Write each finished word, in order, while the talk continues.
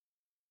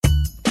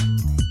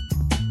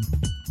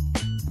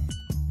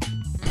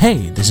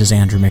Hey, this is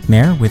Andrew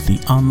McNair with the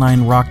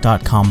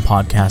OnlineRock.com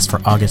podcast for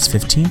August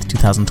 15th,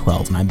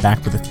 2012, and I'm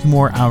back with a few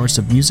more hours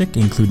of music,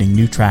 including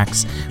new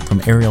tracks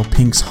from Ariel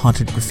Pink's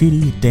Haunted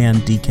Graffiti,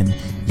 Dan Deacon,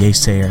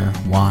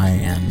 Yesayer, Y,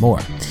 and more.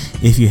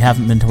 If you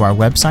haven't been to our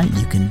website,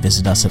 you can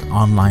visit us at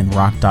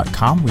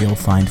OnlineRock.com, where you'll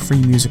find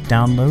free music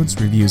downloads,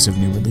 reviews of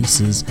new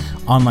releases,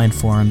 online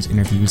forums,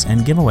 interviews,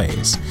 and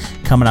giveaways.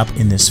 Coming up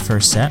in this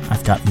first set,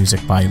 I've got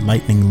music by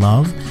Lightning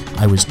Love,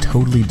 I Was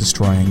Totally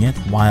Destroying It,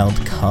 Wild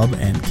Cub,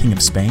 and King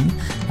of Spain.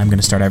 I'm going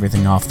to start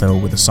everything off, though,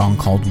 with a song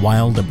called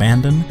Wild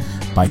Abandon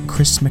by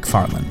Chris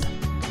McFarland.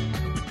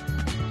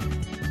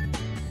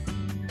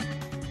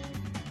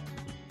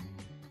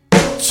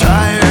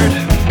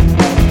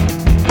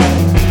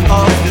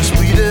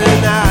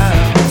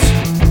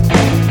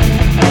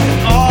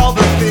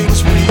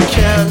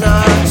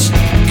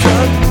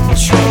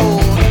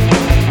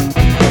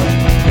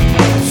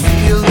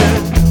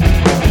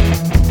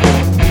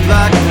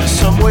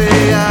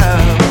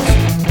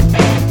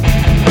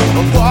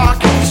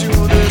 Walking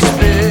to this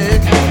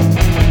big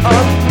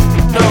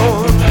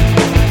unknown.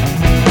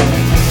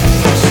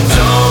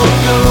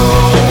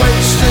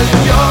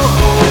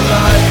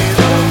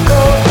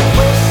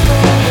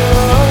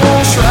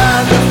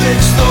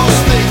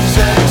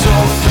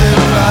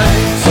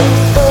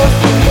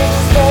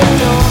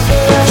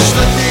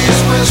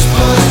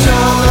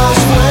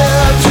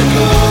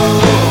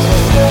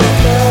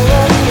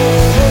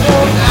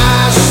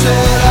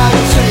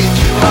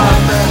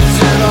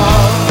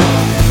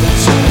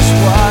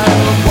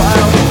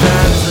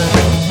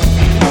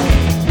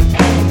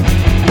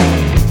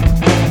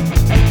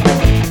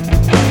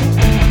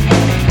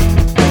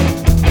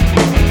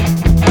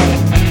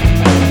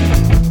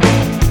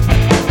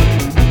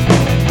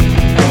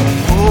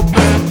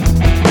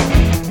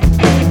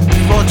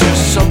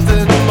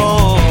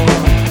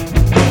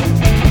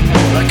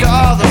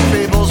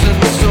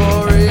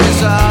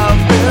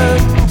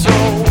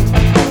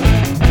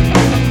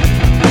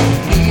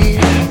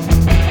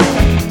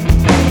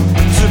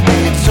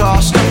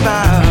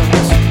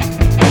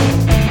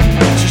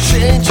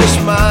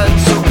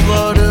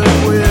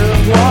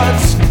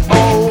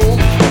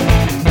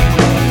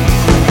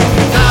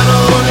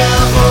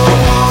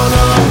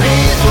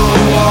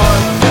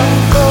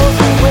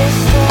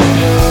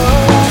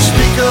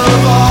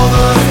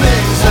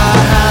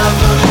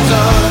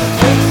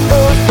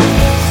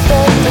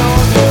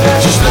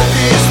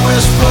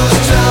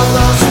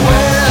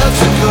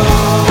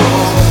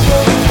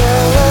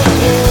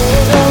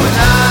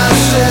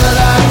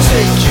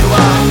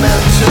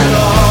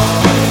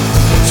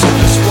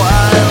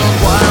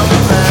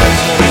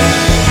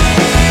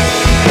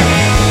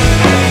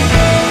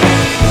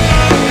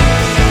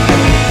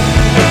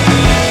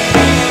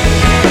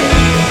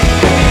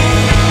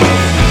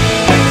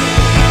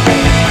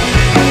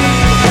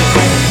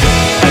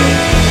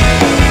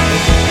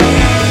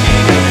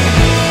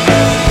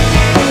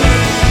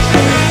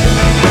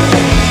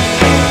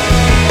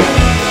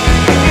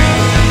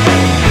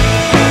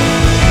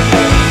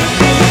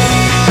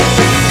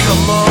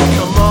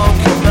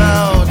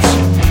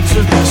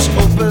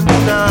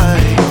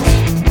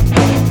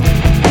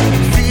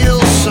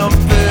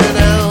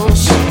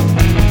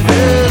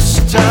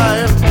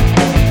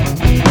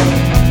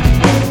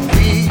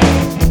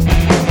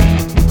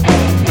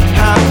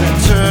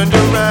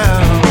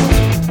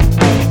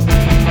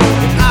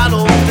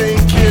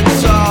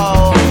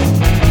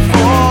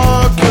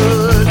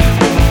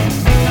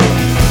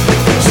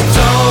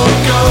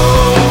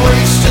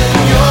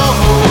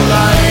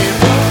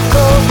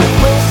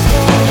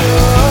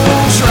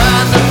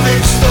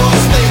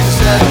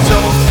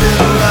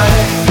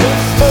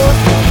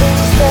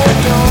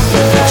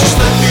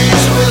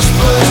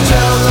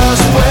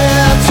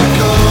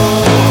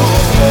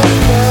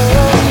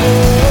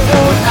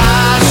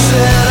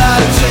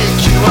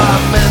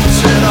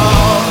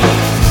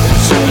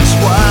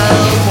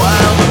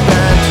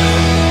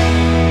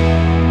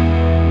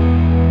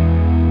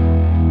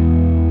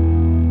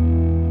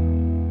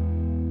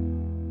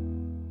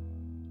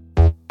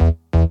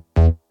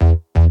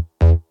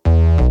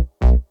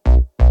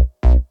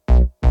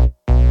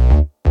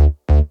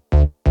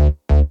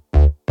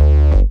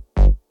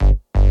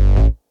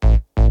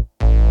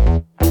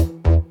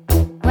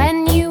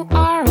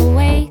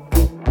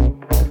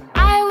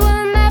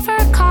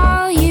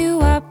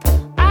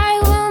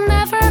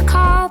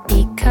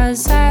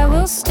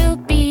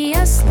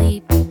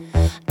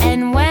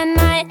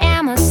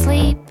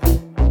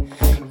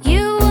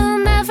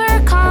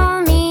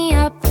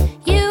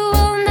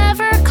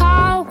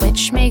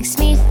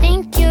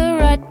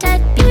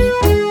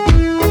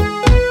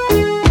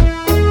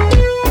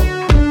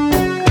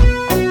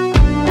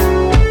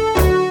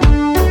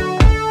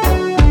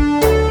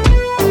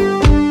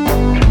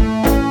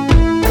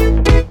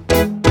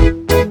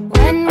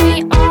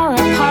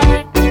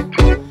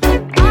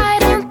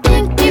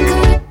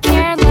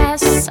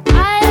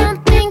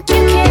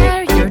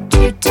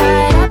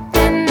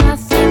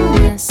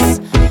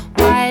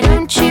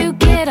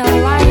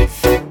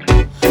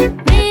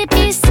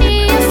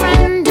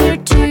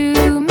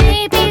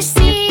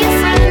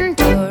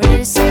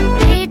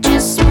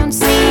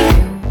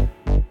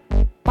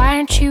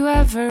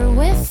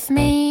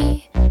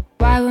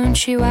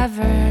 won't you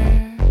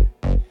ever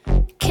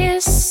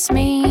kiss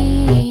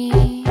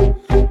me?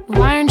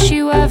 Why aren't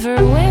you ever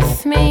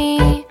with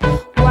me?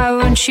 Why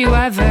won't you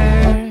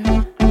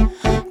ever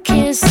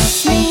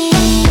kiss me?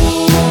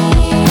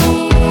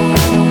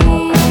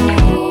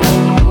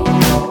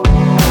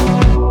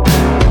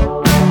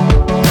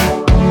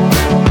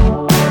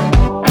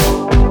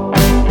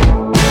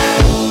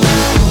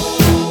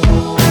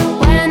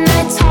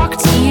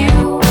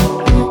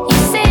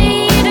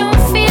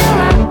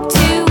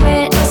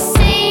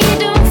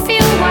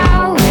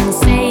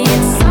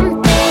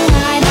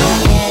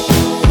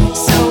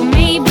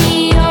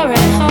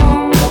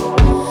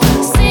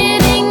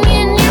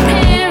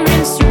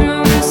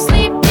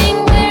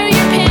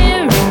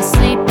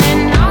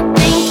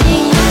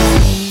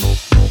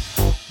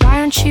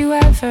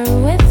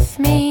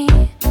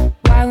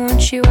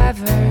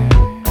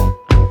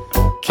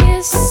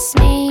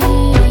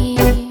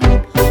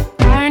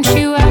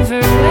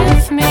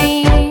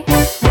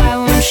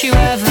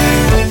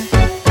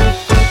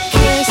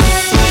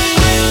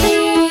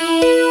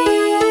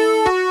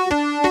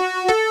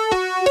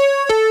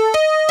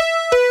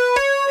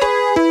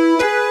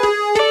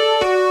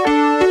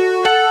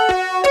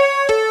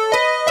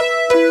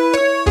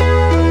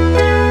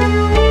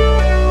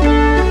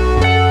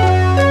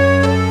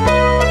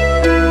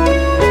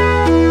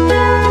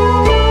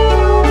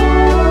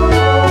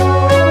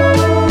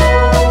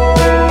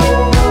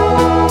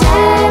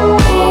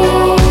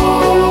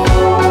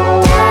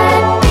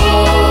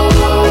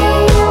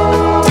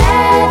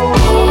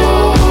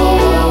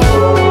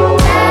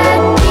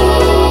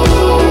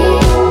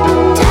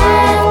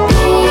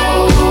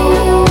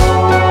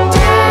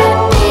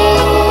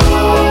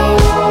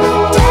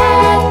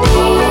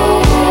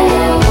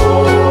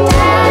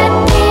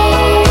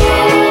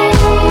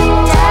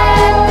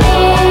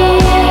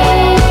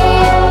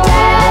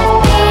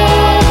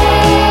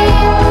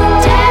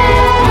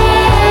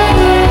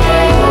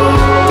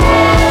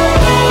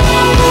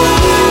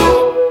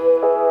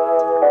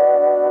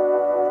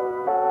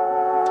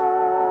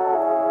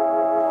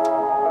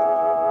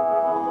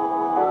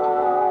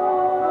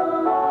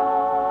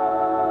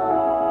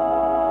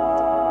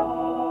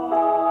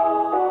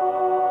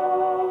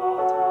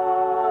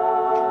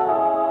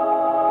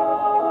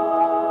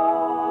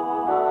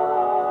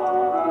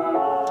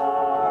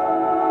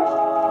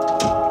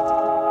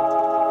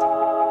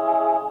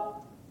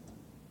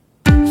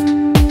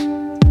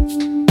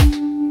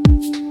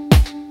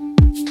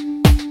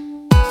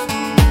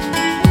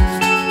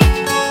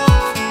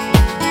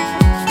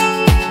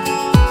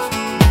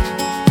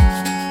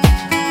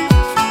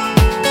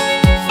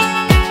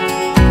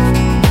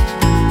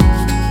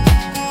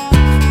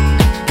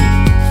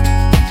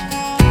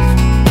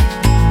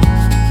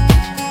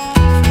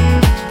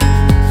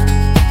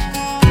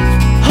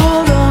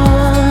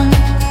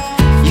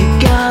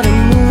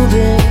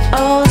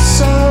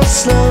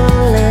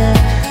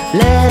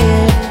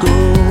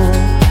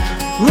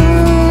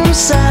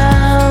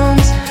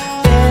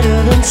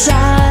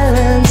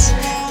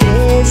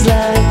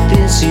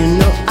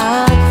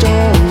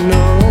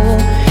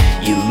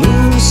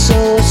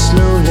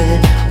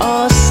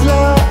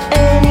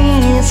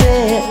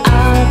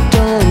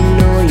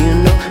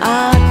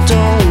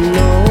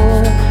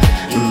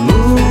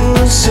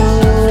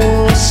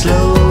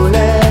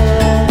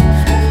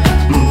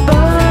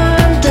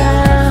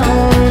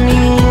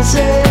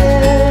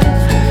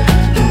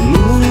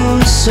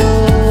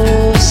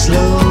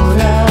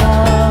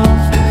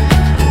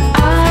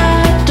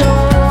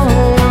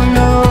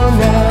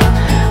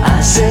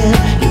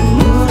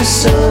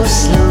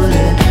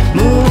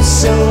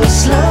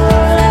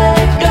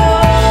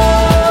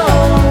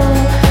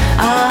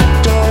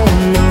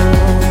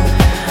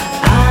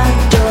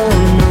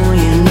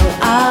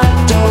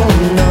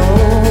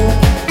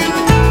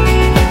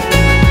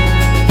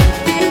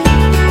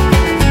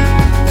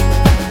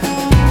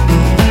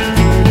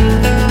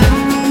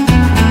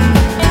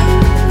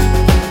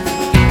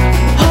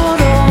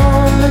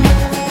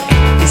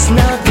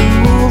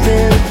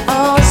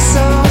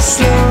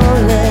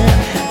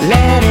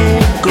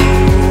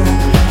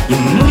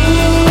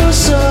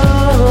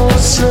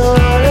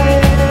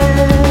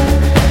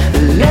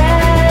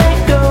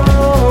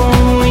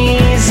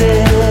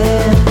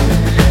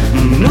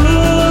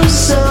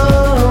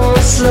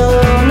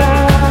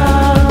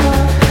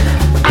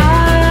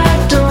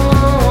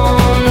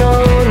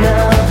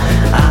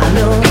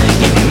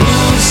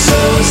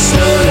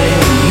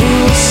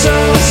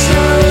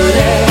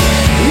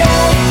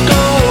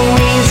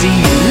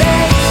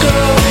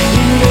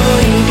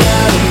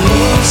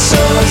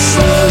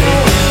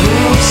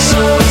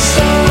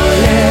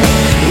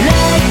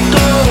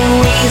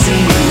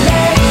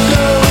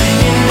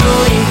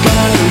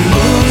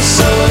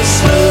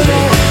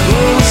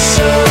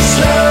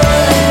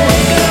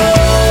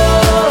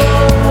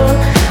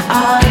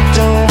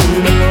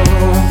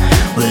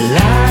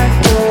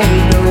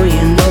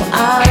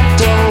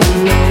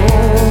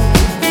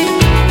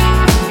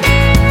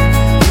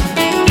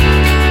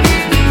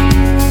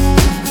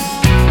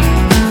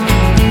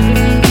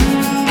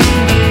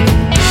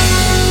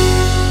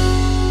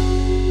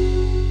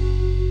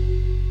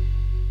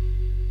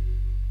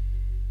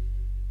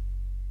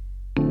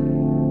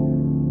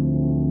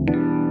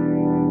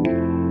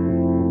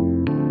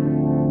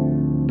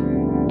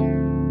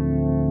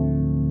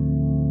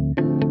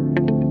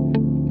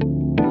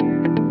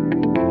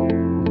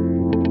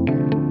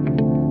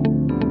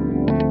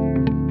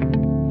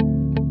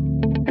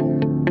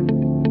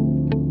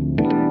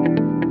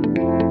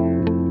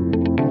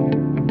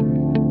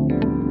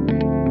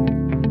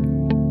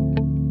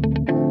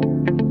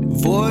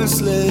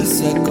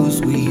 voiceless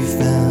echoes we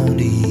found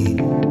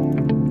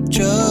each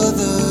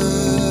other.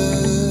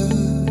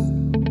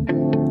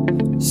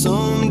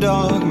 Some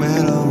dark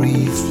matter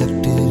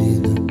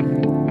reflected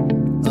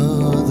in the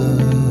other.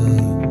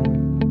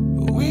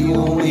 We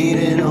were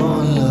waiting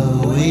on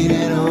love,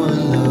 waiting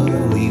on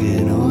love,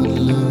 waiting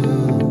on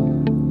love.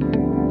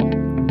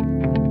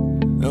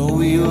 Oh,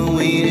 we were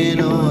waiting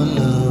on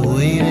love,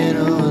 waiting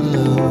on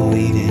love,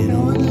 waiting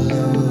on love.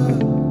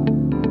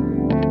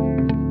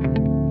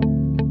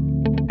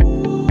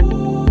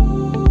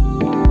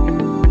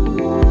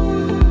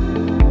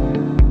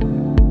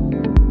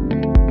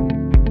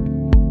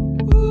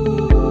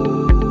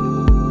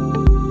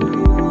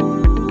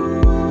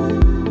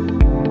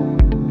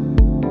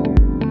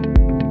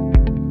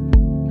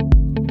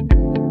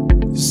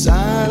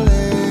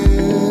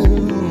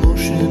 Silent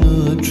motion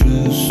of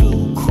truth, so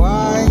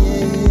quiet.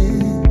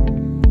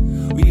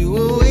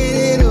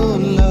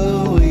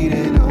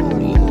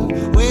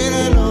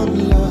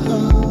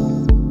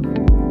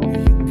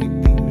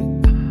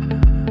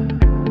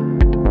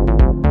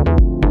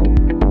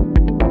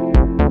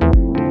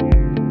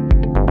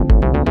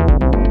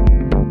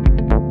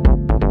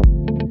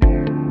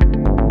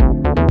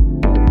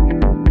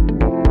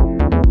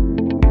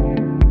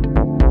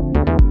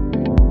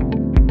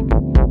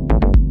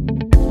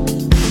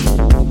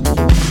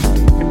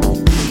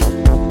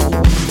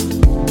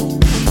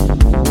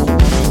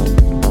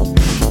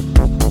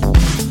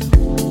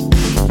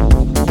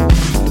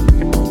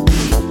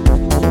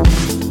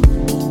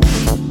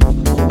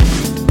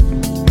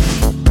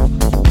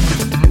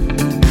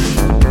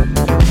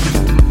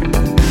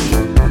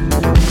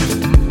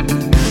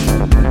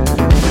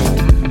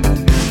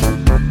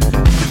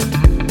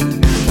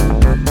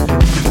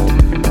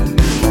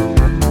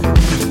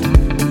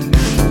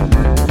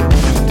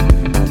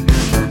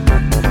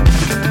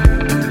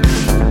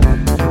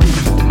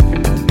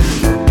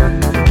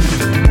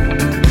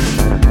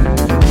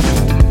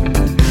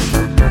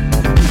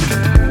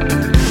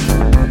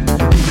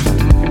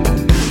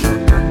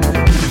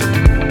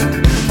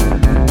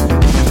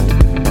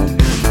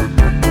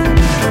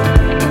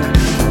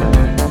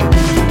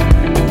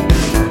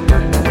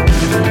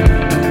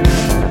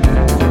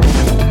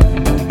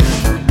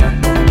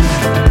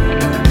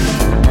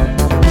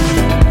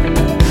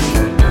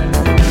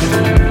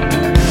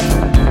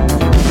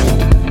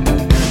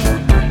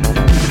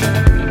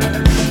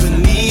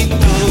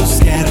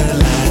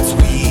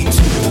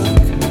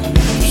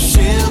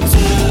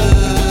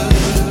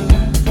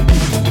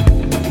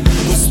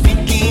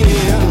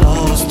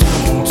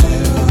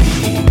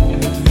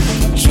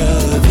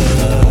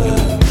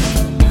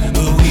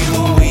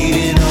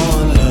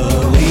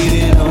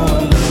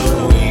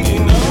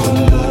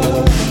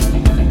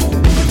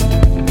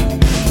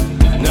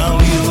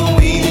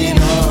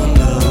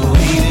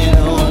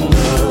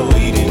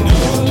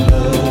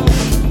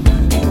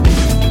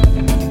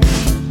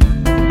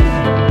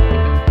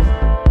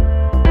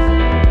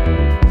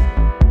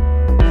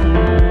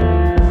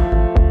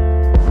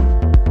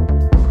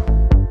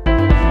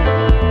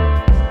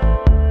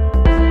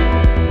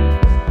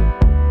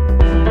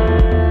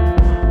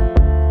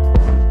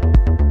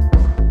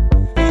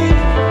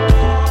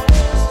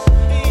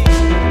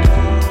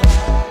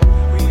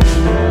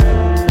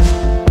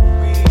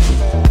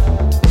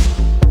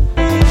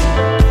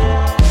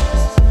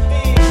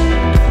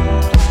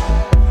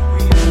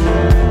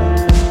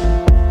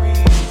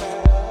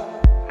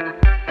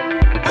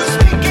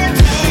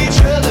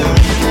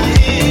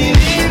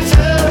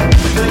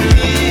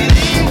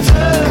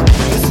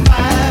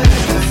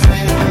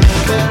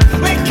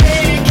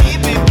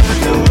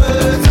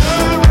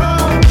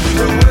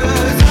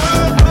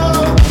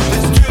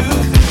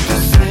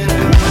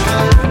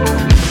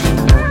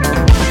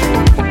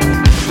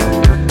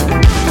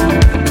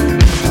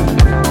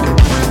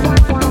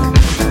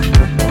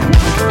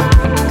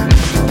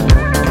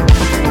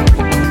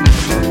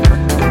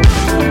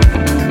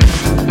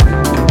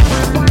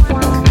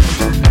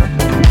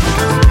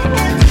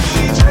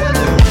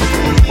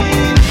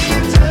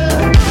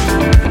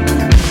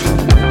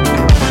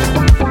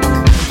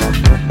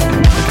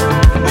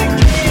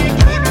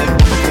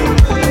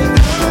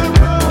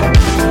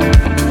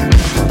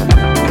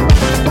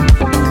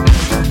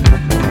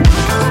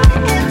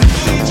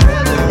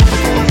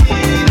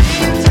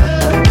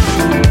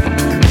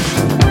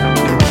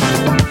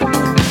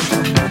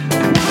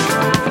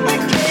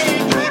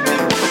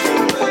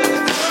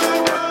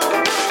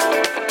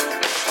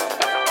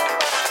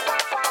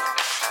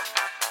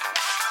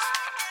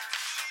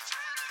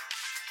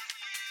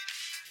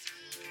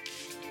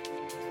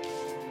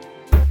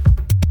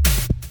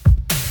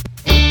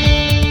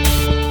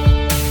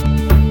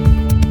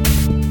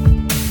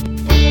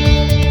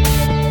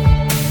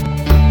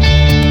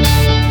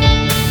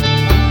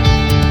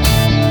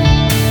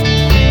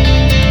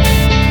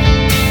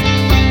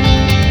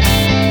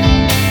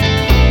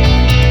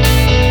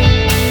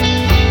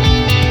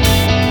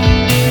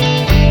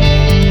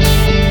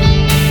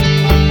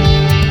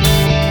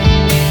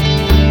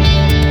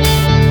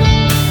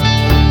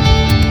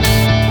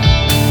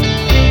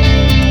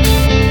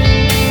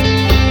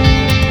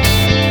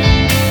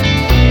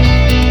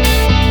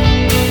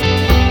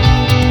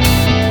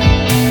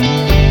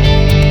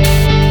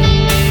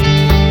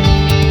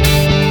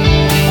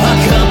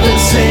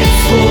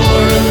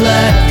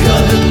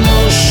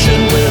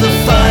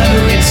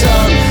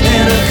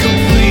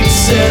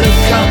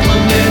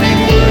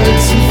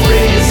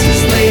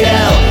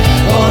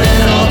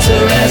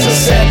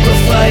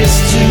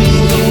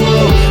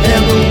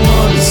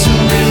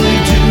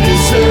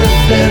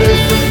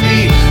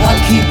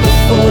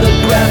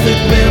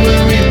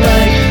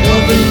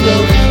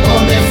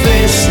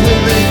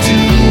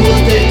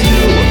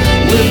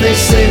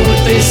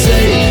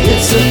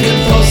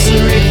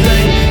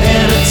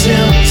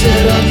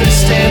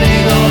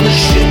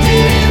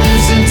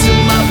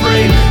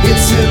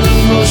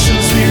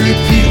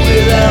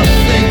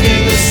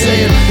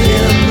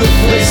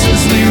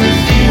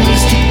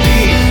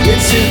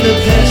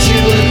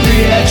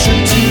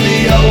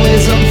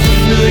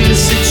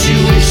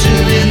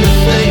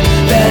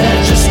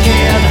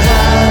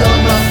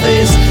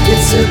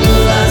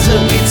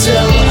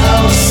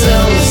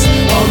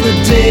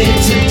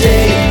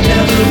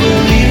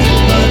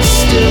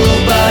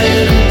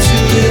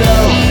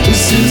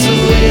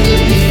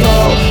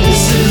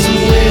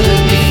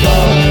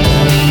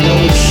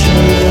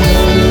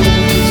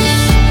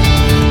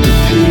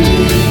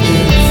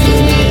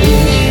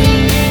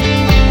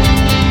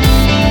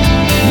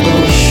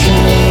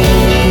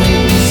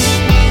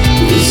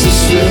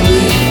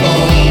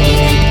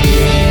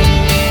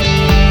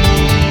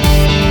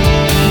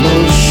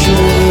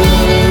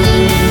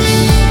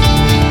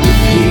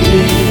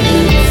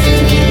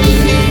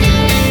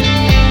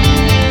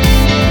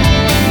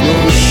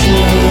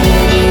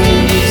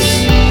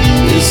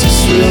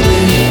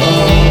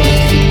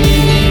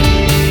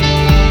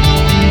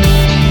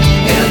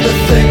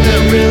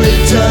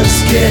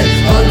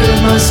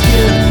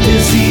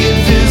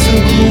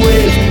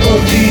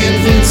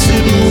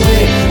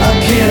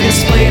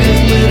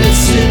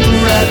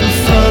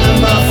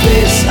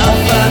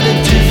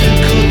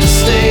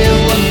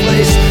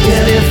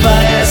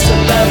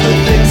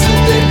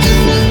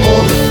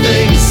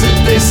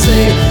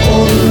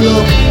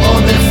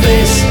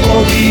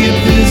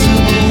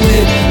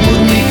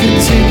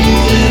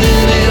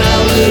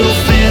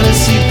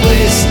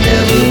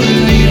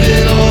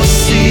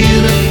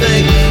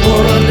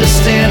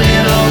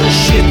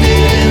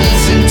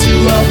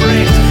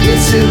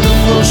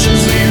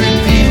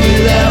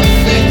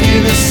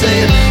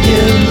 insane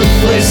in the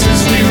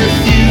places we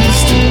refuse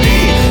to be.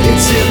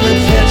 It's in the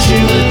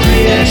petulant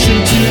reaction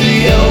to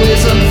the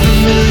always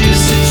unfamiliar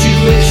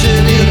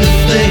situation, in the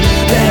thing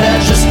that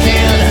I just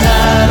can't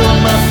hide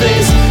on my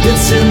face.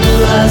 It's in the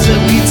lies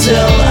that we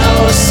tell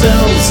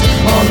ourselves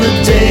on the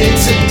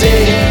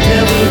day-to-day,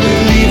 never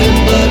believing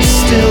but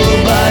still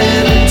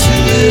buying into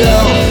it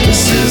all.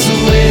 This is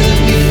the way that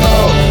we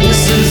fall,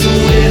 this is the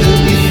way that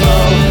we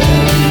fall.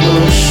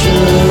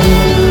 Emotions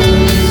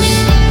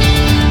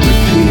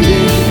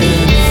repeating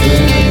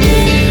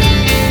infinitely.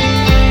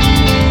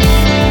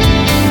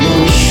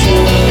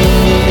 Emotions,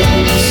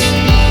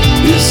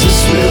 is this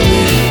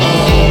really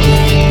all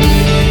that we?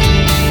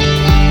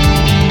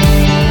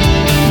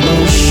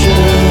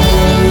 Emotions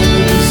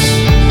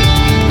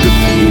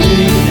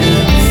repeating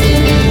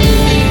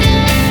infinitely.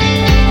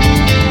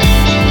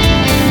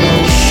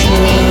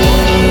 Emotions,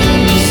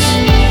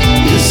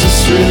 is this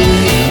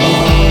really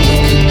all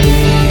that can be?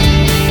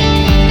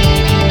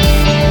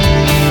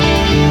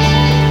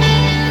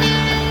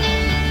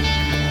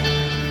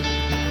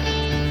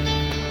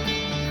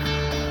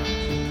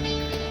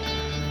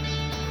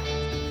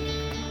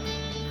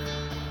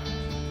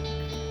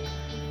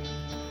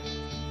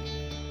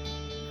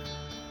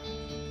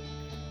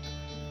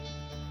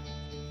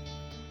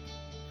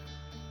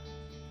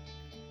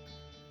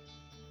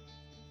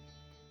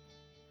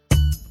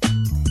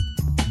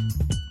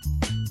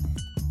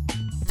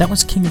 That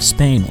was King of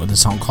Spain with a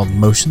song called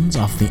Motions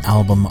off the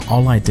album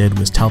All I Did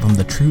Was Tell Them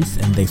the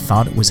Truth and They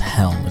Thought It Was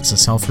Hell. It's a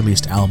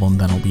self-released album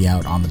that'll be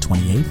out on the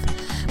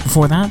 28th.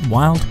 Before that,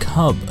 Wild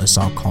Cub, a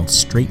song called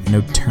Straight No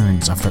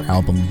Turns off their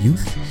album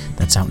Youth.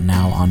 That's out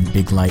now on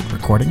Big Light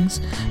Recordings.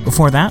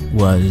 Before that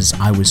was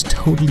I Was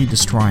Totally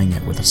Destroying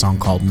It with a song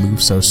called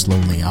Move So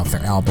Slowly off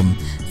their album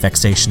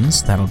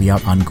Vexations. That'll be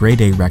out on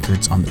Greyday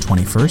Records on the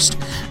 21st.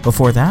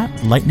 Before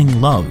that, Lightning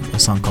Love, a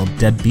song called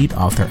Deadbeat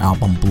off their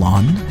album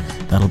Blonde.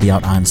 That'll be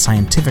out on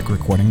Scientific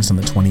Recordings on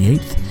the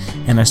 28th.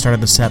 And I started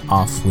the set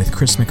off with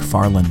Chris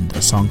McFarland,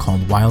 a song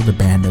called Wild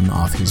Abandon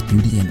off his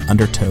Beauty and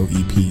Undertow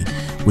EP,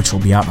 which will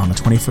be out on the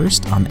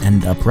 21st on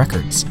End Up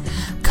Records.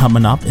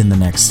 Coming up in the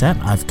next set,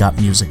 I've got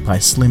music by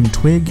Slim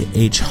Twig,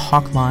 H.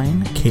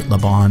 Hawkline, Cate Le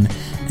Bon,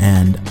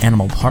 and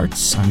Animal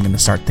Parts. I'm going to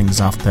start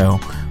things off, though,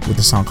 with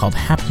a song called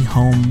Happy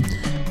Home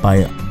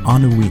by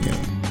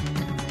Onuinu.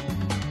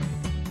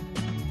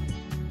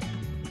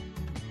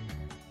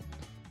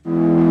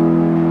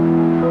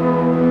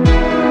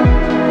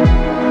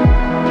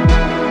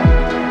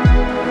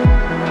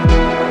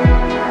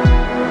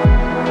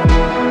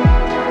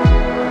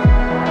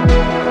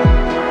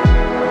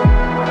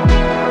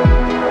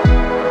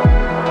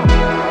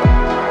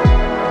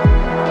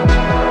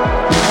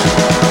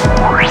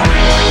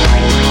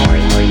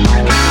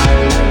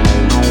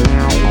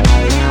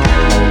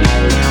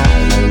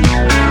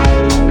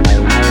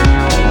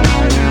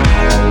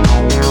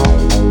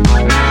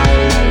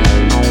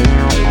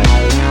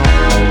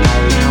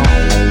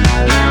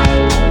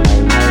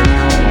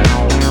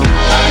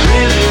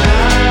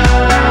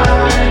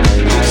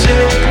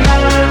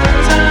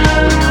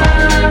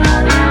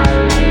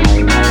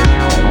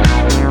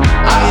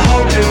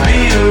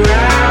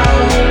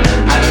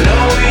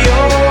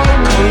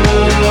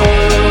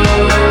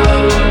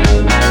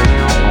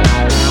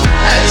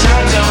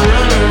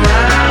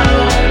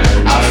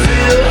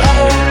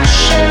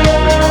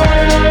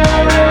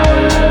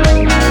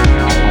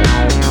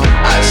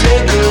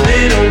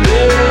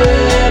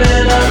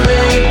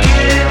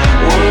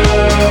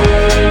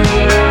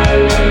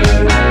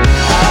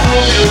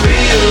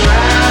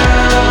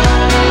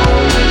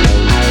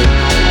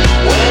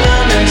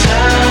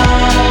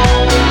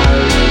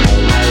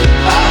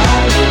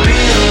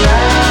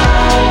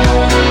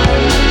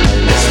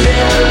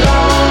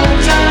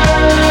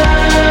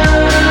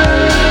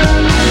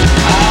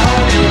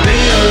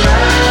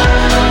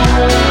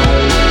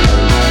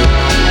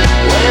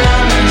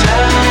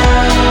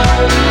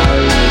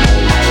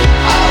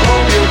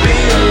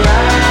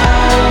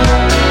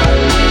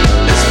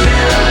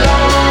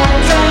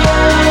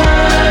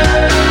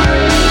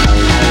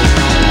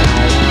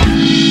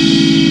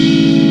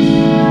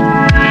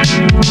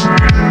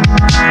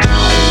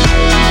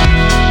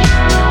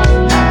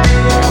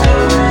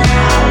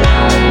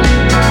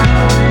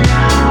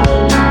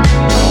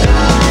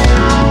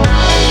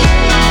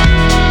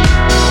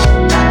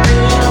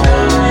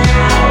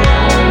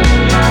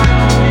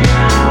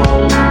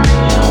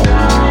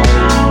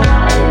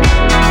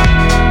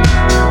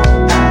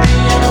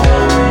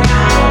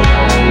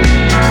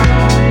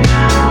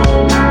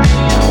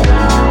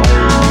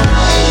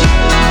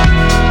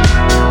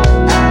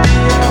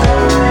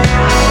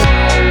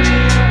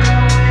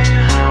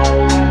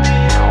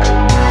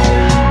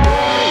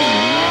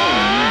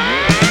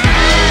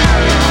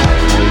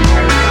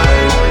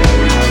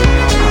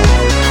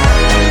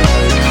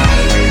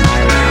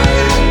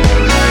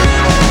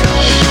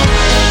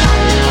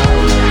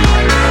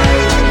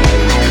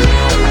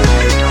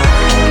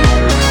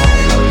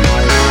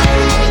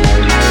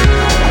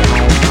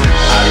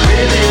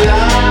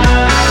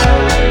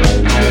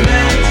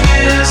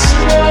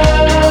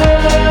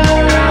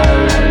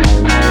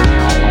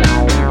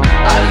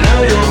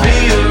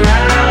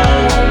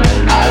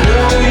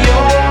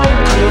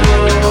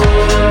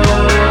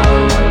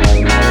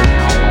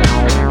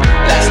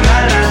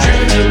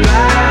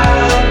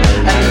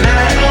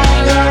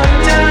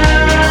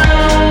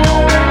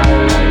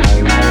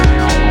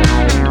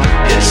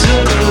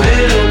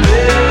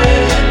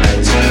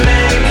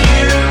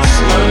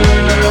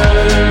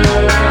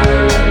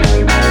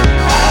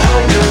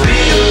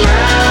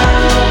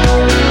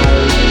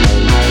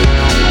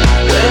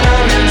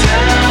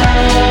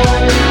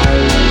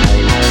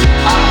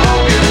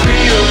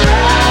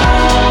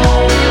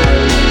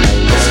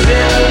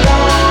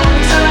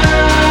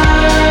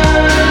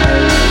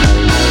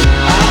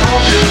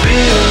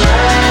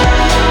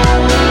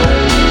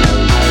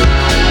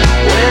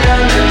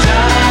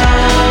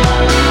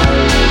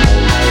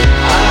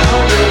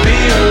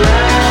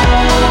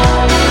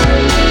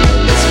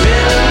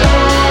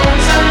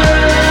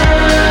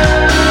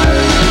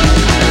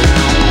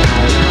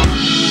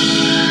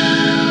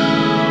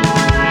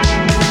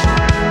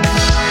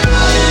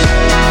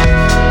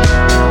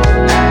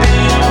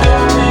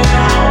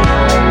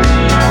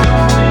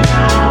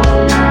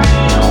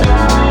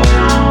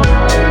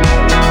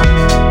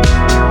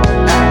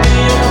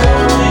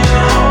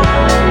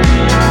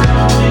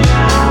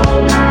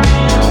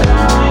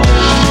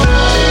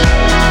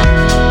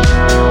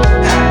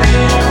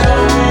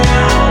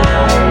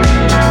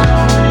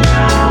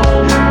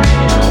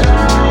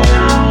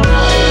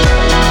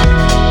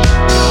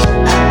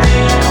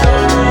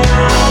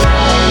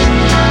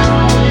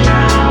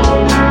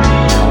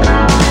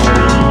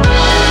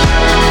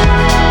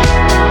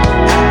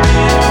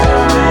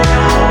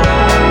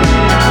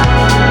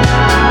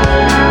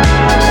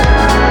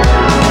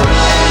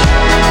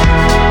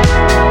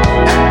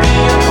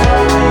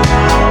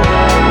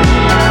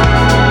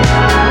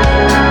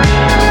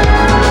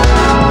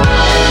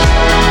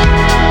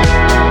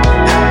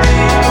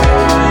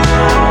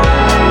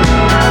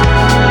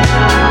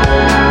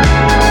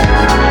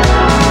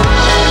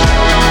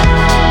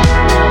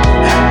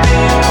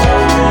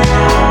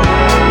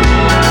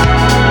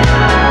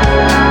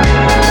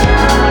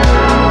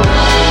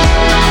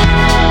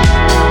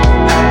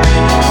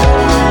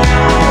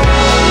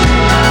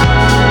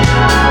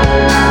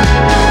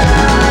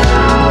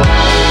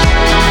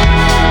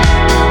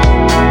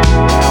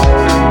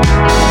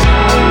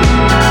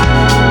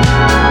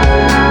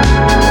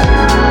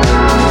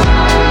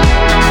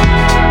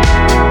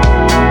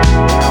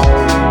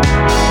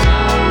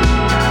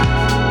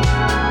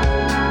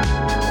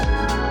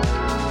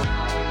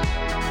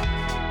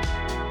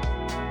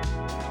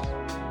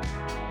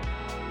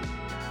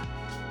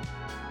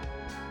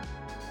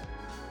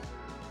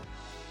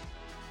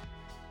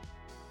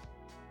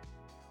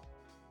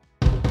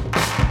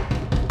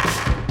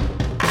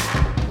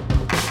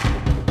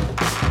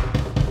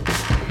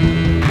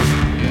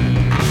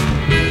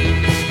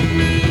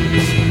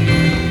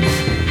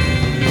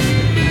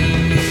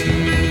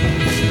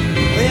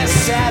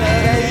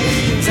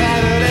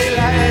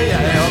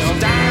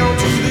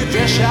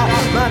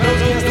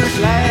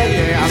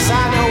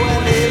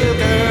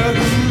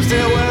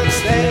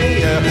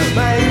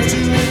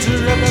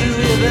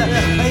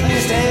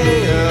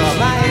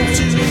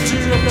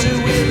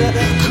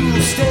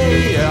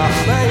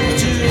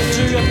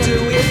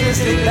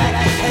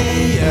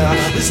 stay.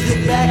 Let's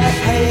get back,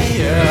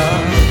 hey.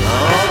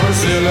 Oh,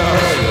 Priscilla,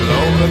 you'll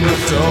open the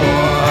door.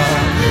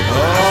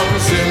 Oh,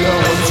 Priscilla,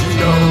 what you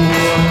know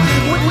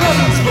what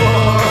love is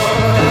for?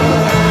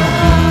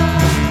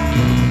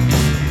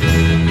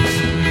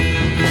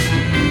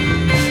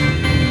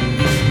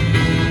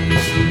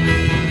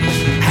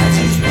 As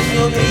you spend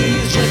your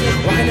days just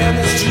walking down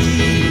the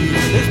street,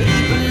 there's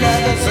people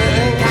of a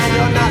certain kind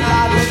you're not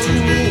liable to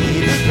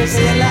meet.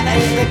 Priscilla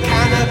ain't the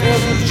kind of girl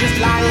who's just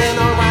lying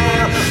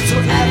around. So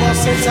ever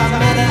since I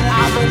met her,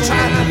 I've been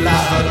trying to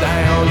love her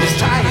down, just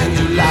trying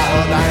to love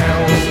her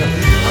down.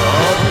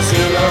 Oh,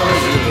 Priscilla,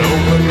 you'll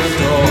open the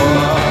door.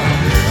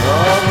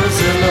 Oh,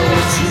 Priscilla,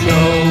 what you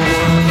know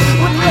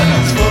what love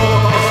is for?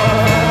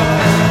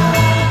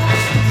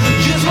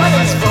 Just what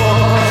it's for.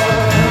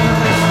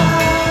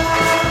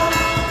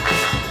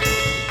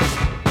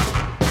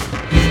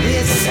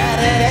 It's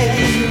Saturday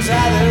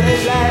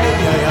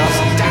night. I'll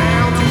sit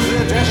down to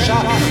the dress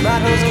shop, my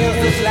nose against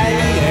the play.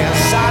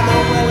 Yes, I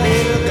know a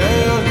little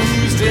girl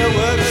who still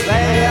works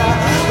there.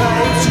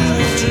 I'm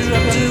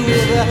to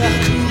with a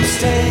cool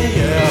stay.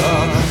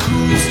 Oh,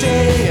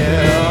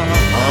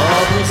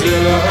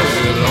 Priscilla,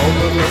 you'll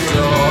open the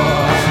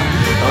door.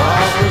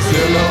 Oh,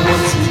 Priscilla,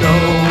 what you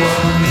know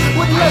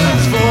what love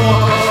is for?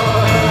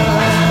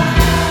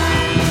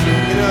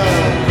 You know,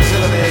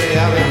 Priscilla, baby,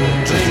 I've been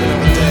dreaming of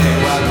a day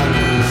while I'm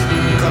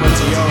coming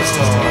to your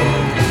store.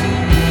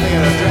 I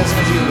got a dress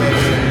for you,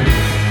 baby.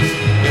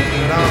 You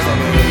put it on for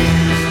me.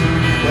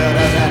 Well,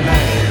 does that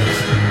night?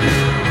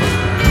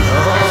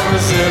 Oh,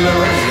 Priscilla,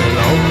 you'll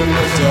open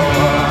the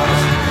door.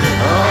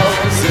 Oh,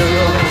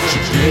 Priscilla, won't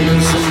you give me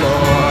some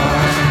more?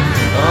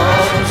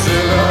 Oh,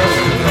 Priscilla,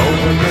 you'll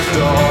open the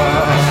door.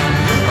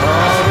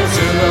 Oh,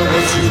 Priscilla,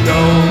 what you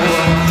know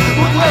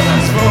what love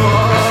is for?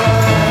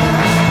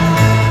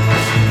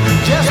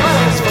 Just what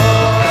it's for.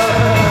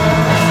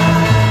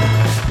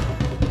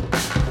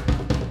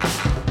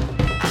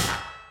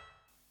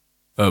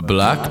 A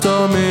black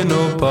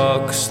domino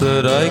box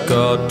that I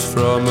got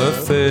from a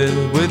fair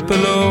with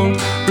below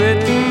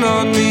written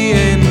on the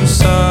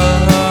inside.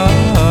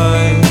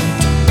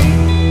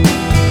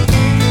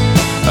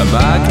 A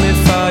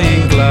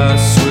magnifying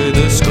glass with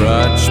a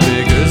scratch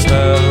big as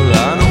hell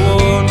and a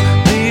worn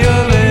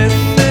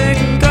Neolithic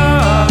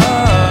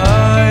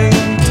guide.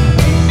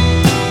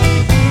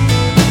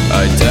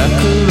 I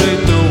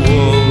decorate the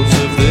walls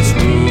of this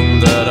room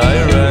that I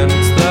rent,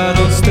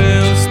 that'll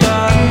still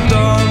stand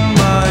on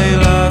my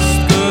last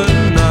good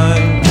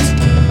night.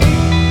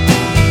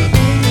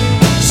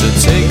 So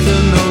take the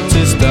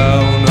notice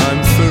down,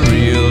 I'm for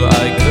real,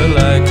 I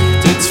collect,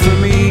 it's for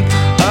me,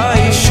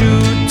 I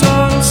shoot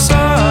on sight.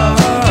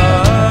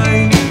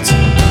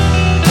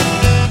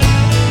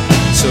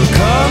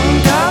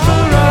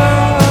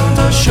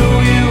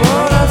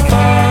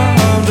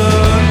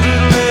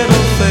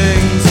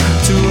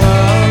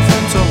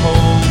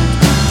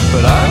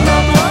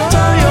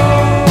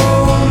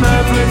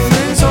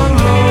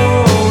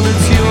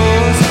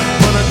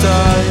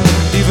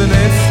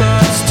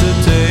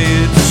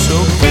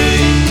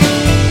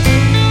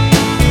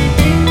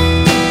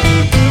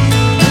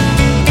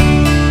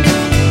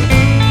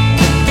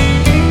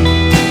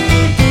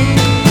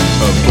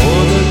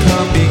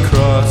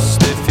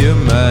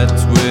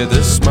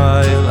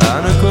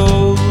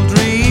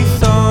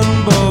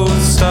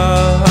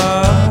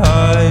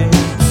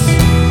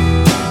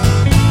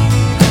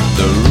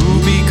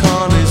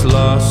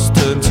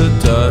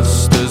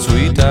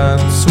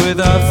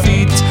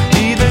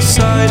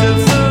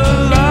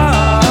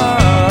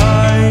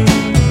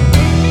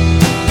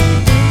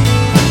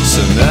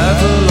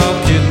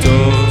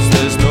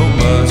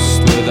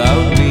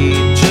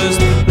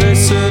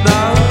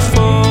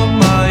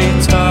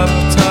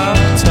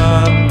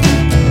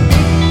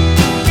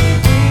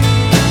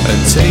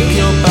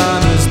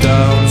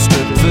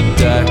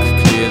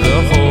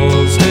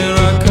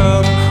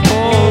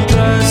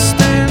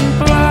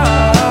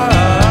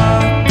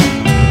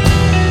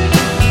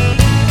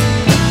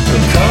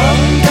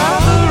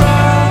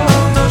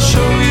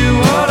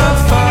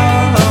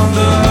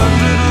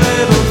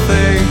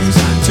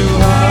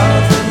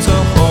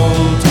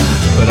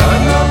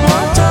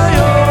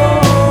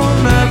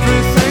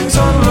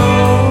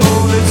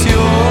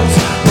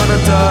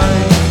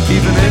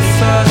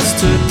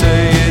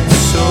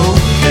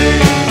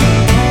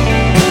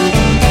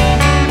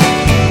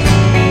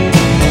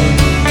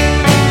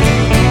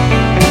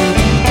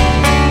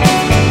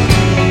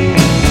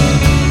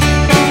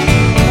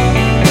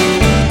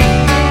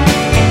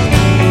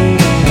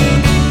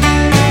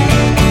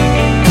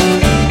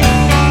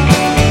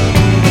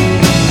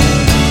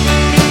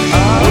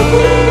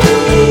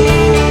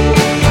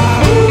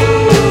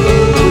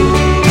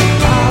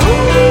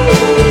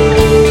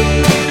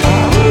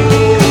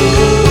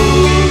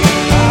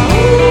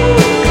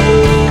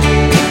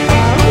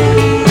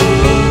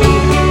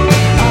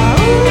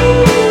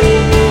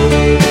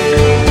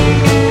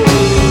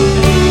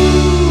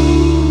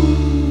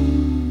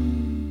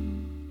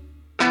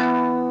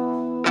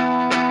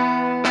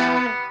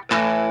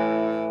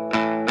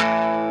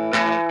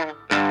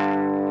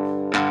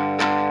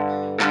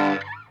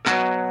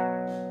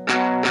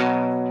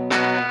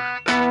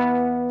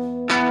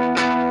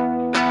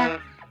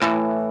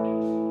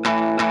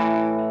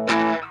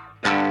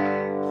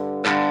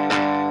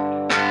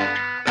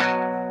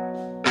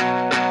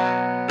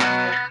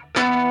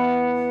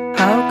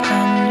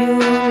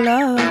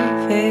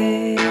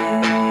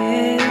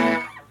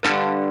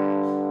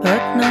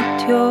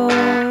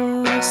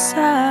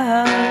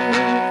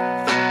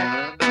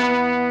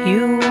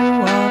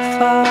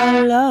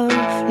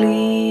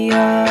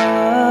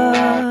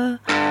 happier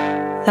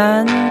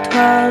than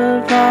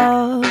 12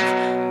 of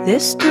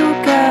this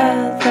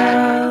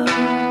together.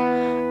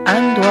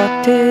 And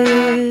what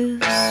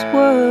is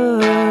worse?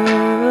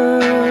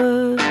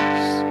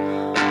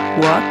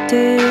 What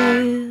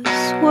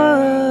is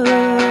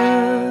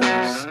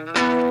worse?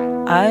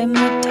 I'm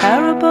a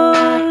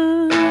terrible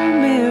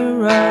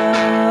mirror.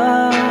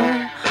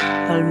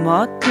 I'll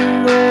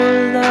model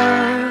all the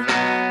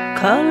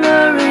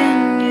color in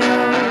you.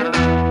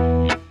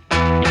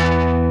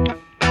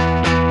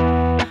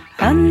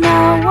 And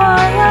now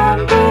I am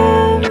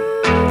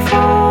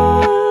brimful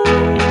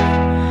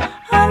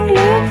and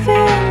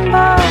living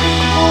back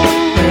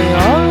home. They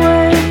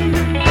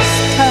always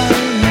tell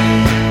me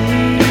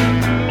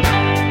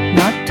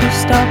not to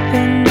stop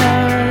in the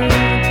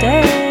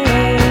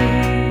day,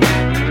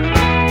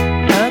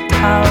 but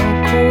how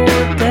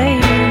could they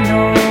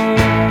know?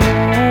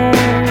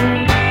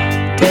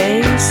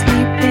 Day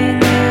sleeping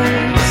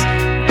is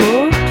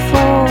good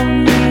for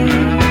me.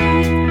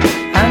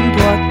 And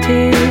what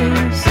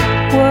is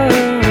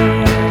worse?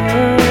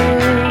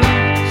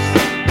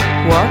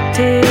 What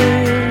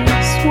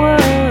is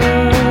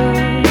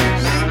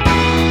worse?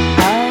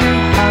 I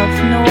have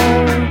no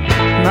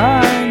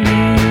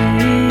money,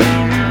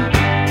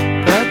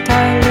 but I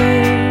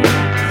live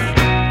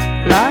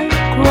like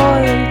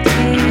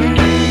royalty.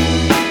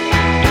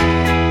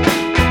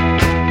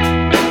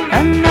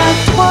 And that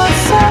was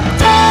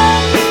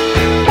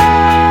September.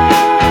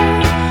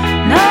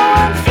 Now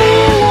I'm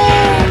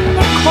feeling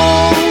the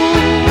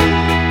cold.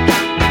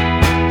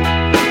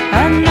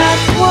 And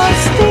that was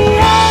the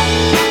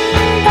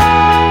end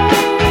of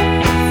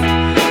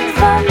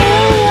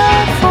familiar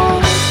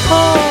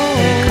football.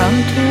 They come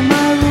to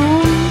my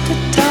room to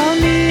tell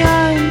me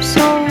I'm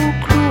so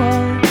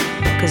cruel,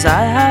 'cause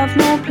I have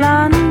no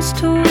plans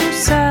to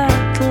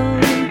settle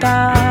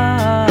down.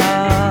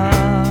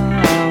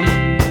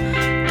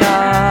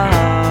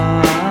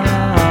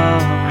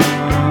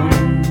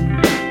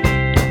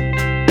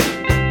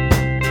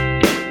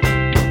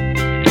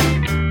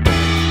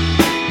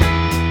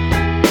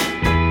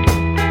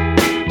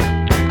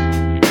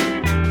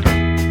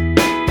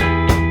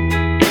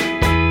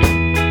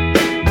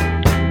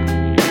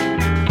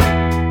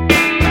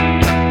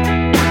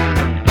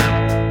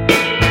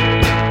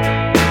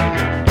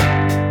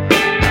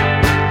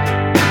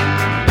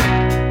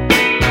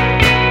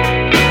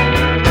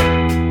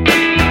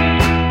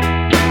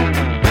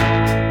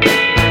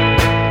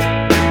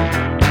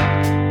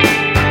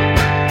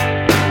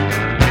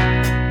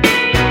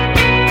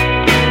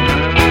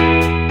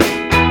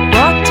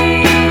 What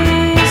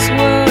is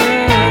worse?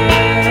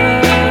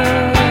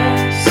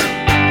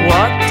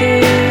 What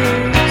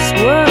is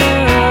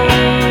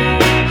worse?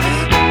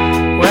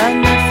 When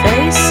the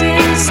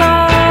faces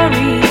are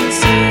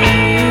easy,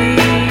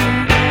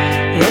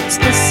 it's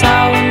the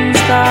sounds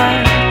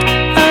that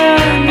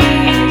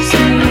unease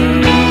me.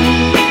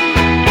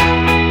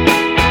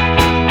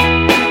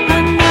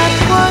 And that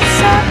was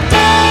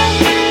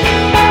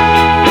September.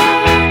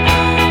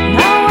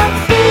 Now I'm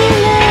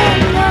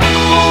feeling the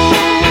cold.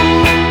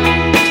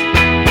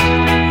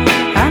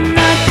 And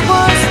that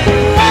was the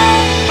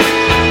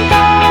end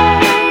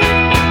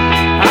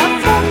of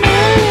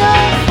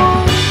familiar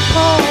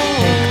football.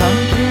 They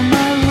come to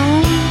my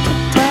room to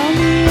tell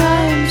me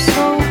I'm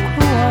so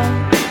cruel,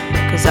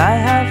 'cause I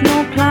have no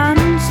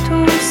plans to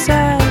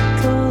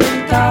settle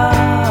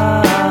down.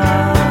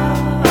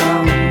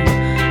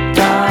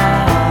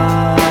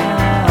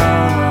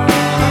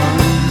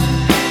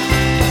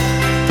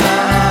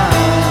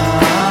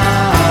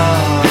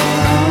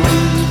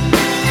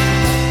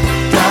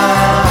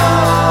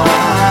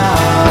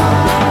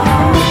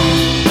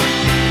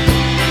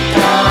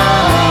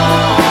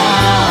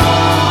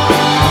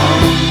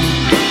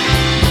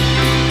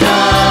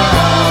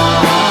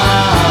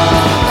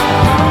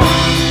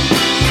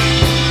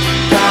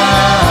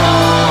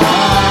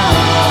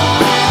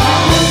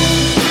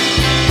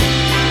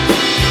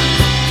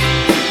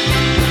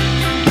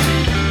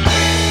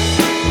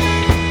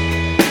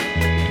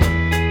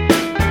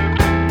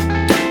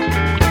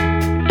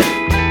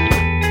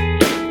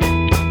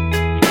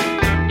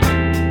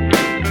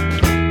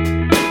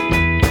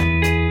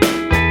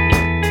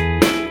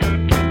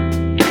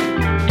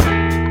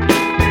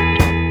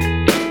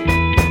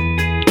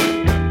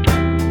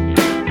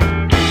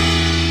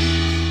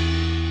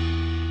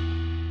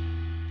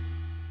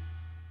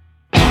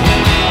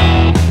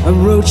 I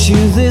wrote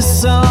you this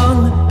song,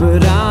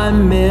 but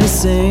I'm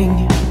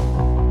missing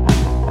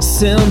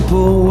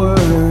simple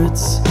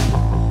words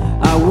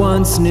I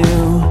once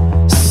knew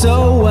so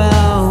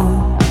well.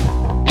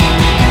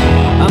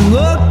 I'm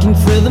looking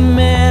for the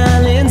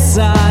man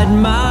inside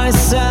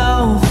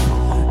myself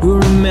who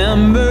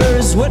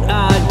remembers what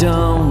I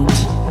don't,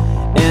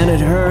 and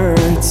it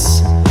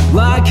hurts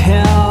like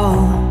hell.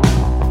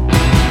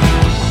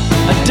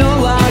 I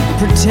don't like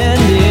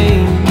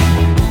pretending,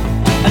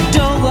 I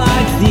don't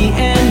like the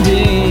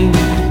ending.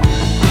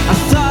 I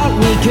thought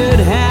we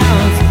could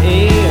have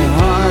a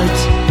heart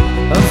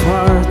of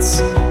hearts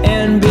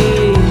and be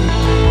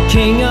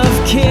king of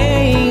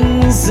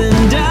kings,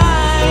 and I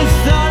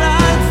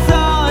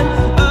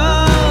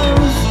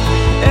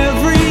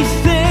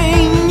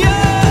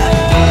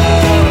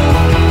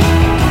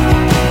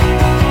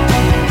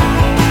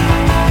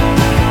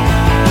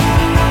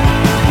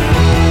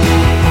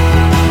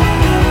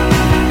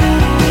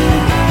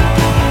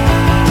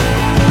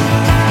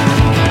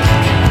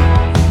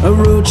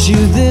wrote you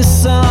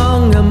this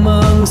song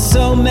among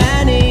so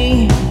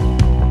many.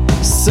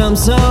 Some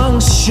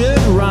songs should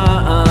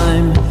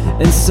rhyme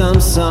and some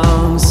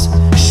songs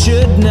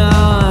should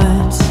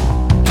not.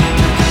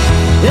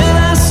 And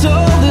I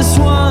stole this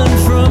one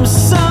from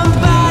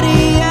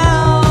somebody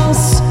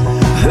else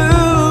who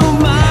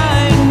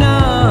might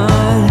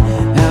not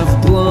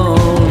have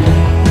blown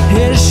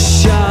his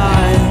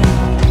shot.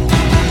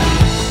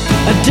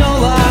 I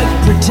don't like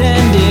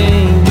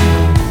pretending,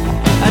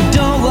 I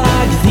don't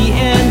like the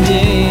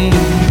ending.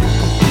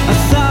 I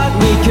thought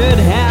we could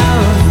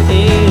have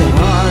a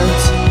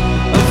heart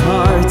of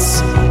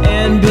hearts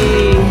and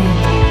be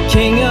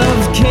king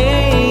of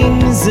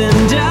kings.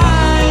 And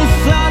I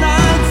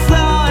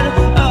thought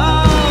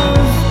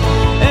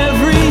of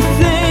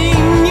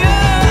everything,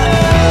 yeah.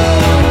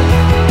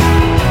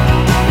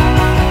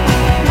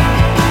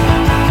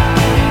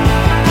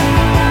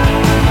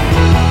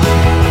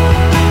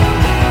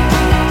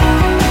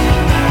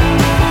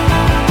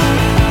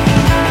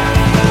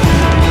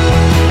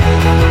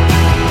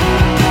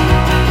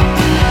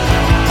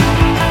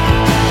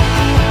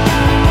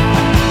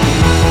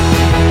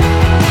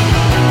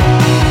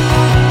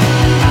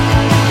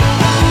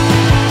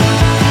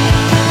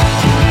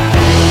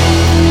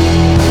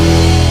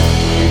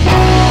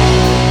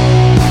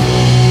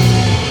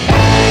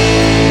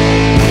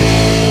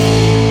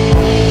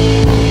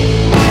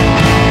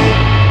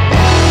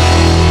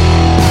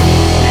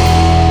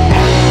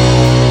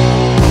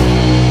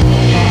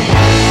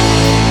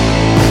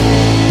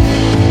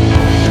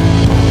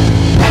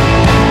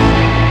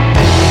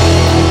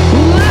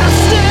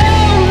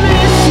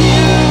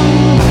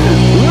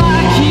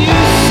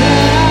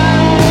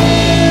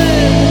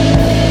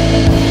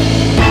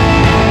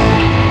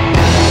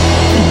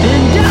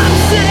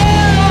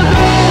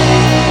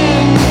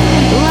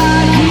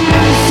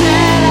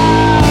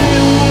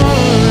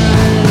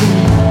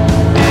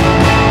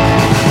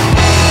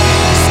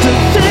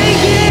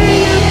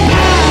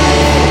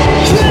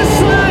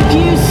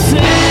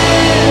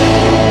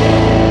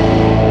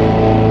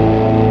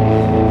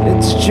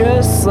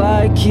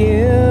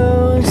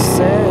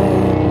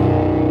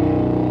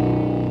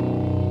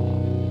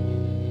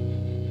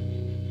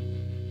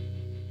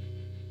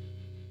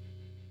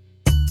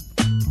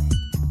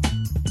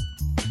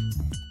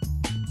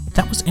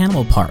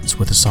 Animal Parts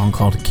with a song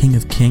called King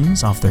of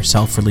Kings off their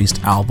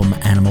self-released album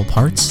Animal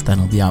Parts.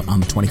 That'll be out on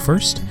the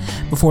 21st.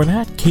 Before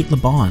that, Cate Le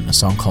Bon, a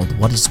song called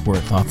What It's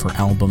Worth off her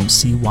album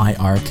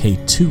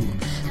CYRK II.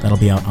 That'll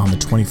be out on the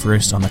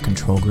 21st on the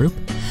Control Group.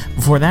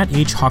 Before that,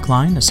 H.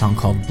 Hawkline, a song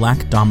called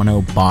Black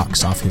Domino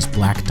Box off his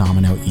Black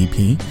Domino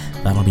EP.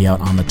 That'll be out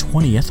on the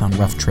 20th on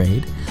Rough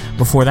Trade.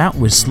 Before that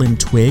was Slim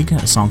Twig,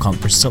 a song called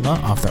Priscilla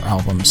off their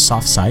album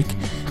Sof Sike.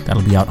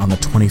 That'll be out on the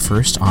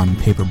 21st on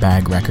Paper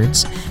Bag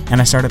Records.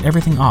 And I started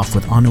everything off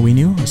with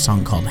Anuinu, a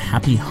song called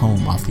Happy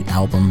Home off the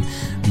album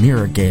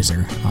Mirror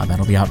Gazer.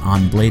 That'll be out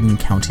on Bladen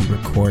County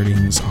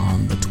Recordings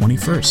on the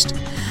 21st.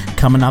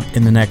 Coming up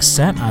in the next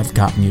set, I've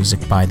got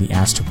music by the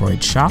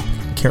Asteroid Shop,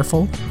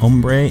 Careful,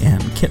 Ombre,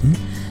 and Kitten.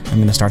 I'm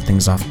going to start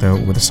things off, though,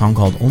 with a song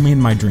called Only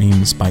in My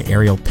Dreams by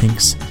Ariel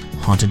Pink's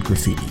Haunted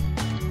Graffiti.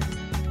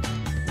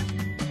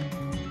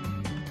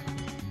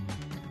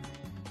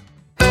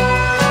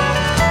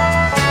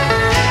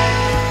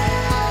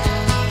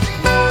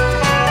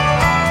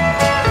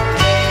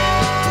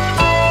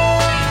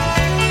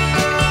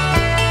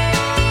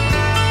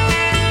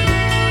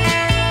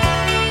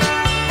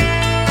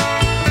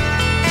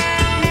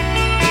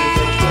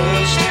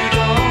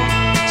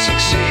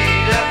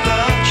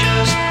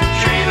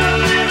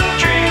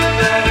 Dream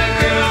about a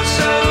girl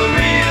so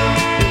real.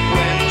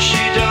 When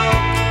she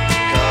don't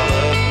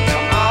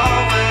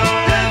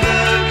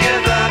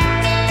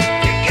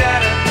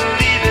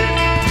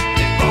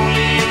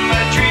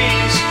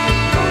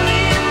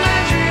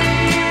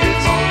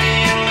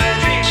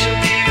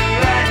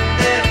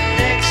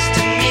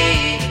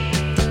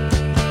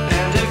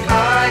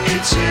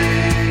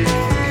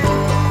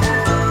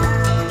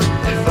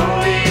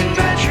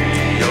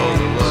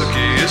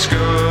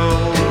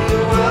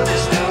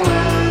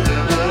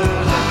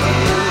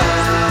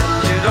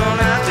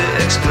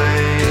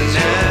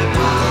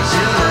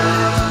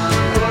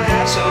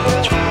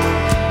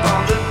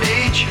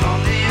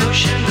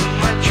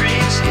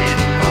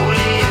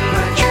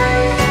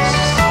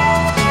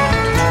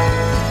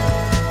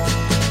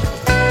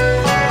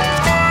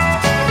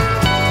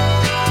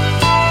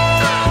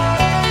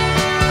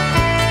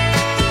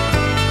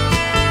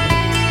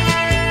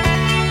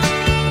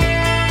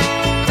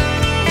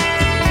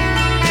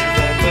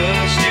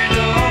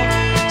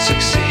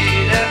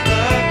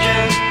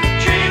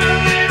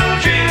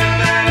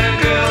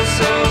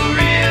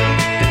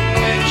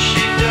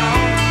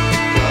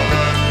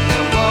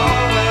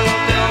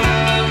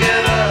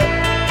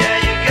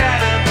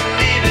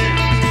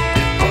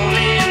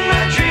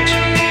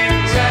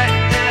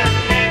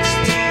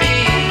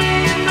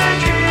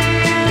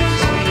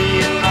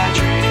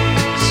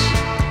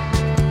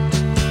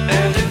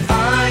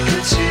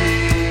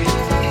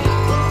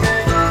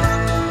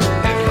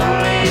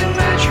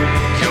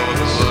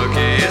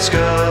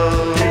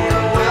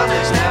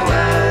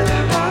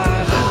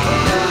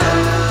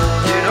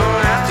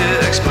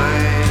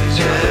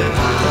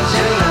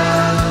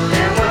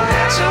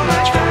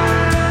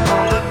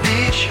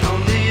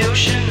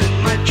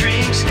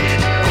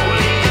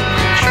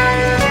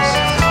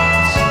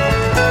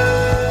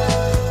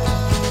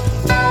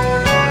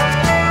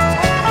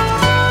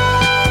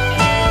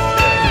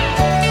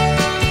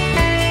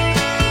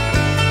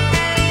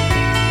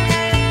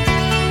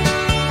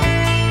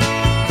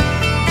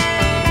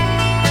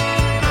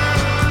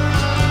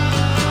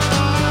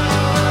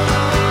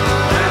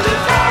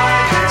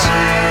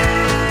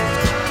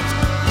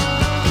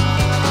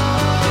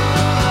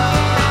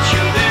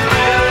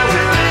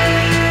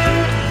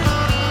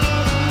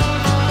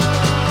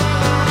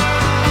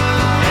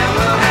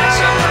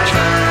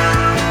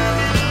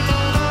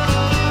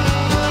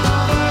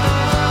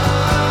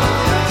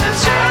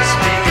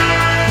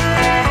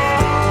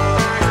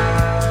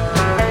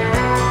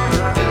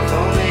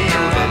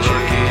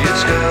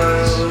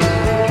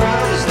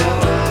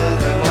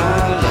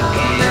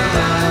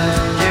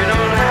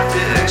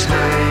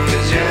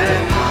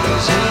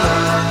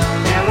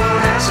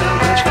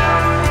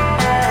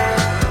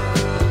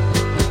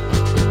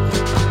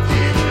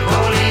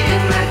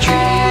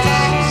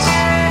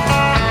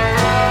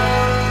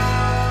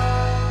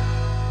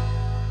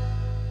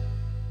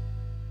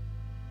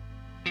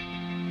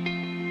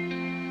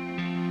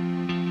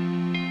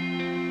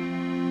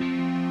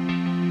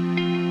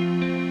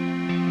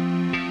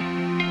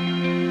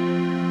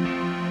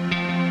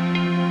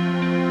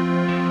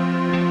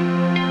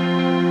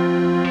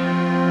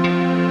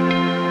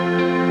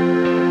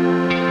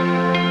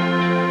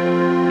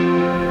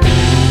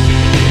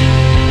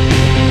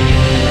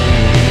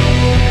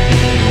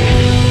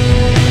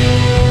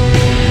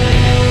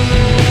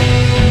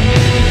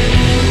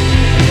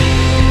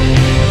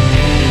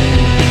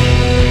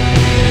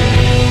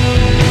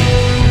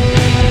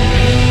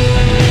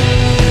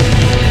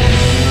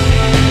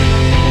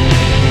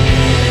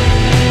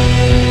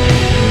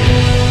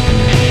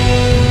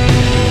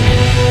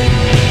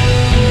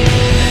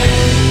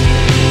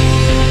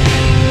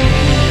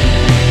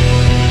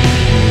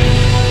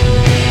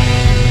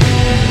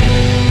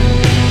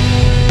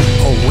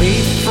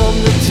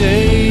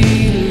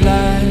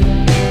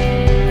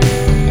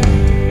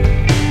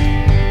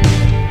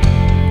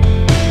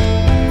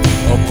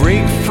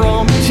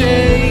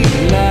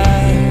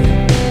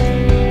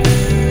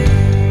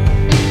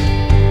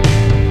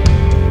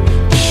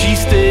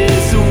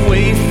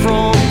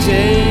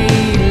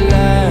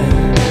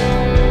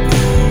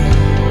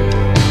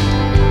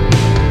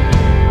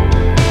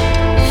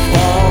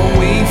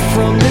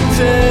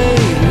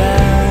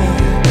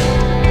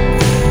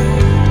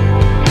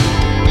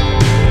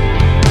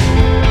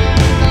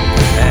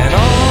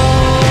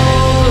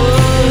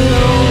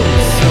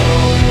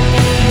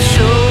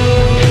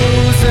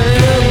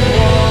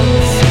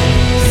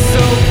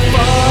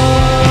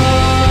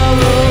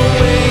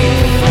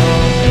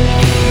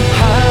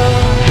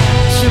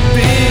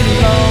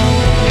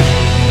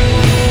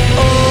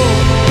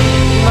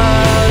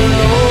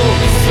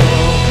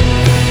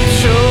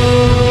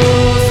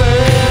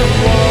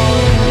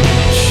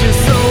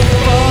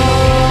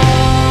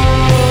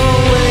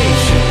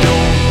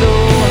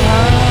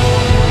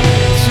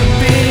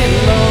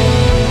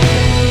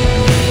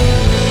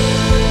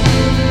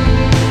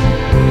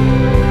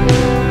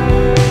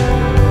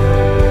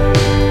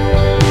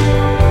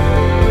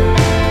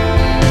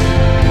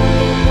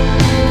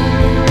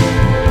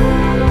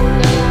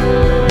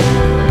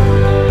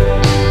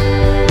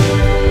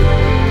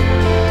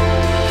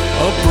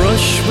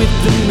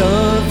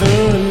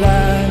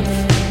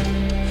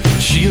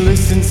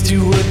to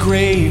a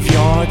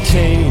graveyard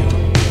tale.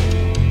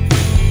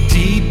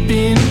 Deep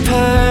in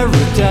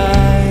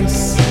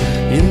paradise,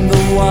 in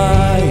the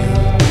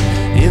wild,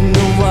 in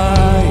the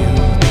wild,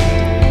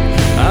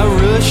 I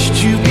rush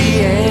to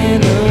be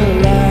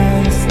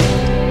analyzed.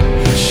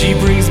 She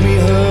brings me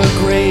her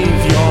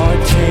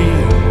graveyard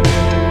tale.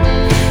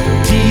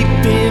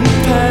 Deep in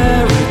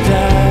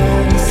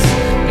paradise,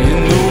 in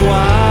the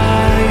wild.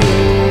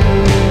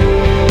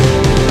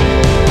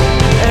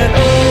 And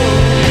oh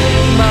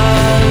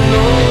my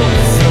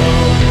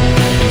lonesome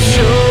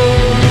chosen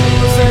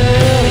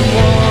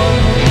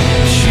one,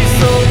 she's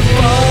so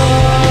far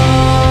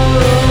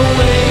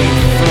away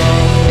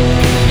from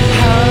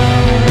how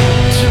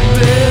to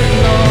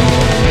belong.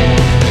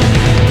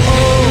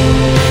 Oh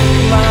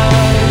my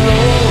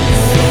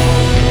lonesome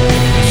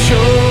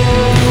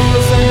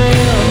chosen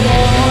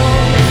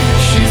one,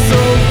 she's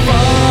so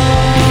far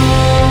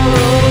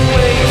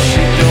away,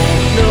 she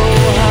don't know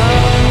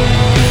how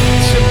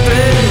to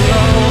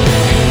belong,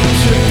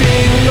 to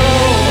belong,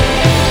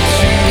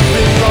 to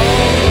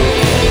belong,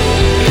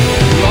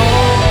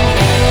 long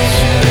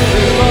to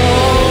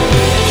belong.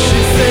 She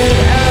said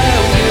I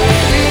will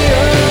be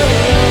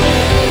alone,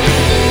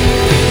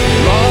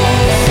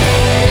 lost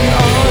and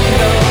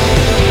unknown.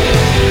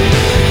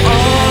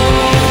 All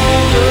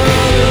the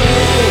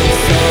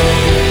lonesome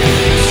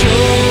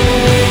chosen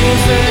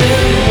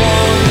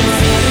ones,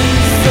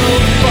 so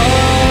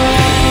far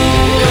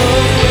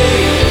away,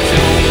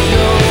 don't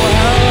know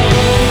how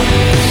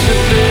to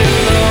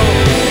belong.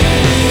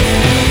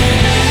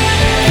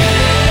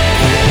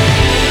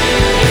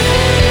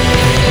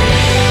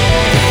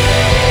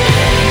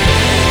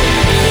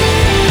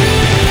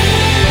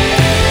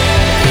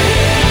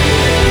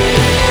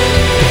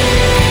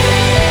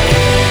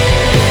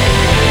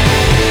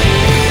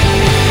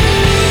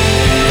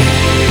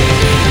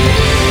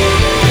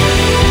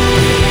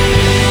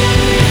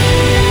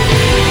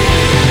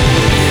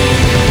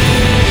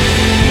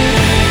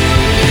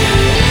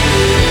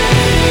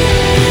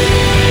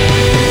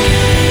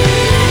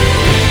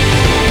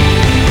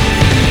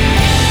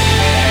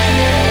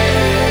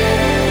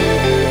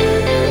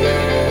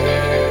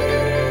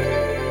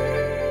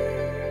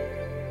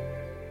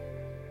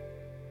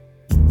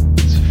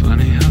 It's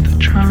funny how the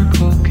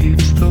charcoal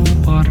keeps the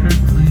water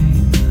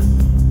clean,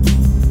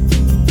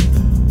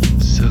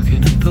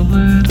 soaking up the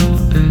little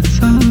bits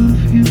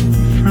of you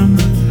from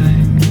the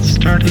thing. It's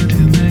starting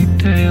to make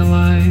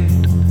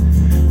daylight.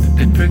 The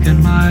pinprick in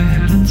my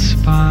head and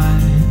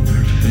spine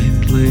are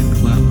faintly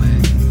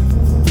glowing.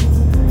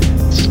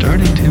 It's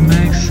starting to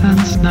make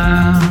sense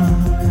now.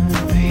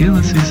 The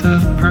helices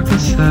of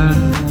Percocet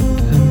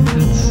and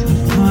bits of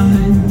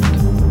mind.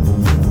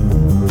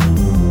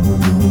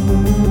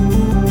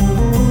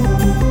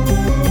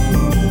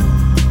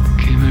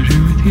 Came out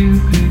here with you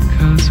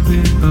because we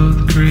both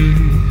agree.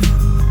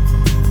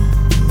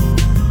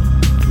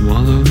 To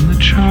wallow in the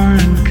char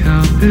and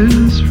kelp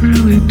is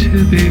really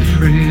to be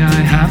free.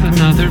 I have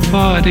another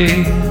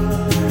body.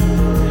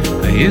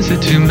 I use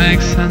it to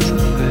make sense of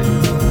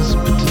things.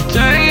 But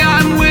today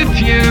I'm with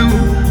you.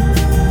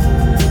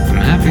 I'm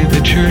happy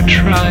that you're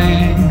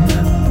trying.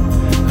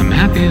 I'm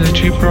happy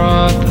that you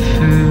brought the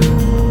food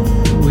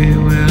that we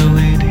will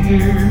eat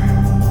here.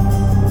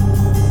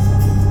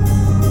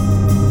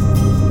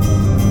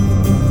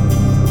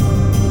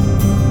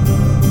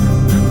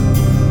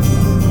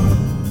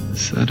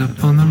 Set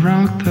up on the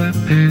rock that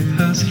bathed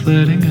us,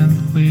 flitting in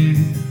the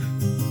weave.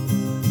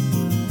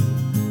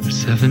 Our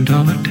 $7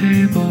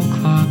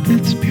 tablecloth,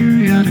 it's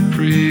periodic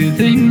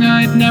breathing.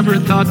 I'd never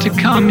thought to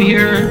come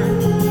here.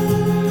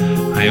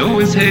 I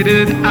always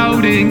hated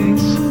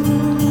outings,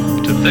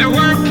 till there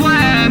were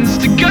plans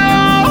to go.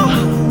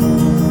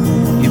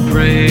 You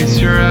brace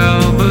your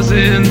elbows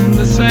in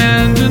the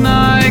sand, and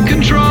I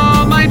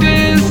control my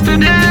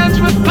distant hands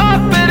with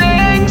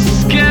puppeting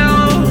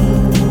skill.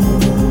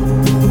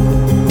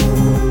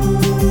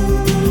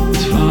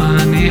 It's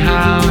funny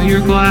how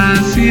your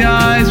glassy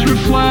eyes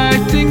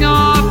reflecting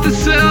off the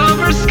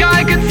silver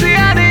sky could see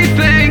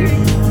anything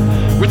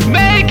worth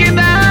making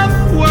them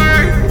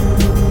work.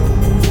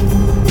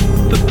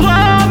 The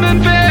plumb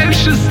and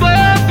vicious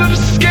slip of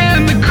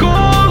skin, the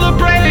cool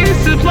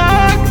abrasive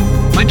look.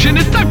 My chin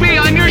is tucked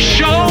behind your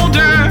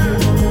shoulder.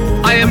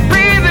 I am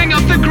breathing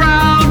up the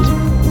ground.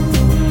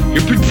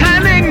 You're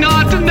pretending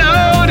not to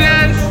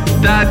notice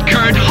that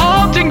curt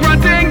halting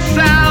grunting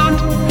sound.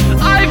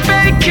 I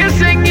fake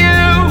kissing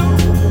you.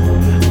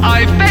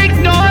 I fake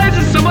noise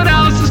as someone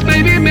else's,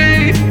 maybe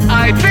me.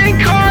 I think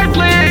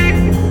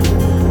hardly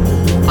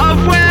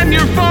of when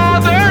your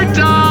father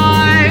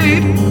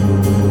died.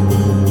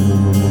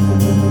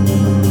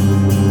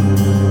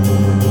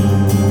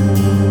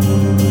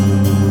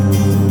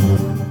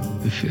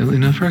 The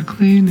feeling of our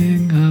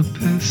cleaning up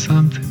is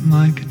something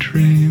like a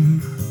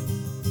dream.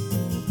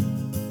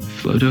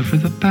 Float over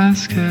the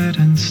basket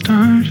and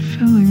start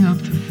filling up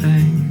the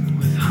thing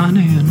with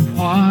honey and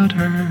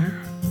water.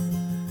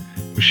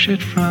 Where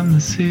shit from the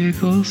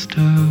seagulls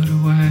stowed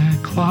away. I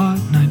clawed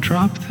and I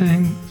dropped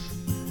things.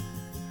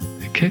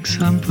 I kick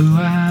some blue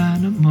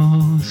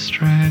animals,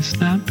 stray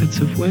snap bits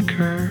of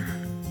wicker,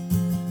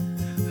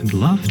 and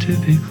love to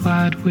be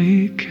glad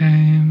we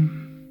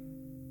came.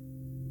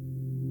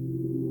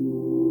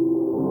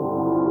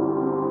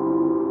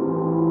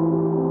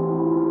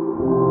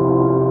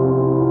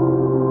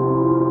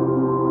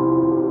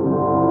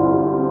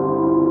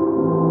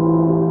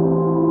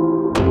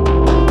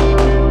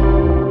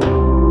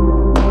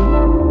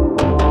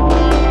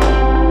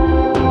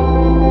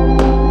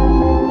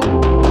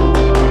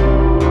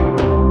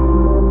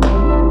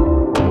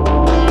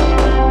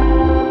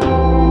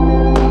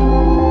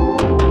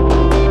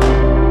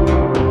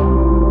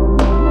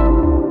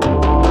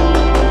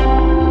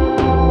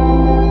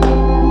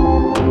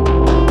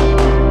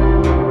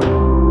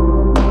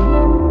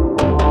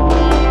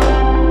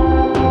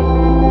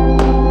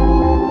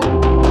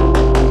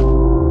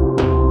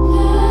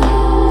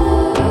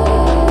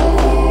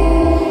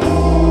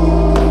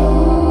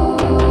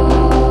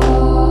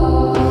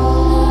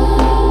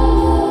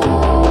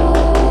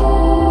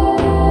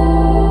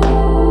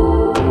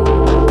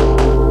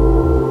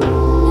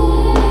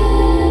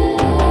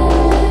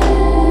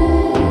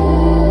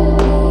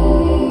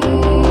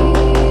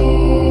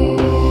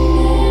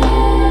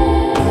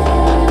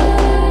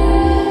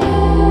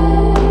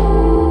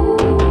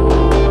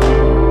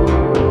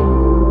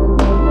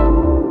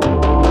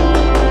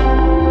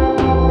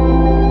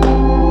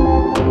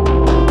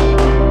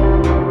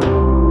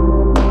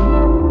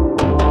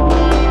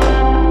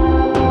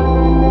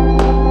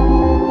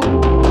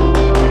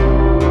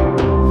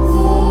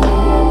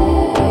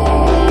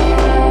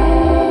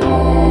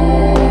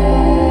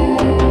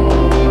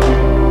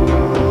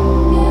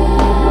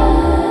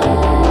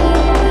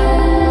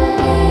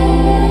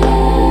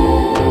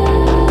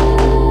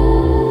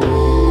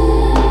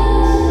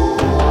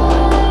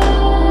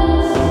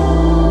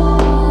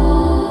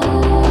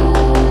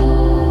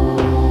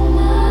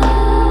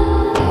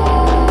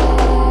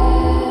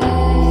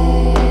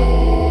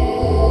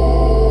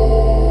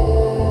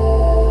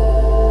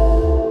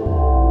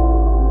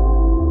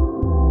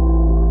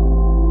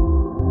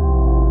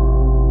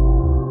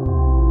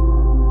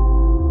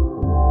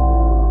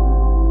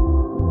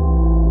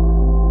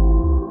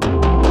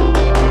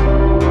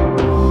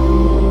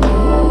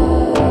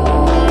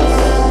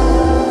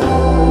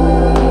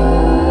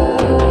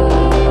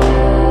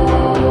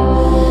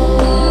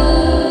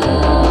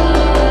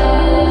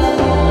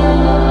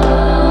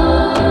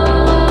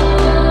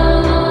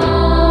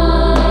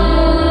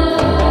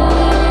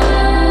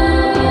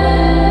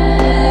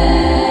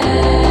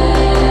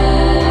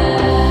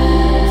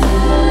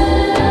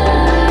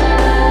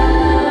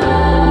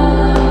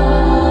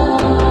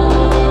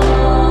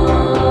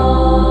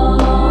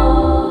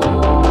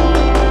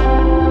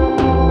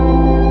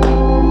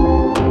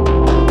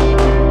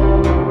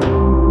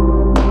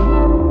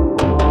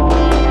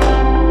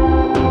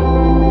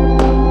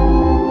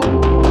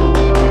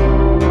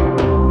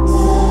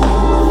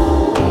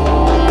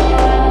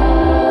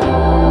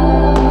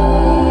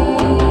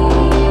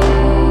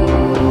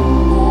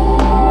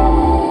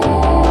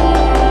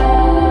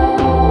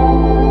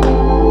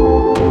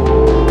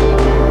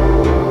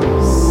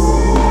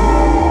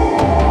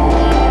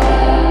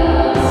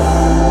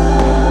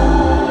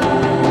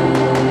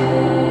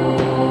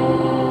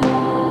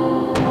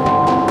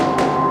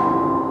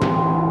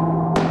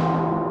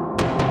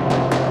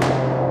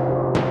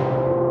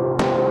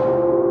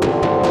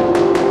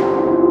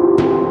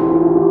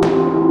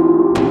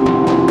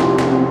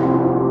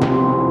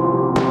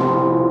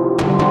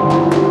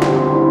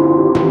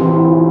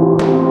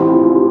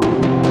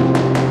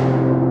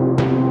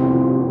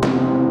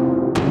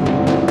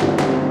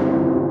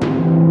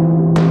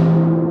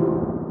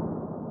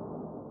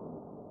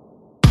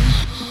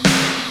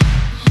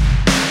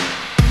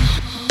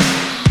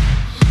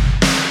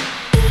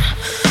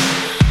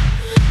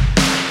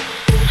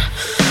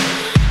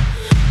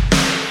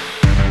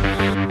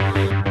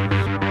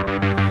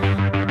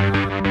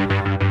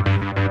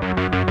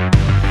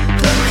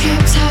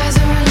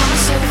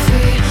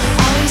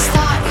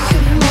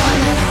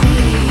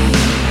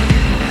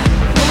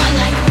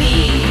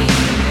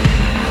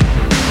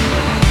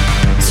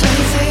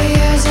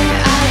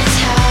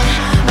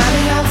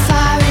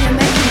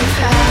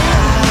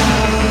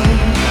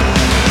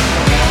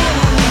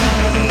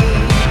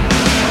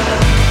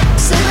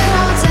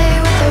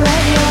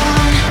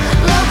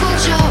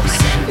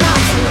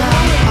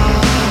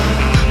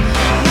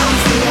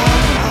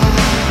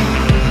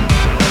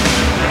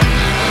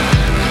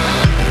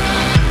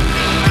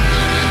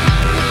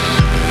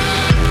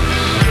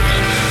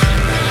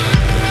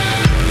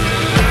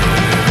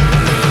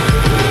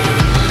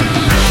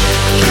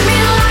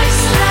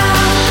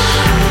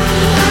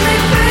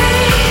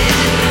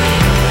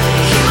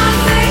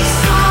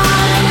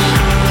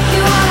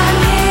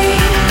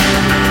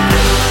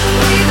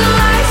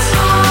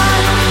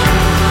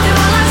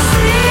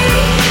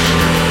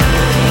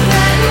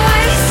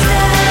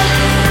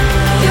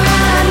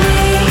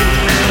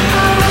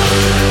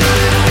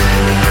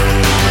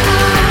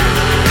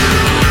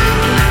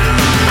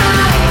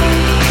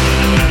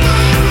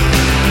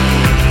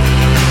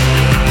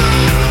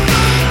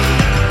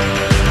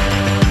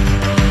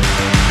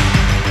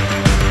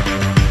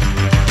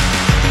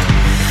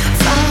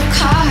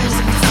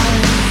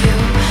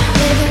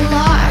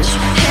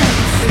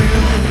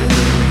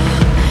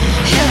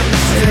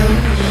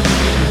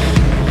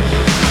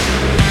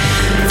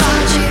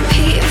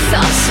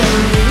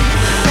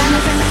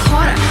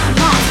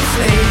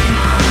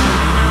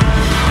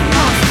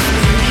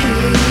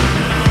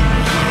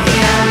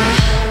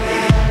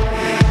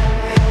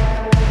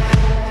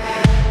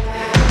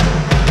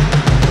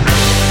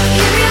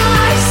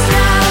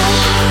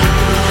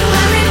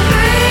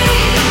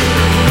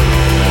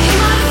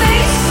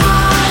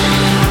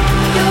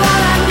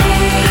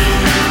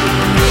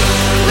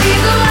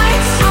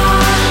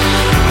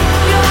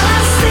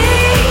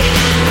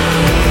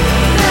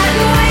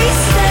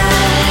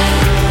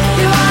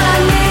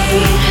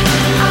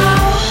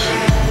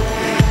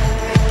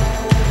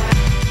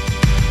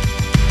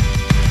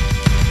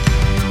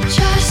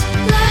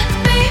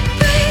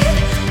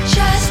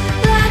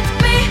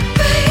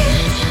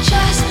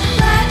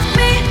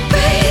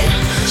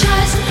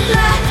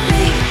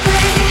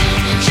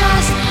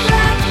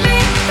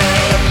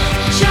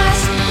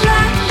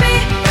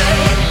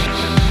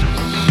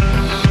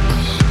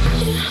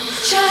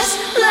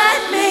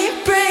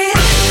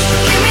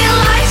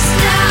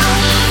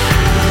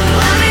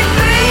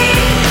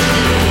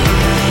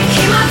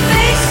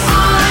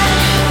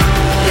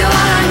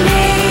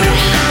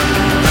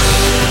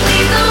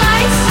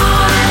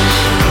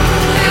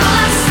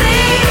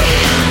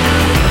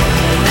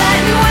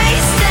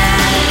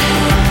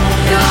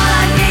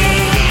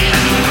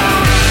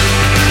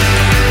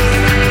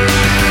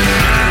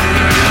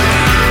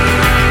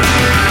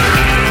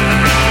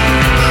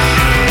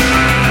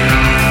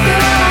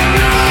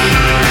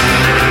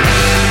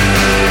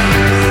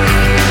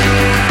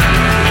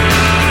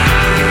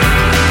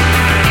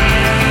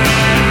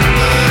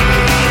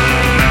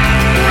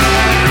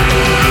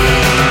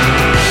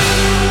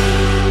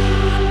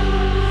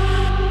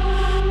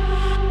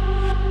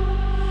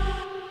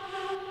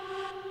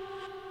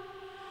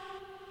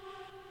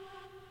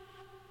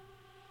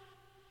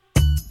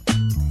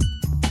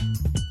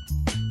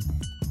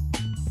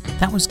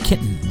 that was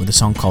Kitten with a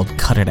song called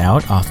Cut It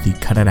Out off the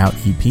Cut It Out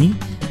EP.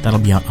 That'll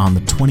be out on the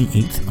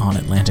 28th on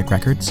Atlantic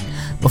Records.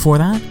 Before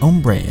that,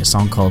 Ombre, a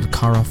song called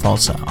Cara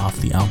Falsa off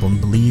the album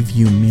Believe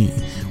You Me,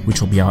 which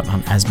will be out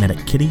on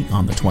Asthmatic Kitty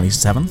on the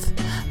 27th.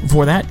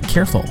 Before that,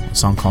 Careful, a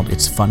song called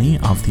It's Funny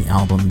off the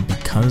album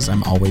Because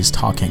I'm Always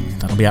Talking.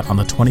 That'll be out on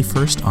the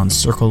 21st on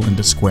Circle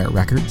into Square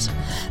Records.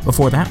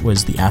 Before that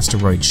was the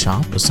Asteroid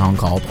Shop, a song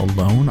called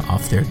Alone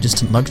off their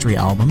Distant Luxury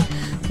album,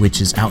 which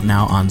is out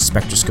now on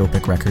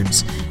Spectroscopic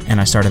Records. And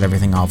I started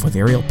everything off with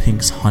Ariel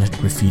Pink's Haunted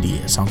Graffiti,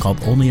 a song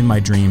called Only in My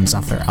Dreams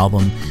off their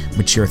album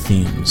Mature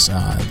Themes.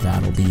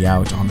 That'll be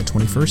out on the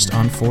 21st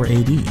on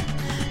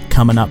 4AD.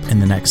 Coming up in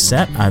the next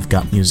set, I've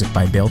got music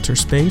by Belter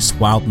Space,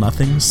 Wild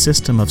Nothing,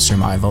 System of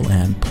Survival,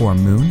 and Poor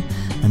Moon.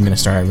 I'm going to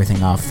start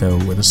everything off, though,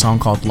 with a song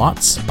called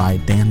Lots by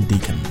Dan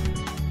Deacon.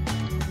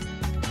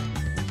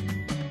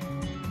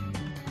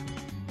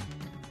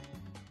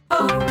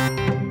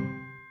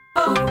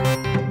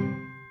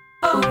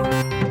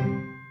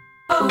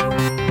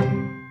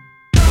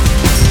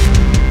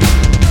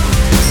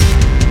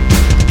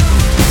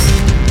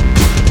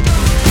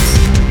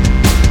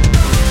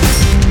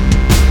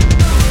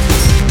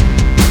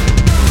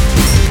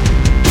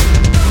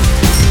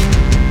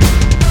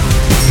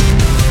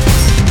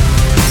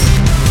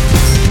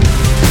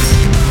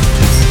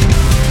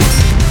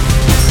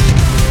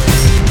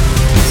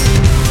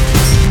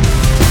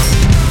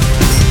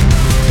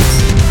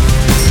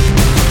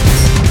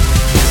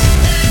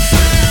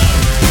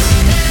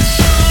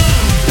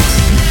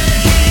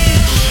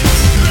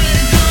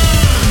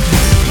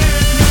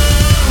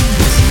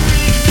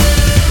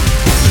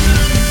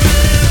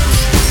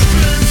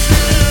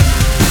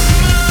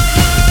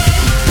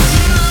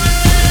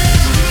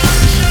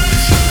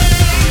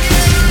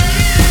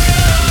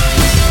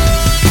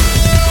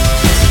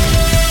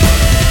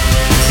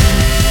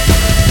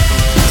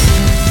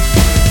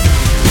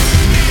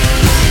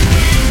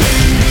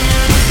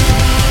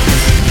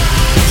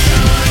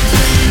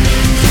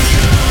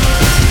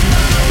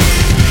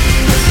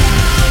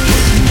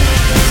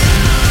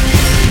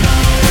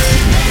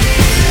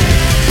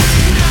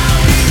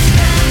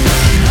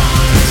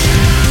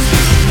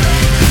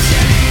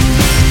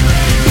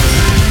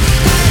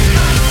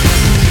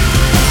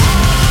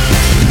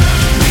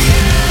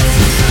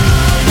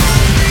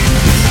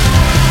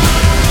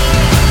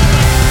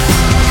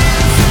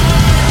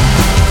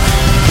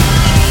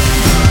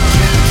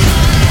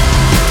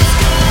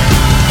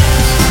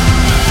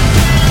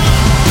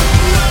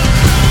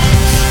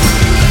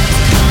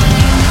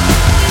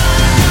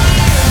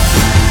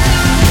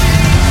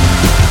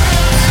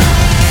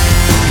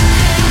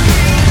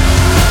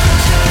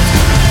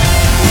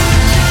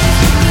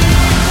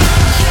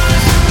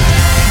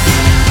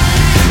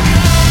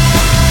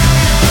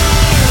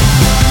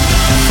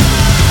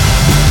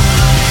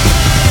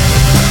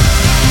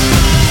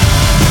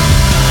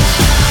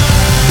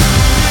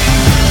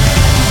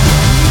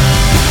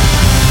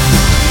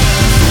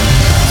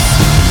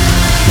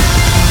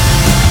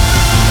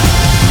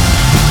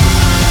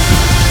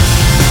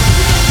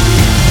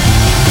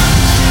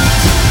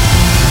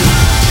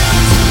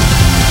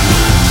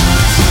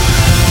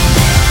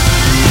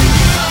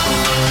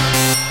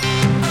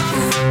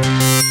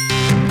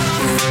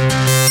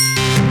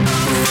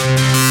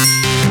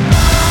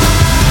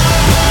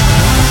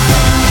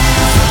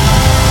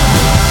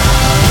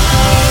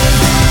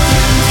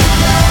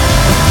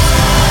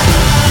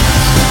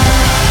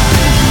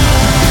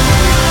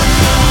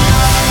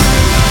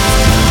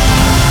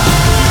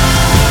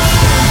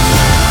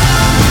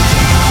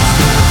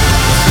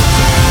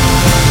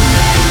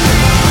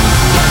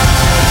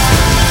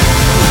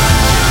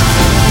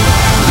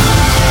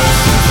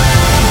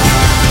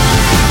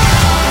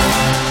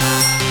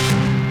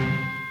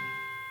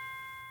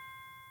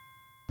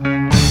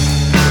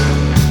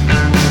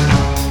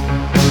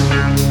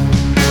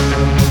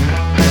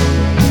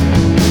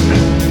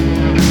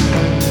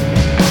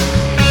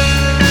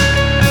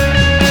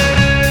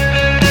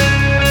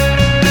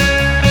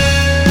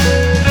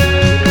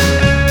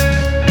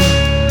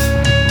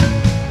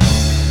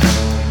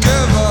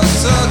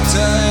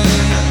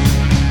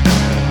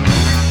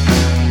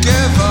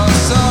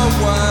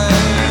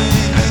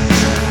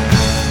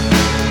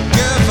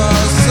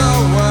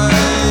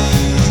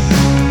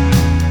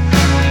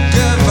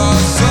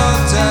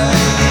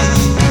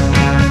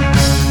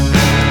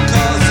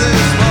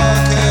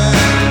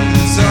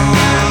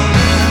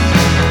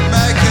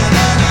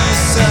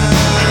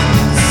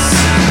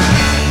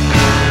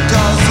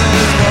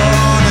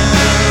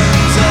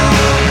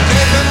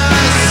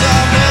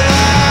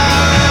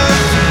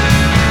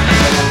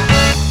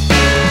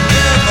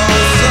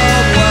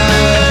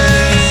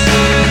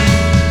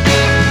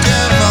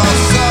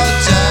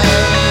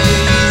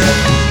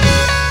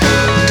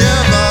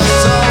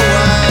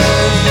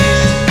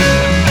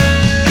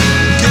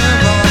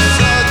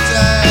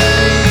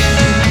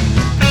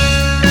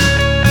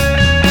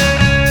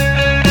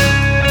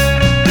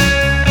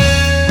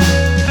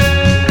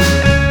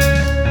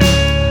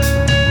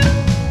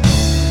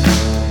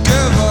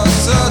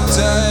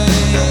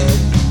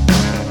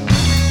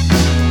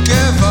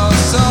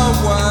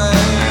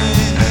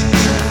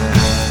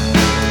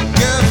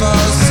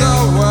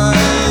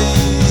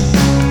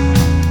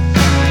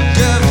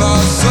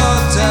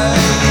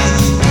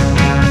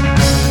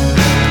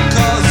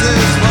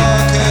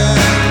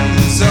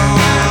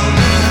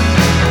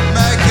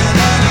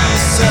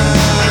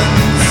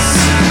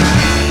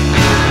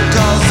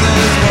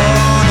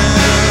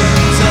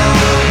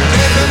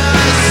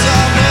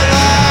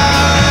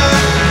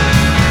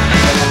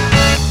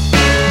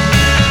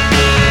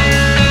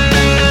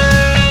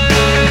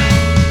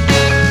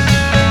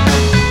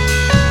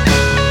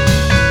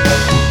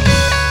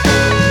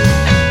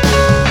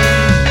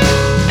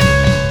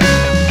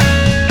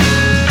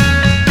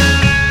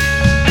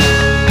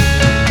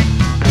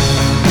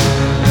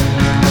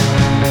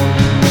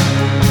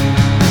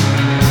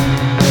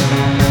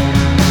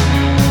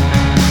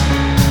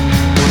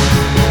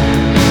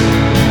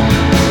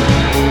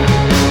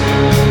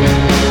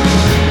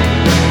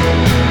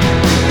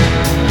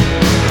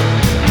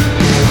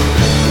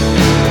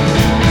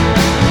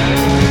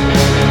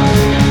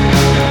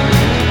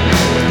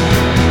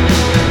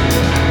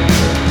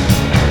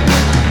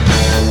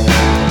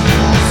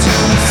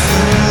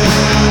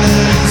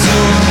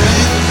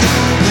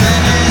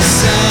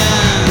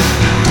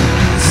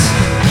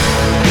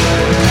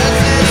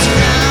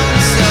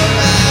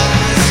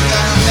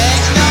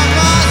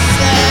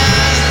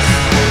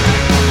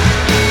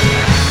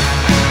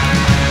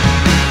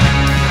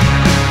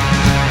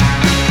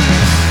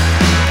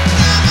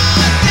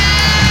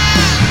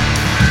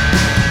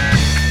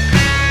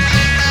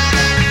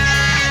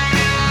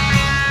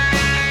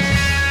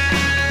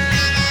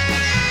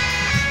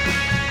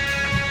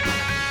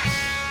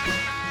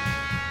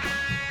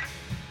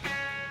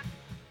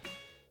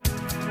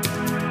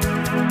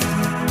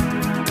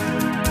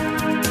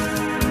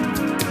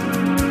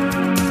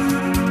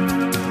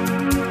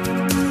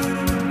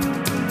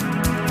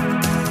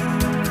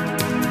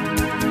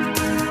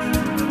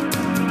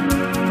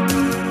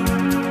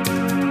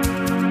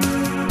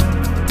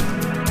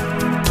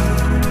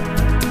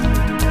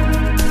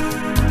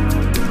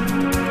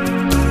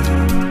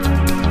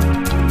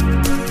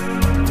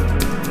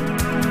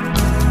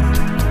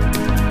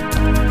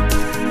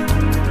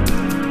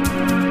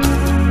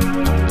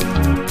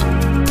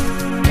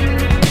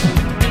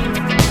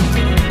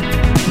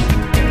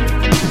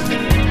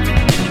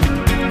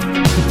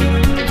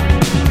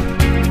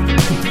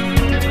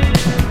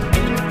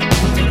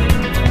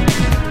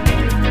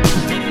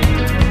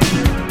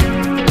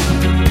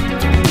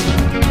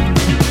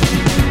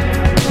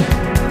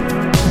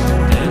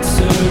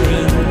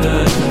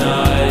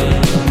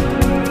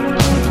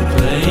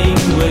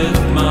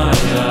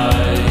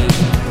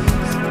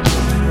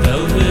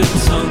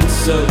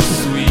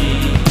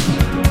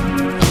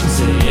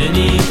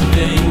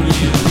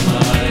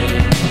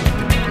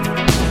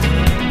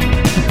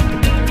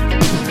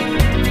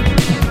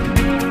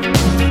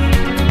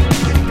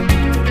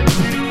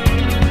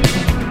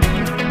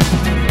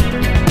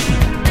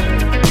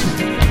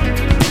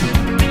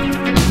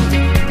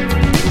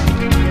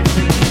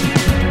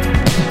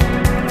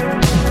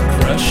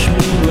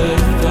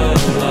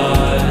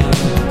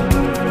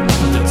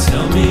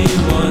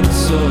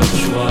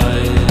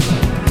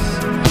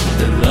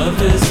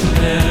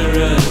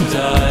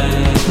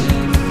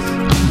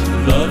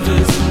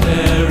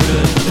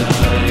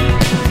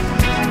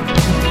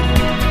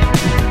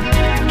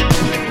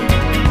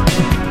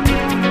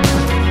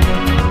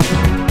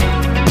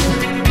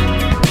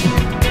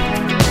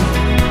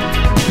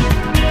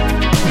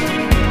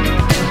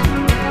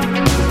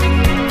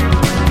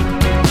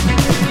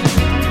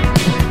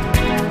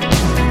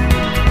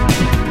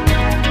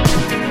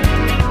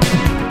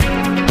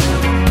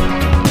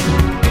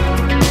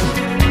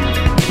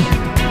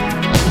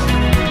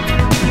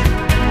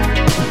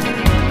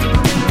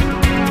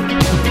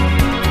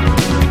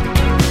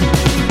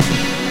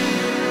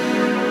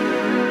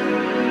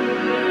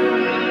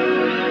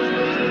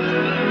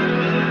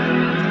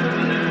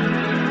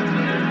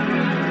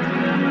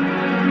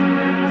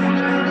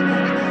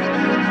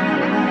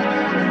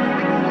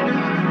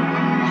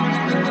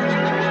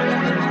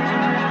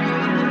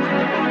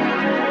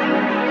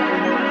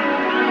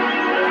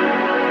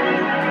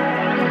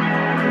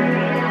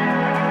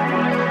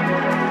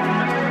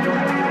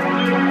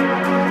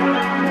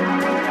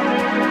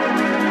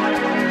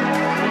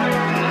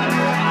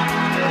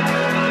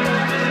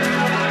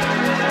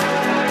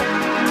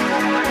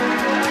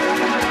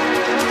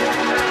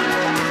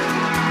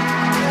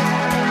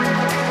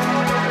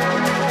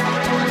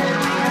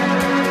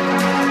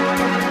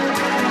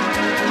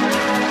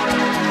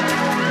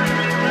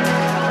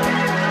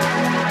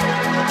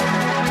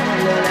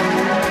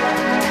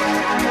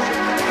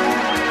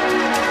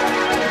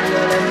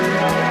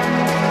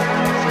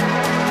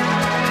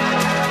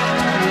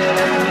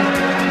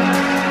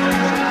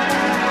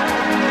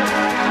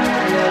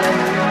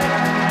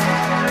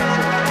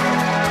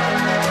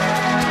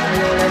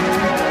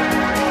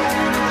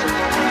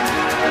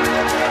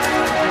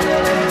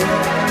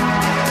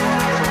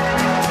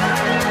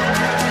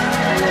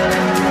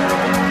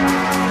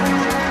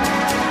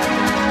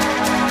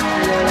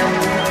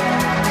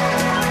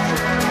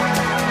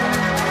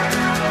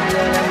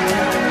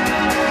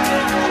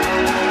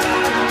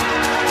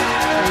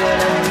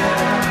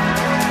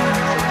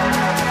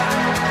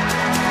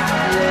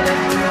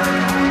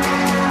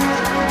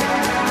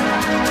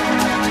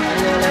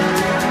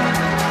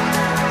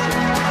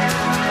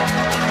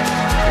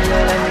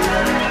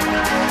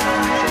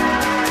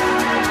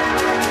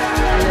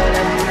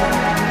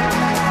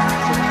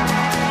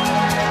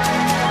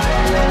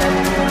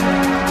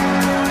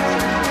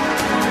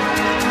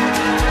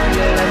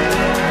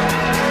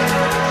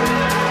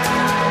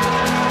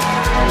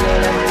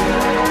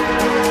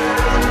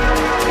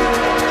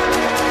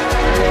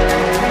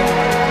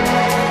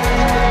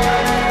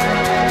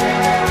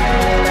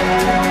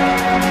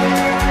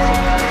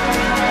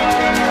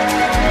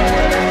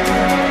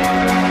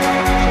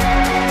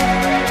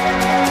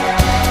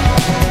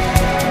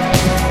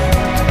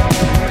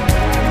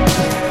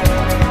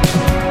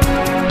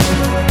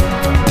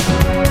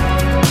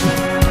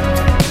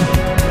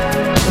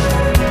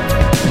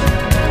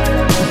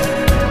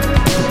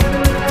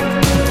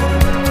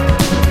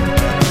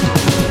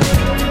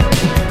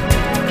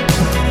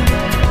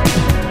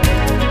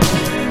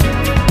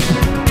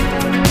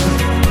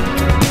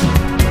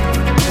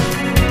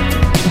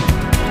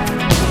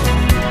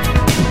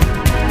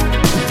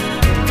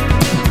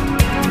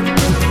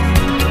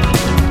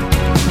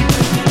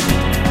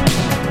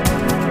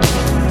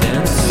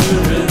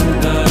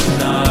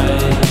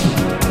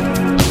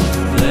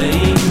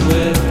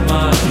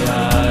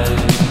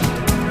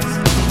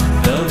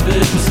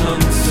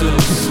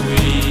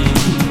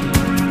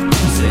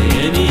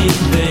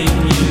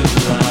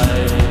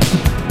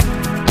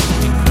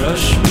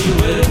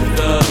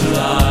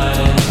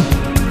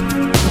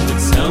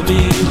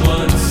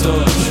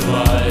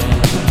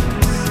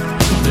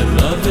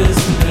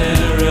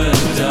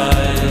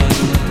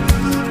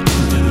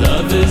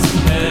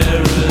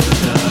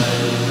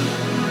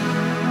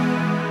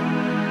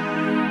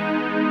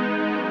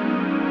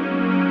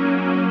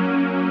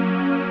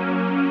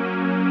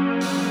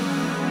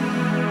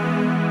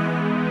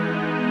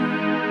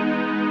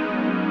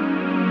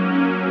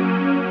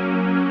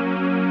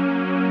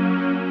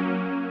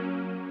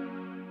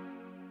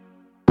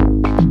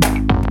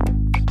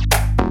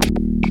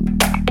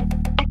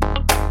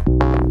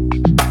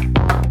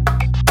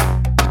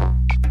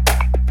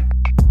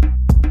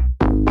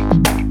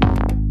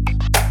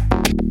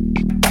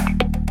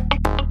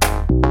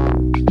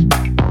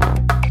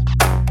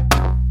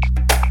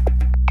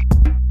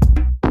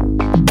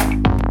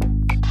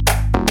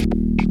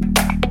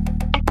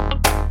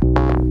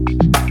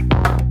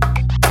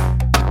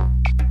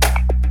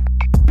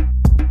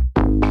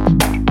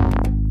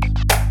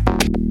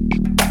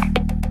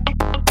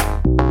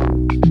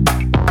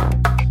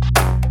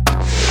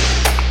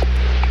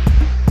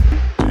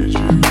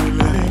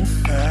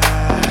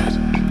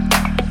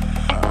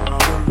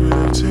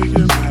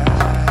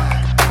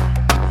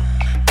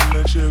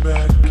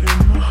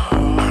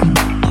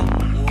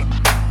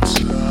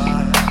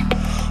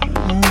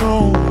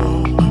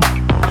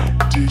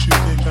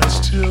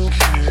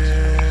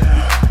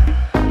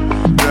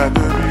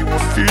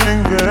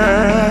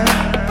 back?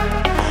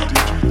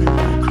 Did you think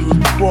you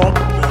could walk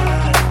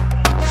back?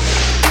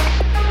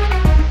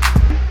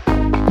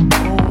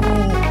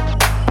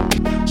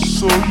 Oh,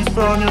 so you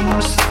found your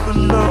Mr.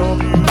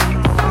 Love you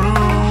threw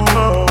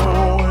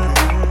away.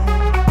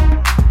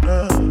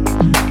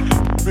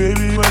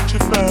 Baby, but you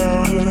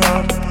found it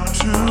out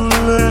too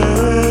late.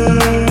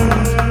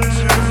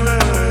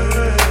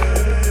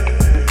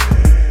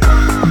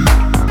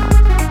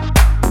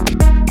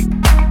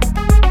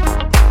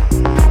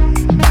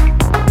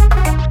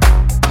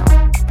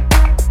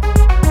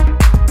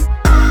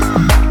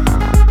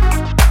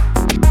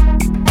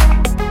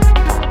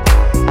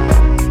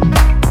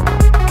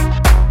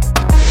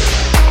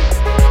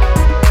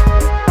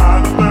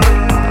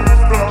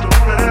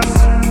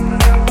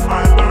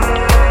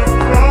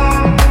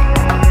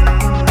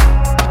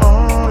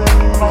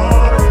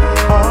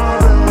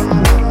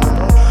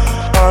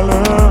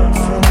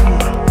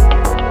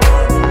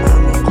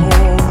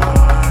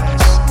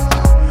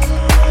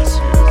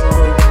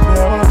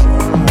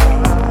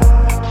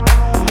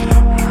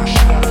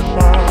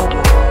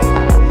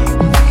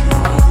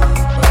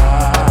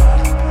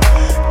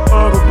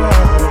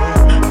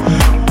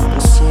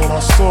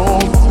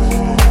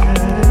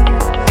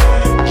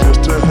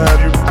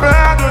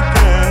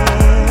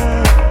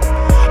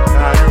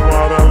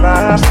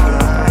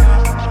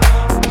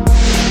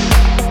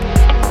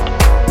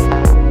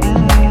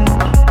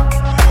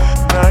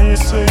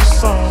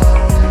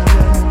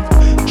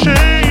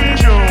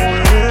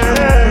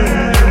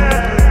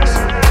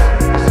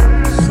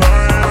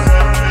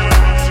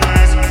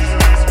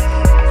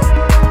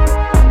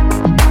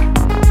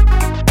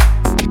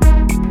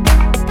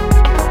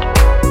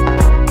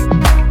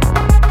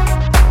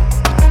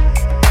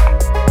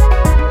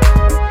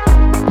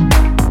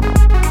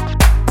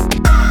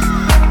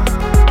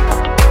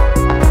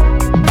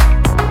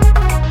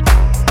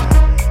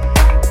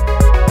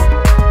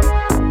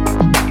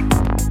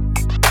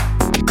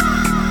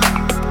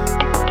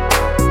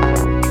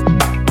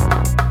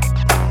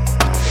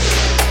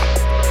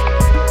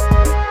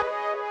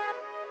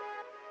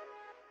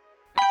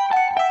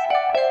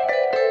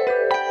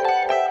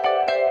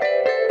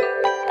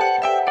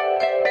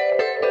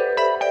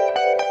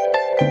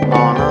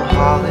 On a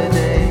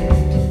holiday,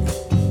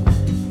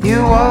 you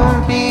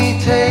won't be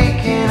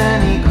taking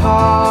any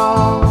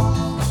calls.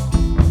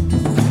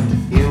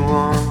 You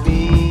won't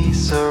be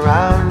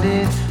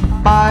surrounded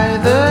by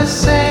the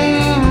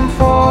same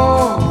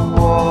four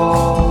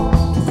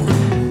walls.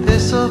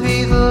 This'll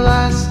be the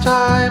last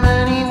time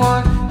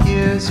anyone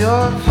hears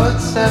your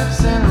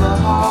footsteps in the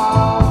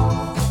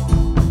hall.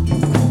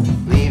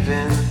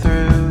 Leaving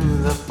through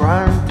the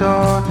front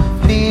door,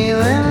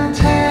 feeling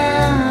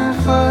 10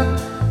 foot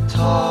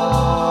tall.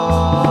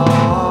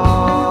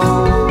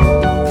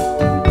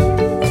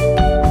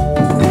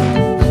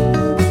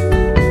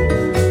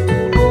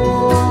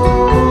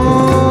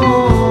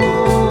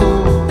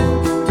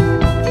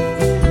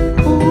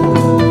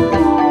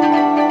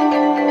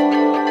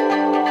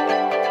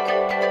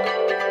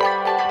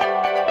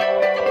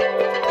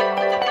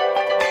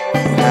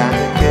 Had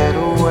to get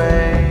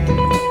away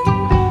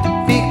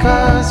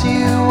because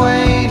you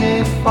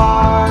waited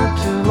far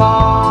too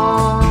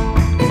long.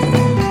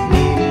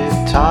 Needed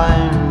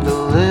time to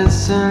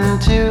listen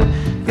to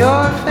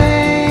your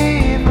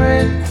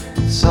favorite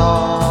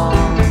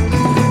songs.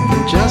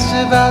 And just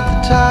about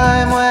the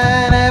time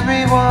when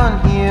everyone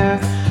here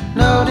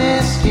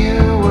noticed you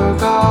were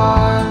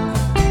gone,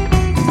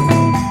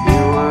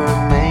 you were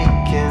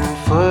making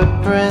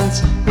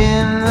footprints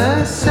in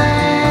the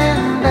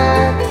sand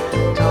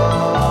at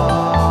dawn.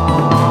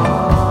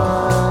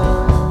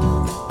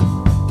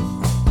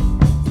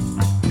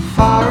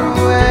 Far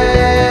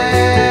away,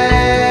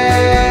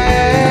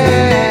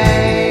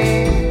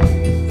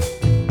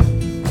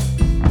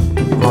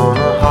 on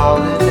a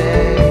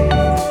holiday.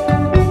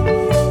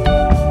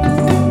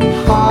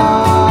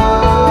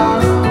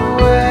 Far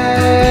away.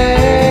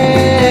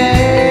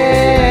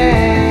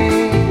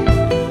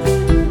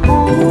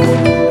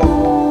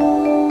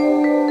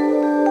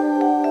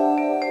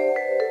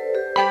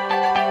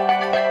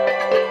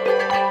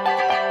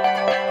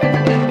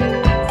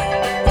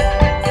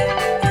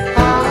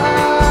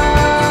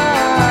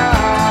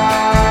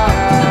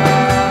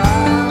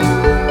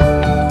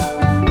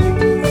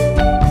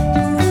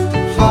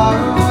 Far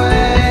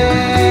away,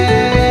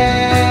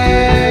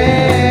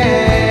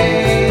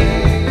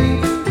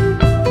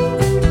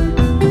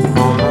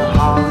 on a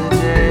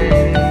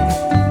holiday.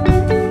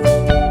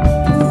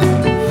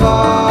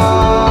 Far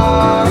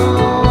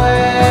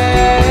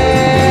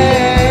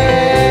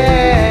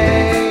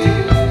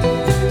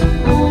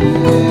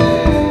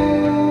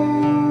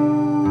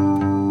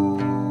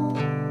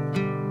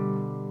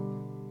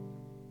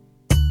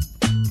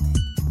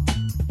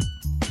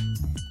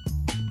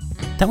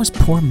That was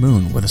Poor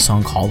Moon with a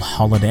song called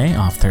Holiday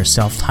off their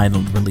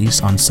self-titled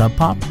release on Sub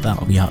Pop.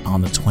 That'll be out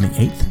on the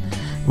 28th.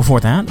 Before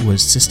that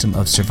was System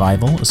of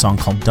Survival, a song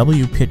called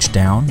W Pitch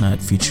Down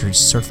that features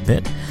Surf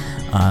Bit.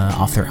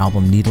 off their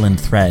album Needle and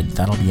Thread.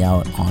 That'll be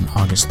out on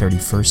August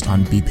 31st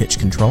on BPitch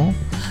Control.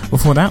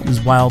 Before that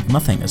was Wild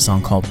Nothing, a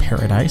song called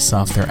Paradise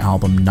off their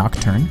album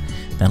Nocturne.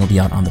 That'll be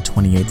out on the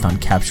 28th on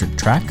Captured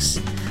Tracks.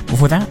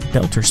 Before that,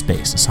 Belter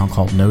Space, a song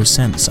called No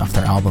Sense off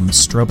their album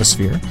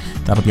Strobosphere.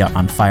 That'll be out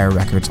on Fire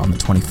Records on the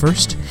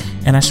 21st.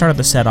 And I started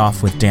the set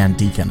off with Dan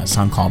Deacon, a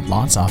song called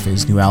Lots off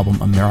his new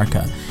album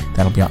America.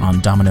 That'll be out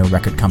on Domino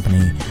Record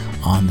Company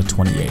on the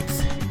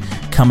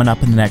 28th. Coming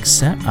up in the next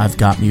set, I've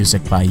got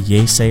music by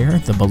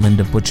Yesayer, the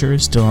Bilinda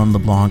Butchers, Dylan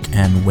LeBlanc,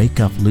 and Wake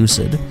Up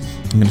Lucid.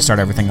 I'm going to start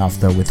everything off,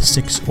 though, with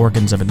Six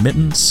Organs of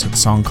Admittance, a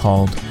song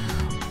called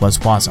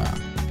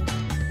Wazwaza.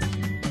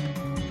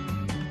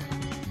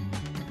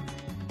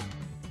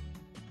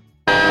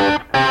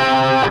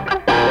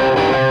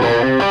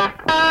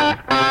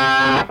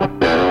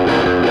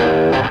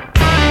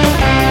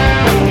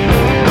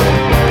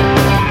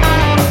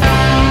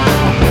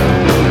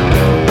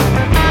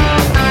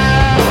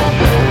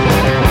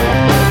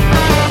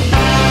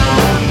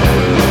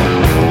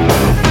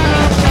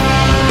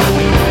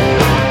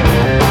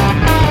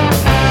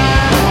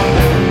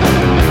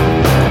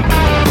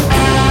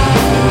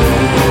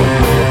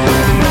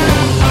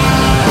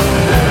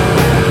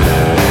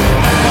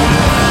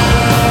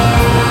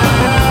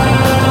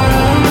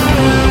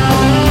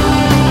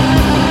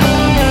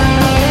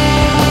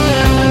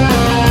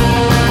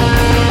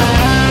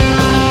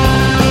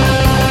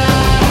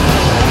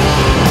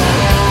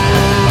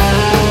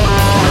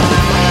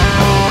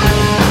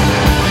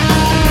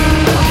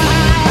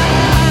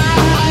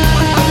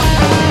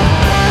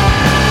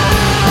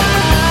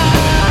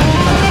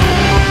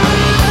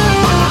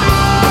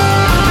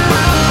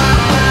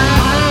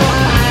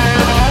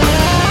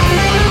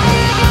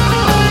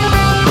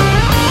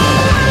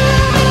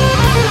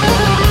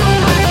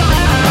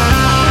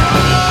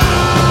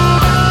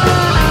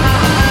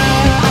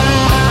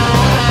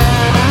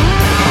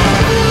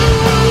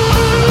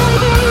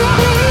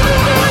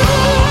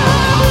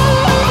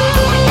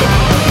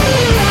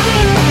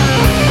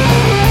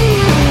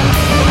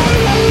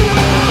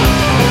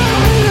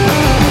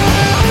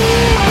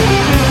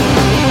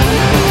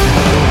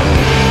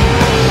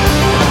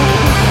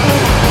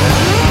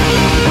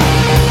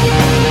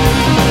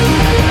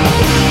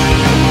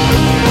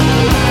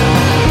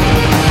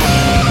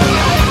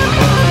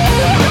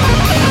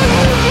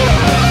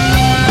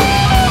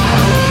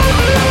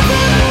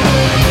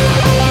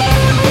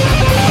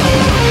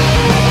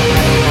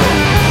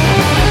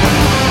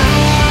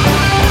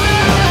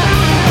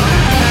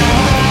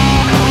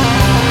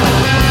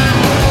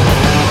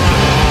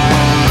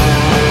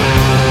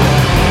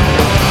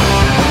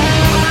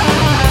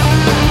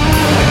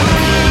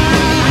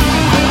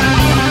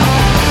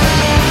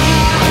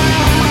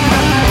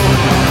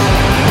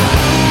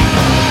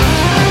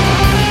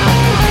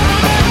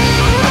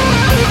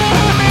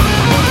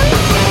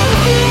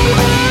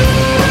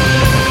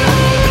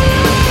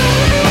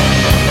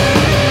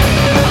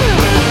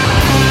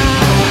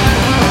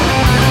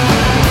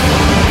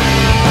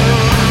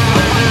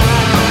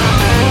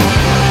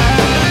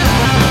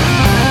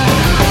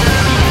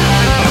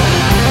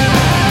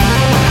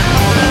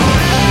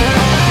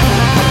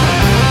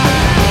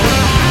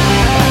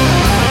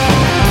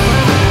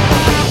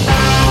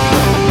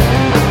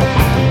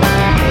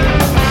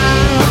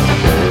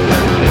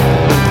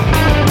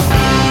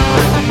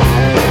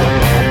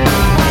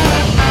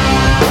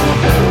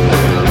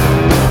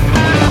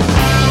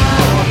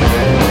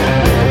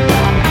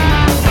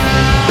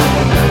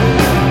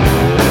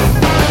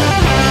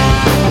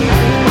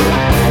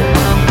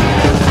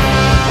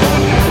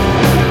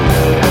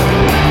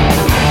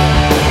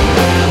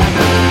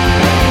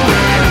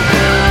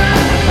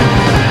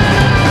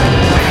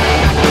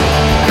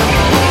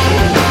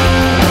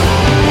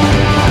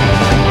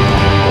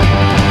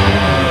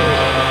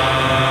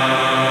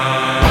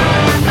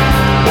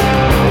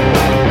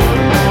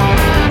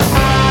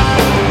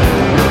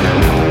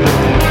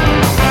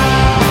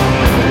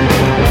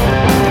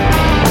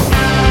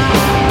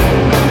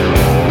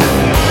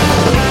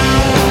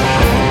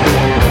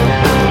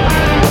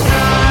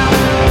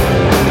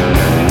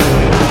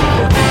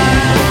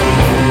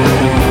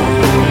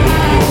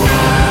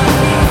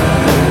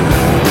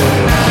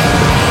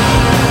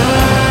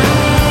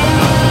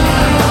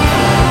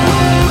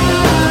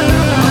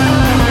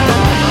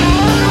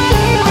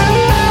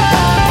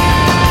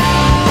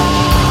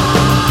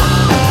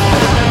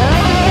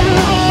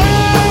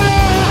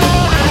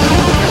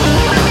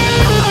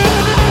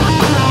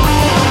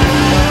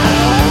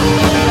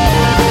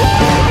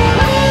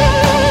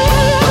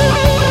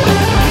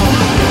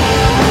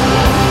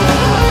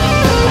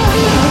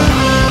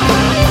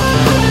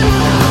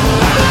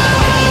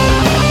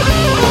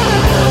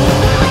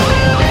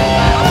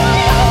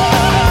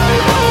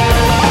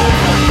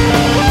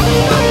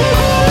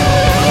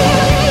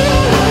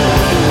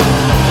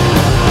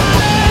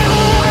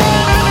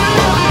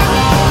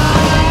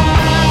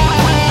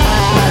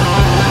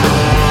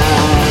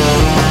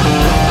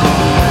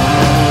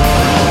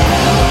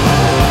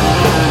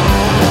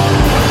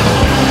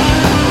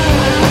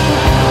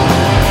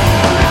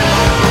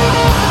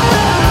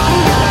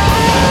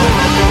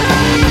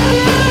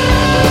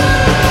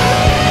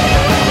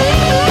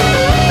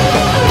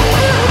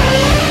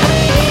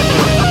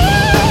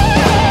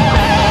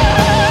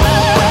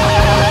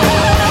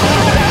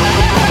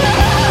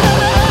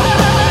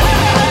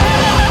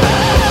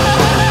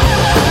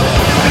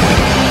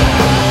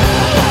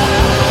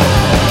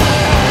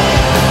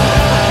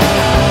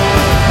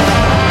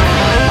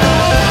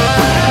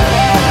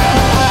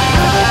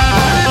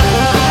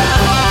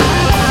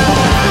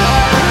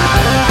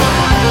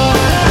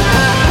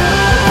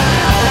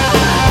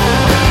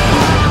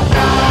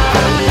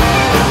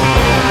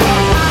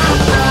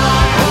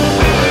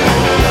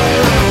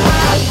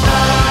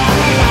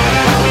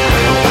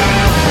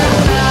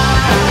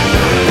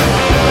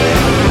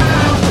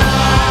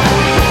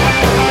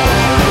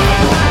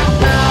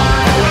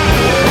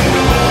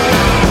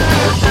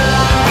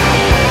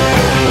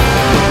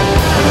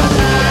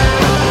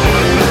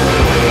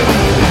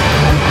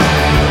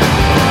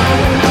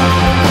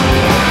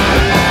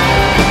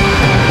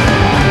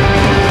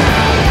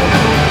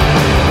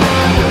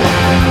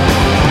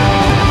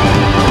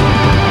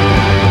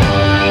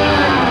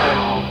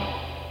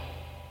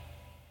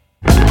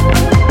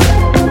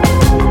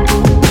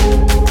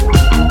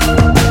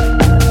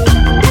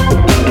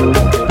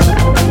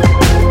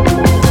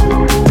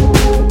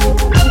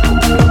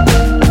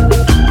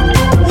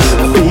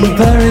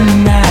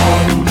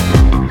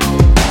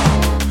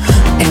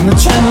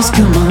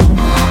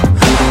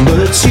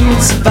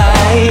 would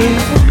survive,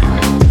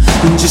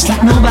 just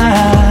like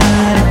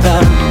nobody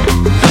thought.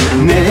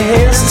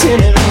 Nails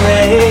tinted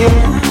red,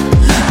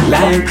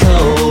 lying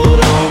cold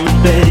on the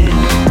bed.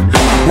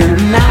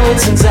 And now it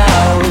turns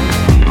out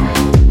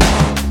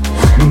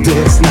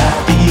that's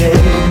not the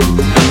end.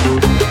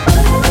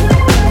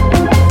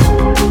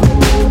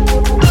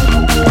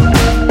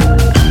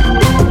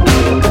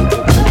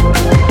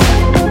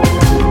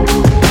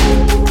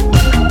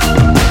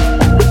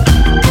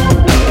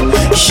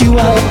 You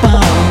are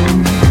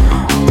born,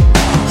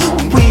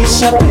 we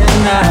shop in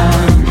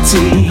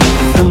 90,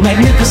 the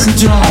magnificent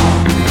dawn,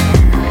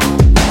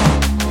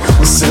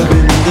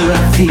 serving under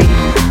our feet.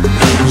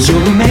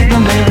 You'll make my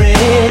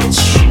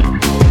marriage,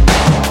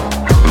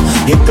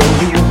 it throw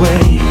you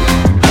away,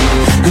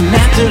 and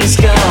after it's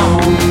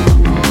gone,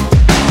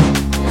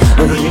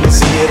 you'll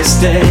see it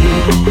stay.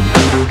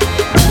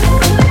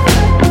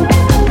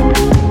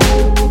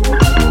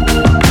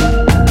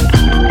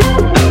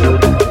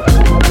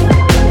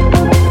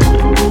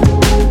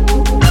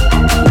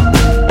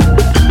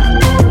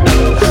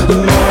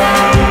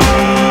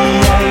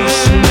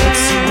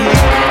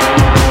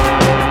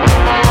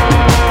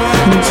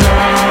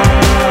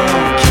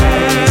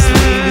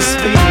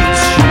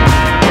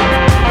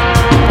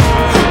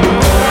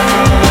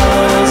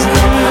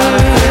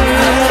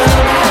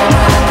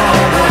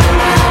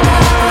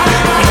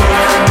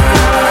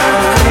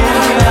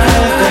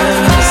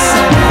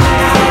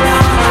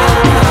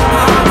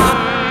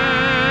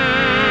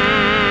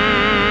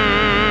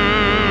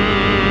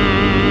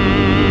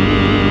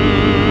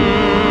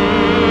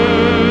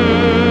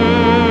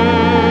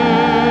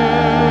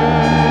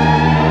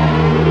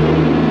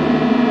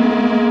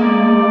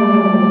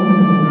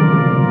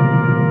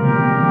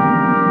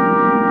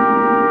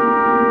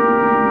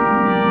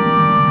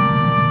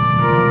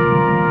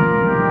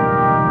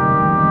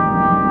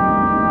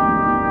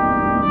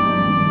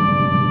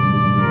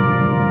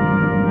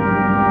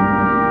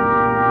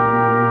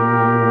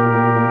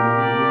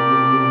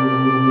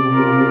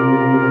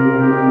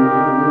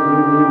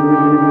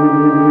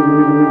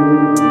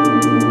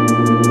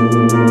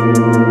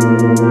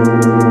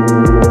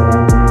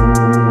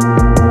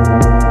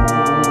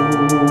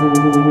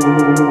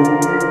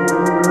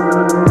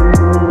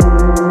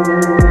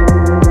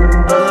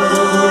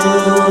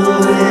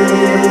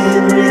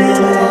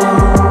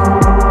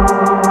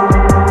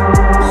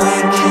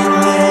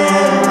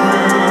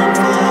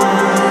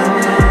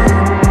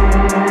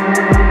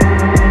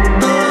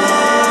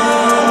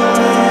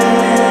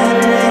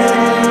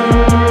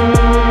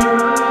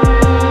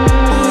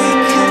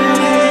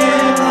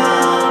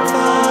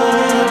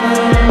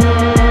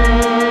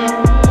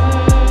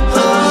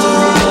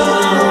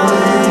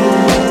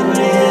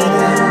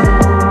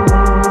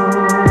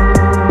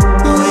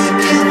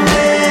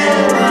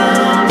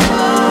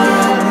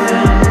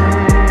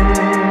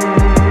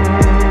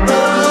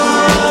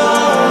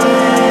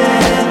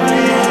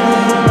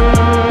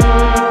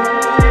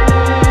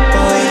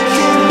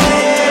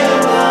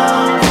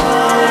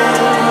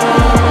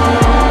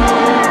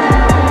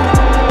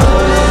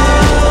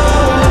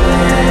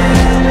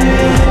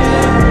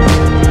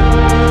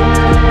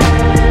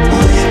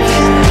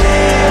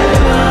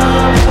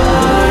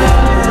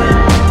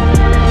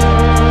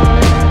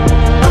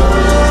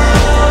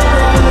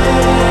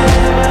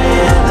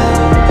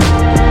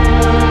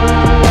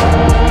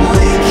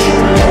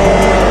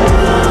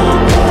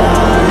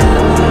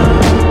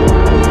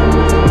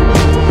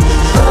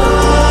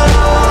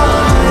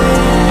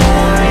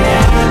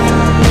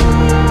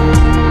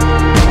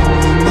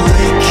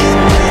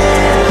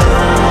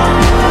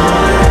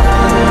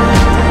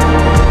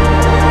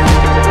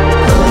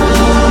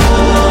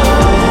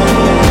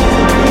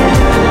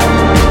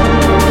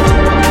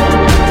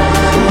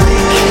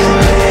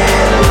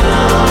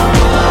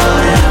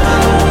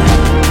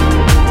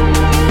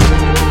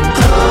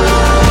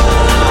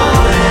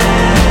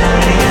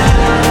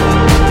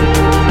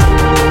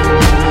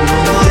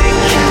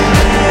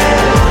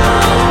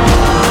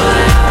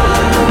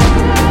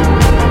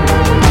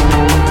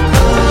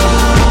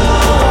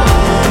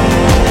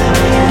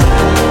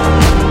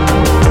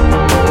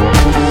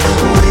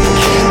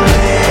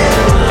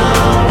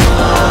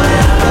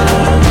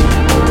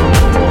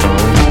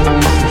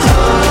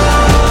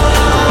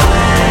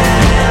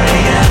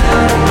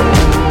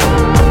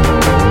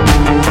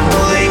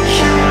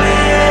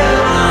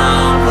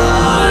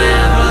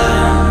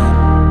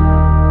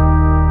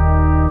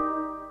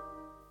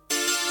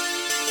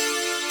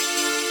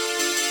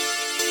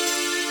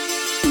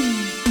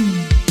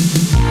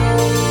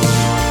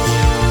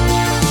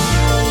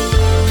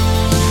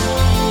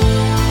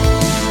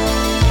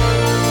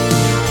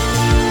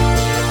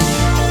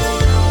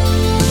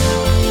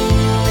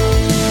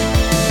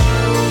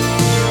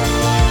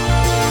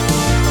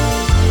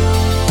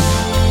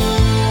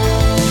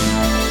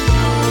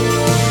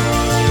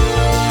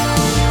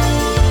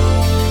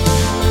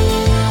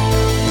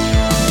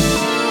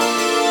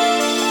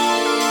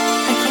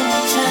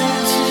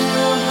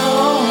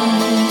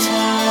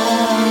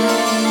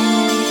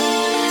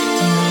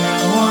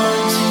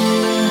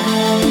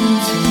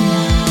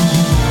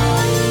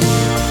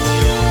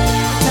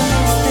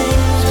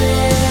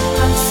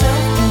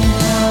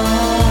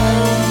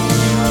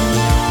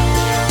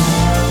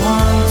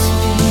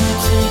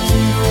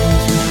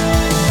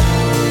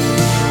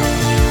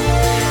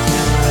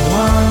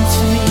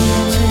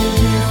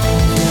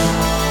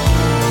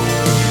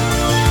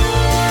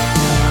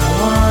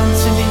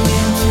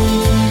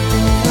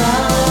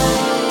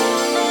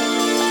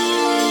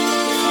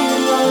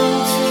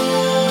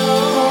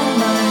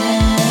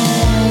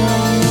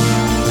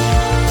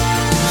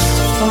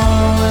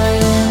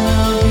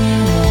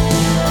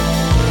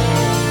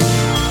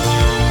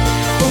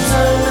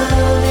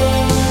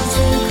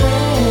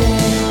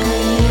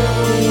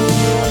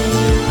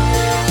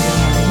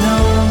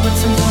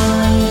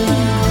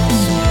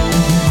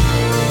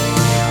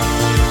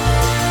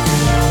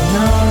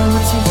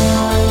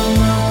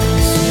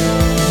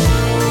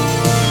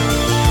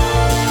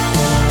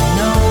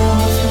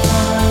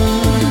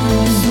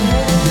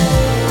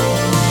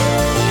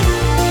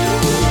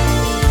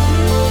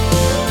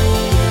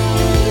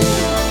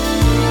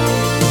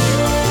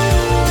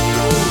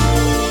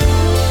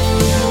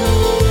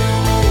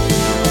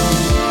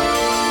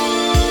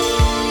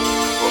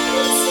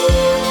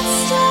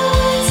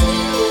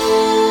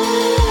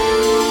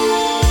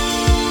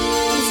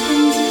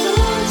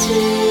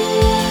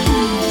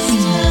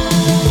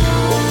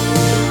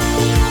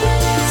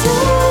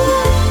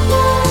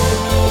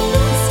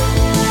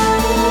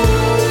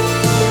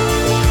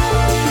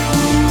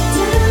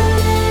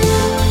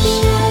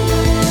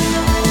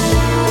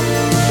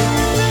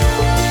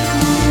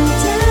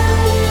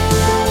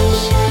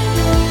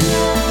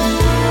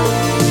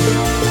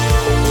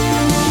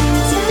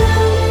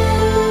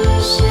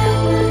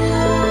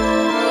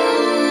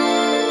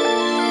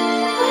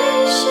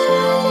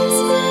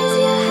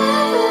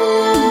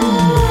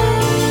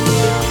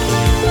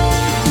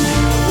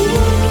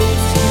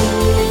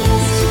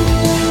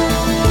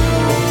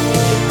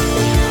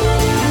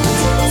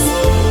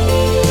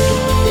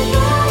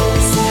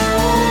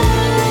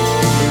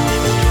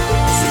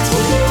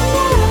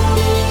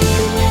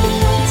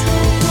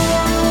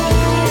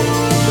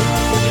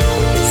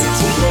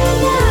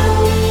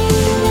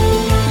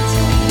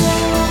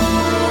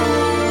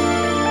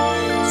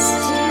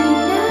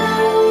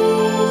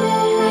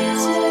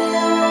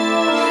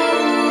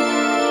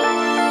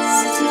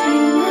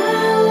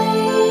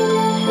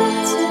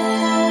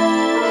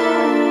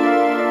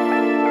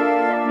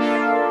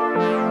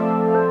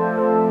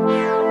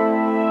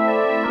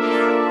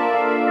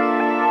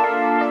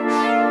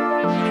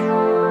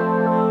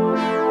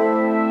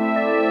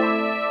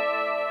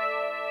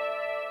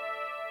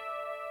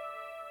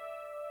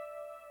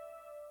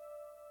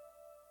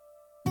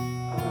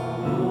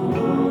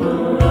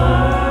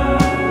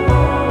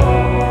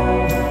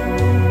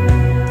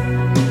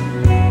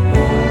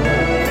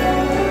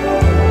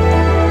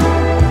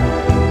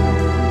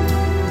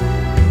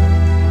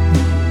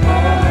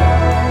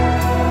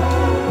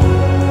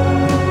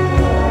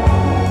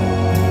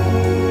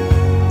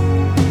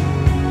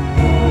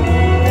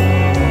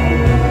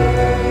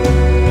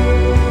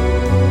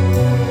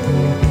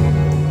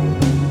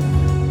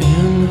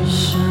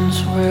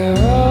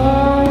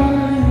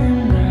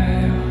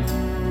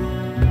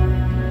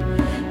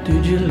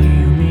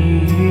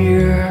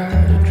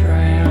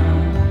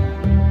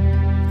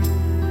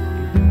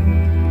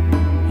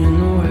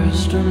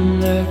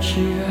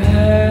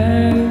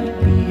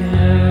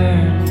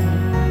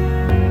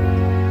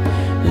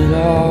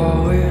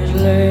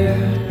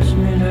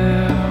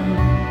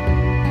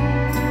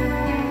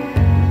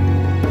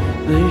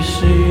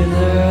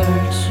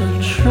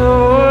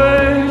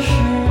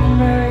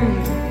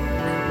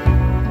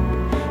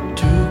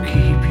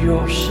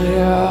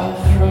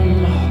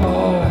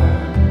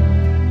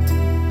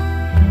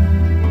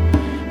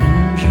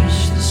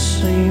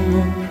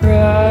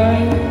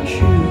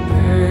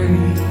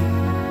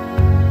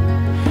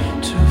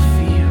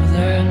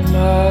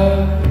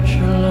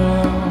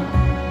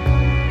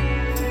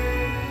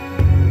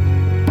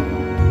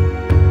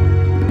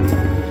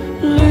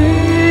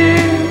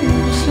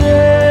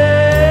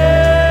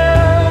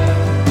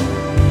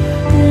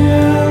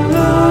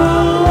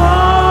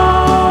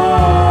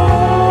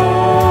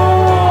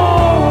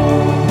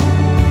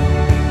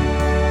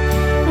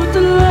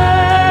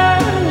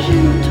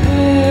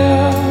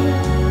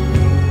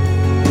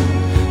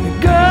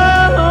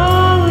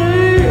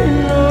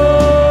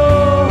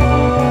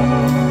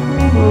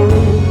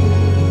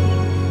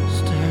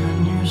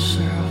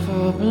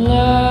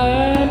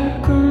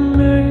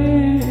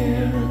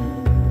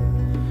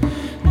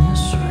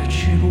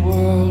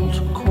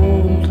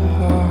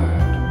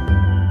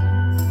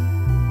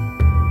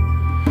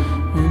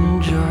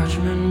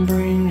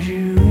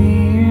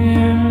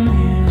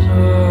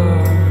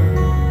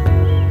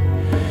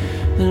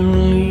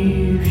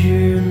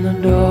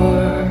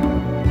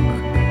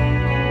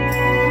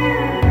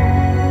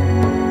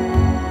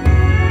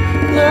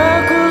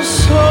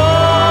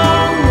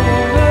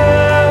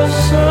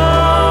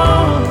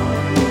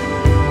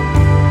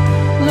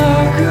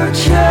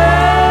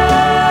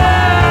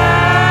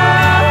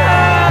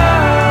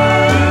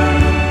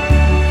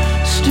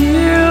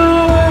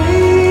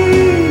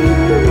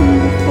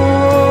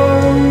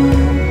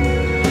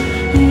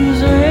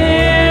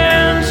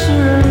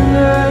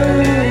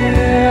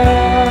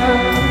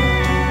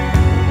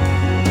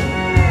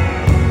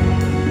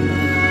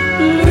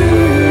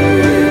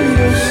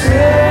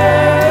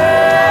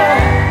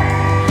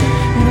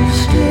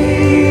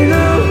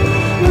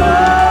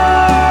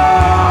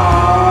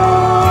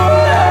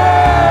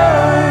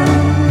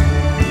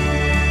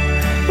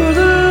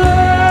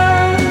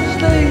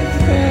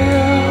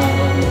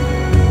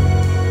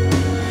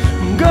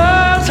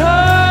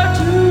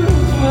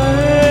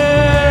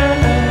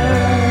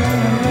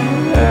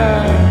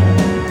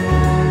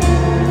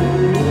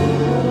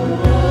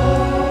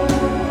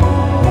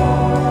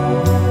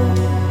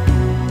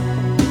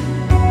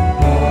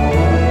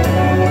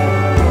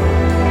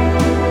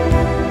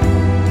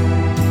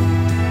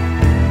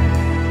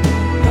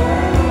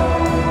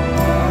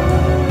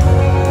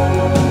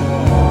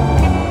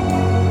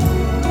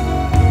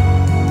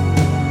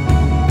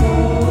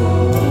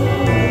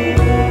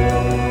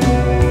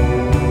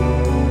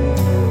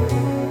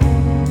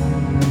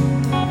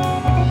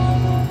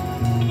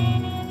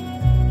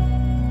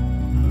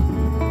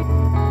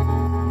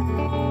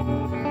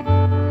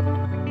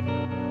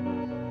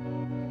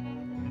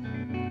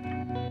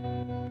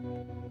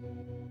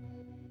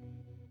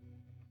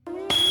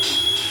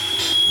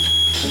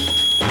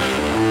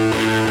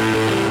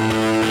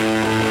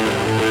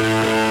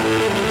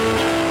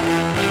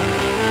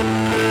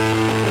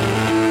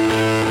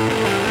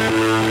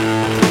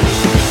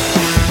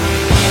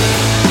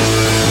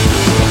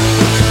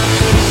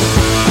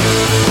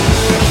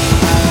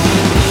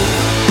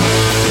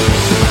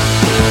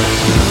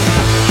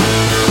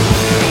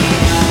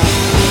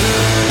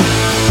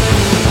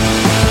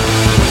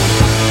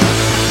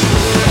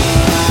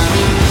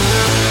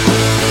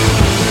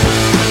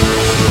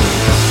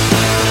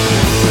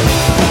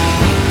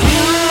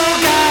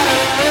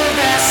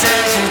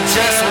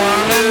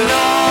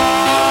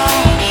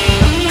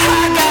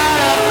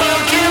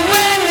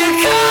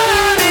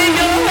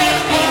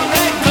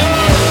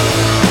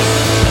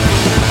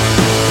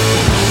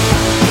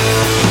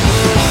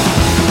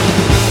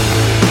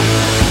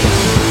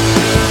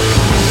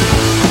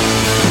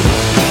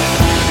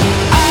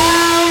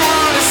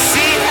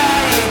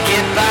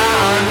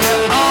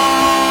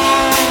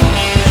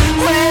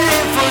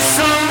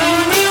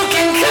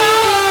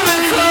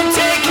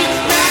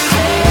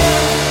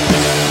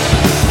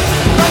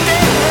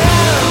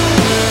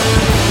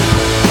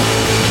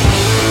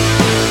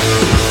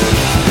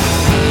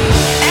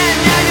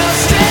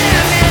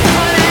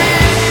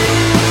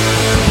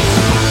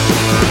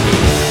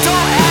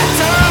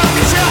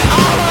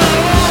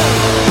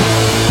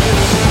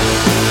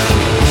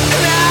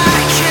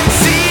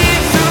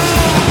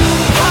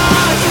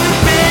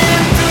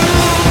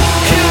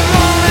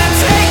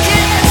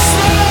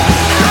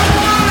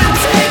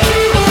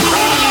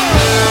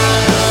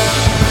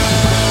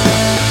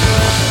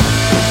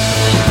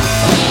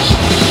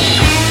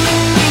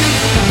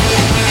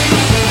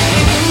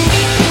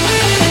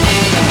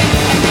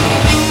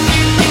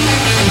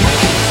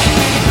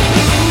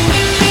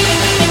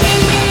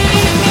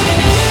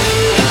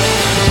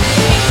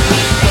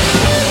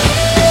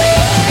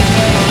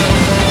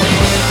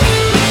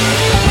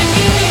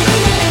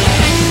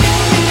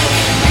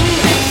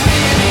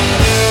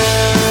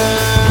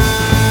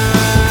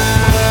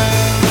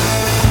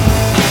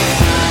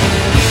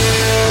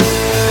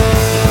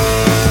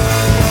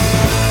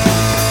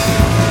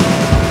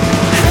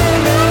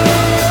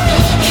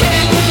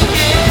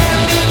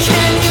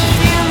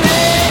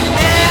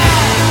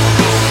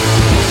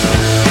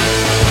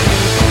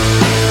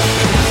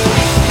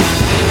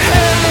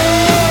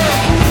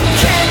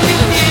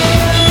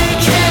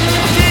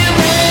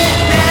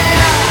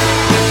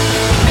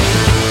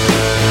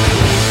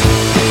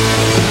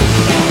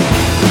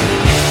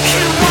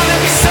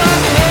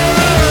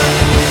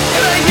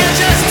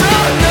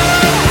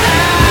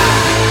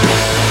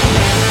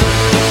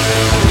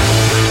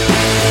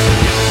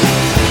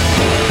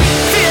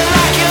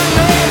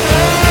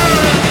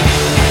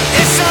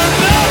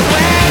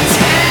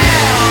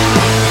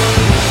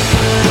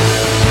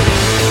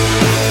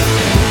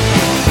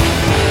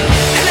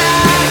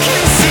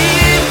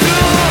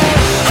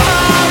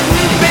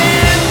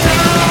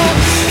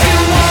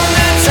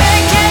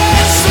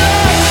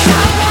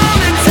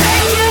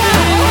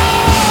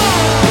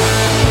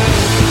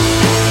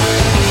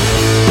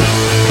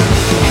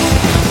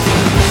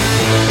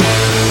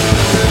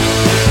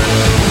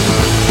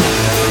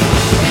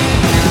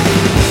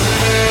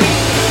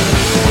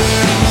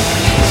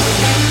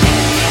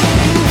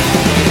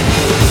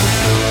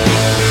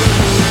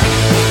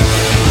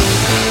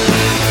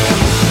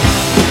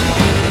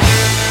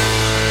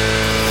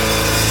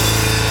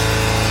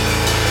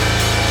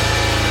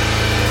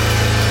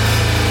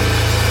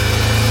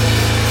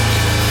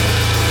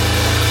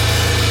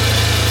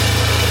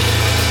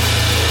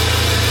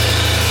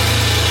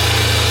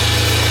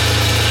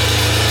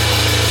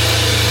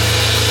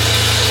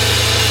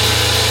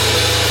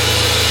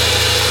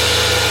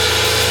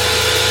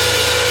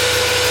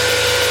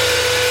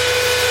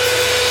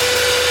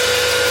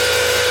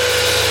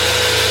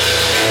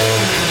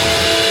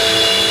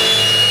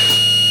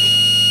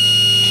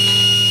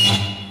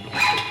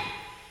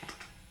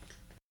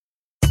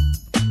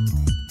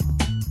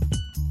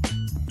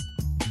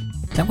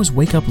 That was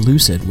Wake Up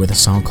Lucid with a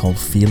song called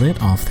Feel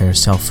It off their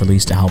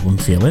self-released album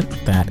Feel It,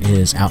 that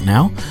is out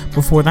now.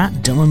 Before that,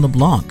 Dylan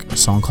LeBlanc, a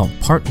song called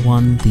Part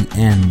 1, The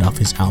End off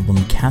his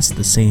album Cast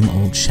the Same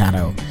Old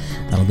Shadow.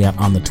 That'll be out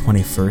on the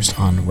 21st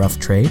on Rough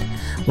Trade.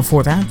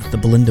 Before that, the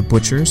Bilinda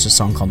Butchers, a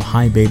song called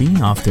Hai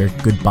Bby off their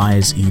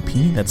Goodbyes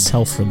EP that's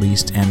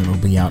self-released and it'll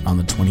be out on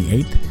the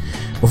 28th.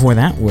 Before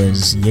that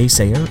was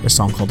Yesayer, a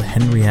song called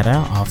Henrietta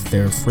off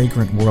their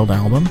Fragrant World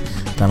album.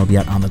 That'll be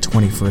out on the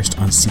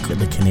 21st on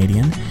Secretly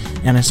Canadian.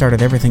 And I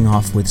started everything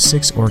off with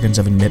Six Organs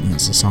of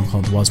Admittance, a song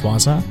called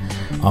Wazwaza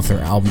off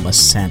their album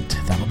Ascent.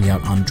 That'll be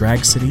out on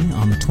Drag City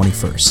on the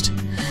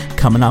 21st.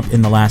 Coming up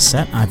in the last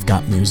set, I've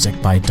got music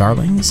by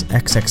Darlings,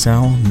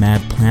 XXL,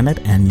 Mad Planet,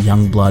 and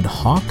Youngblood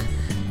Hawke.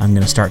 I'm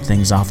going to start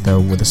things off though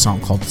with a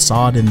song called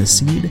Sod in the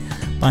Seed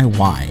by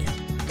Y.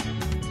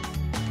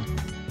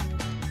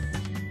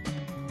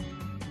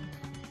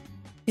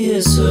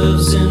 His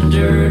hooves in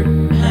dirt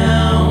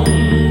pound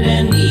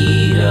and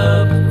eat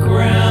up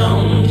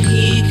ground.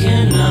 He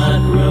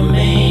cannot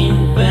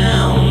remain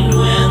bound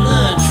when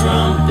the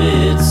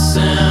trumpets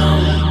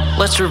sound.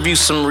 Let's review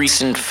some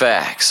recent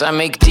facts. I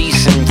make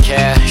decent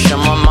cash, I'm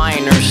a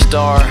minor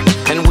star,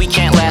 and we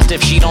can't last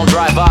if she don't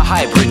drive a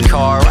hybrid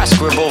car. I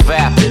scribble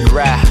vapid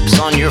raps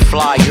on your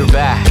flyer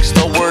backs.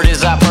 The word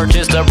is I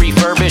purchased a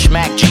refurbished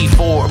Mac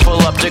G4.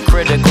 Pull up to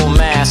critical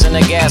mass in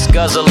a gas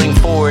guzzling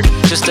Ford,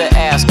 just to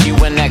ask you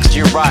when next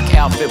your rock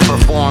outfit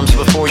performs.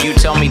 Before you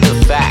tell me the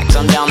facts,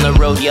 I'm down the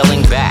road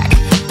yelling back.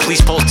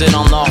 Please post it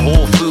on the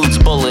Whole Foods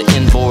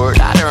bulletin board.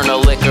 I'd earn a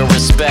lick of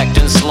respect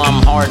and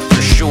slum hard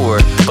for sure,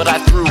 but I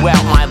threw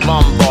out my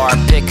lumbar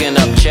picking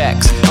up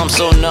checks. I'm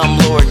so numb,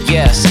 Lord,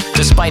 yes,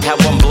 despite how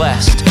I'm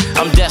blessed.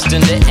 I'm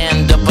destined to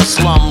end up a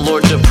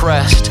slumlord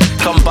depressed.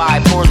 Come by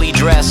poorly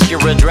dressed,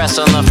 your address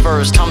on the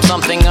first. Hum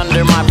something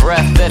under my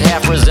breath that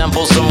half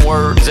resembles some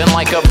words, and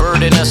like a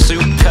bird in a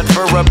suit cut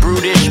for a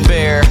brutish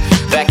bear,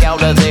 back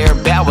out of there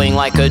bowing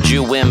like a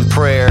Jew in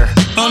prayer.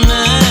 I'll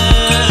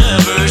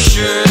never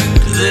shirk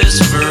this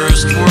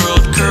first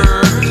world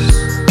curse.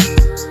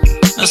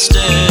 A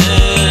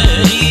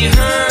steady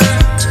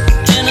hurt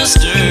and a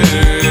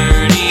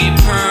sturdy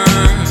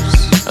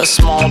purse. A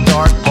small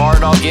dark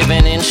bard, I'll give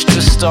an inch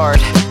to start,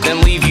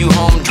 then leave you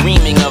home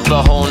dreaming of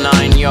the whole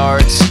 9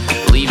 yards.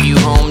 Leave you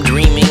home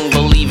dreaming,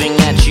 believing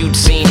that you'd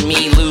seen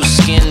me loose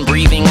skin,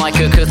 breathing like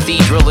a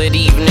cathedral at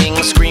evening,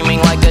 screaming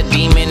like a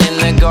demon in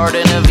the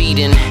Garden of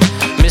Eden,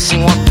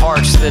 missing what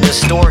parts that a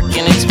stork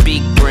in its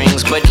beak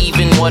brings. But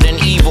even what an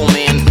evil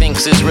man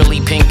thinks is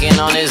really pinking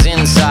on his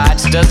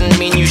insides doesn't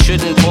mean you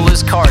shouldn't pull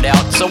his card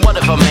out. So what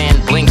if a man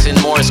blinks in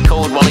Morse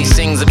code while he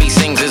sings if he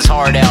sings his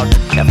heart out?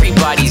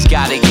 Everybody's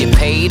gotta get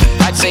paid.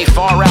 I'd say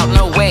far out,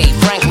 no way.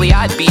 Frankly,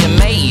 I'd be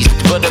amazed,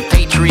 but a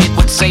patriot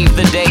would save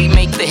the day.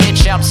 Make the hit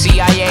shout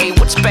CIA,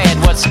 what's bad,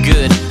 what's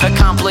good? A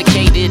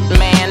complicated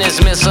man is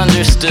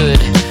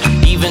misunderstood,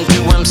 even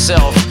to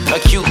himself,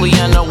 acutely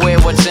unaware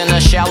what's in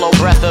a shallow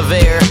breath of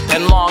air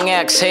and long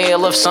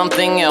exhale of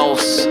something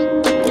else.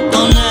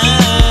 I'll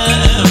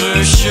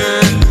never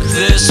shirk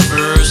this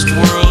first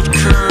world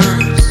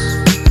curse.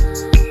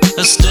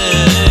 A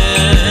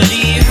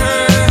steady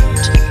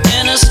hurt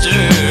and a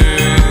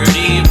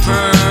sturdy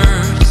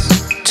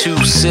purse.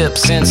 2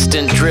 sips,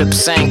 instant drip,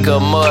 sank a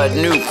mud.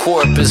 New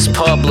corpus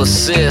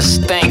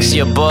publicist, thanks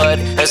ya bud.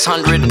 That's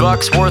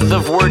 $100 worth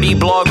of wordy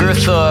blogger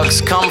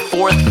thugs come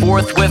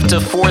forthwith to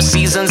 4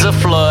 seasons of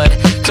flood,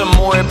 to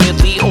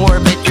morbidly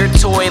orbit your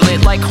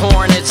toilet like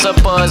hornets, a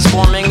buzz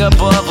forming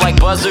above like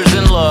buzzards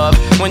in love.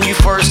 When you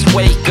first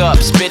wake up,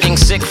 spitting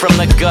sick from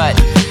the gut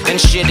and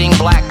shitting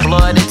black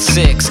blood at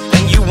 6,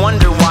 and you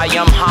wonder why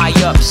I'm high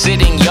up,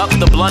 sitting yup,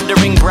 the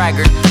blundering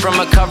braggart from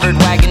a covered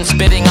wagon,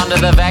 spitting onto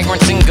the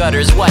vagrants and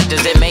gutters. What,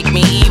 does it make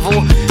me evil?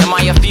 Am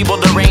I a feeble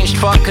deranged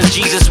fuck? Cause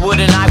Jesus would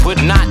and I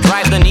would not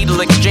drive the needle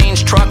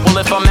exchange truck. Well,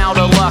 if I'm out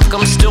of luck,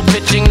 I'm still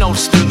pitching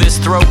notes through this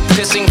throat,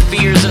 pissing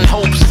fears and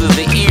hopes through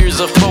the ears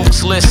of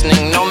folks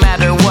listening. No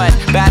matter what,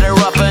 batter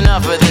up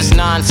enough of this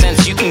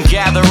nonsense, you can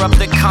gather up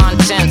the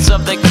contents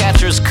of the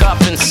catcher's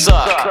cup and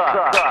suck.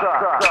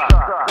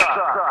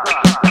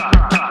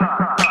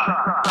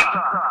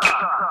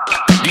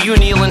 Do you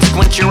kneel and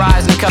squint your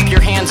eyes and cup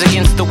your hands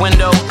against the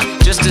window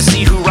just to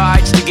see who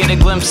rides, to get a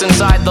glimpse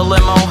inside the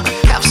limo?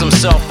 Have some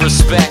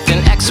self-respect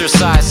and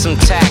exercise some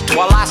tact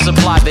while I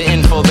supply the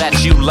info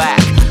that you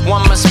lack.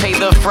 One must pay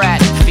the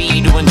frat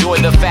fee to enjoy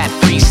the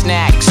fat-free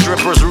snack.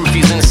 Strippers,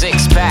 roofies, and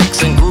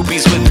six-packs, and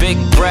groupies with big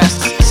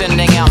breasts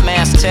sending out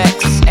mass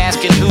texts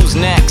asking who's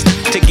next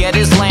to get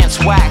his lance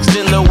waxed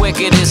in the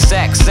wickedest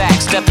sex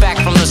act. Step back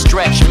from the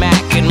stretch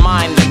mac and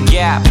mind the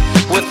gap.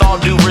 With all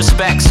due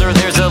respect, sir,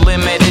 there's a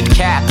limited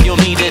cap. You'll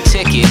need a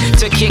ticket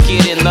to kick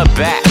it in the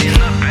back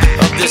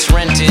of this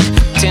rented,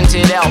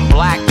 tinted out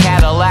black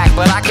Cadillac.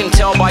 But I can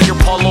tell by your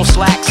polo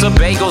slacks, of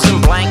bagels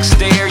and blank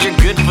stare, you're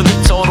good for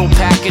the total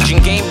package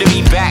and game to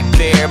be back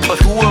there. But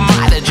who am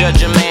I to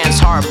judge a man's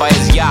heart by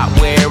his yacht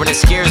wear? And it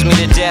scares me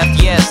to death,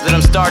 yes, that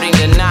I'm starting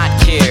to not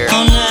care.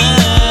 I'll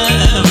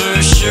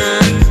never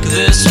shirk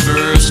this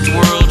first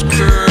world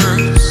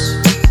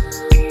curse.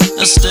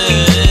 A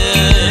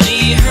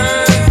steady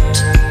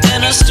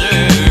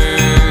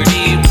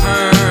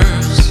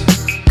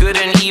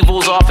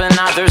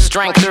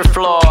strength or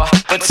flaw,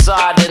 but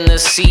sod in the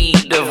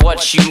seed of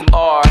what you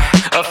are.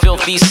 A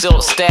filthy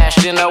silk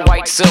stashed in a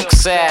white silk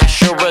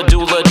sash, or a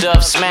doula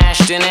dove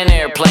smashed in an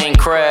airplane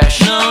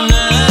crash. No,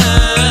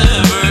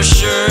 never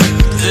shirk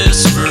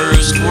this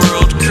first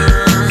world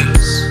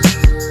curse.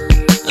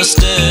 A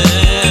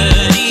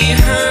steady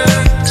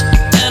hurt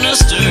and a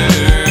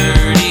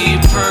sturdy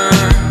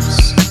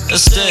purse. A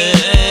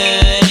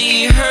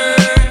steady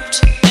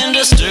hurt and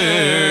a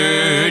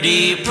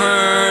sturdy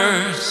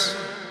purse.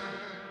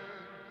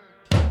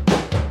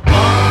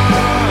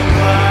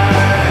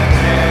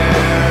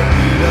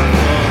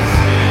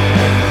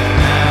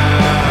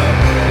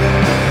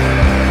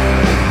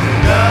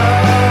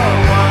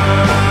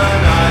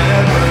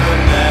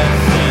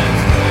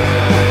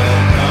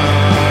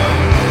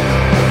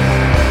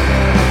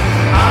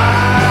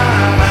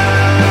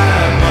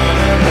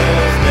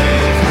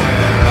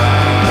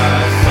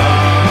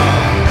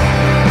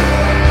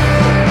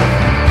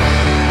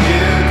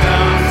 You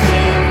don't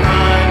seem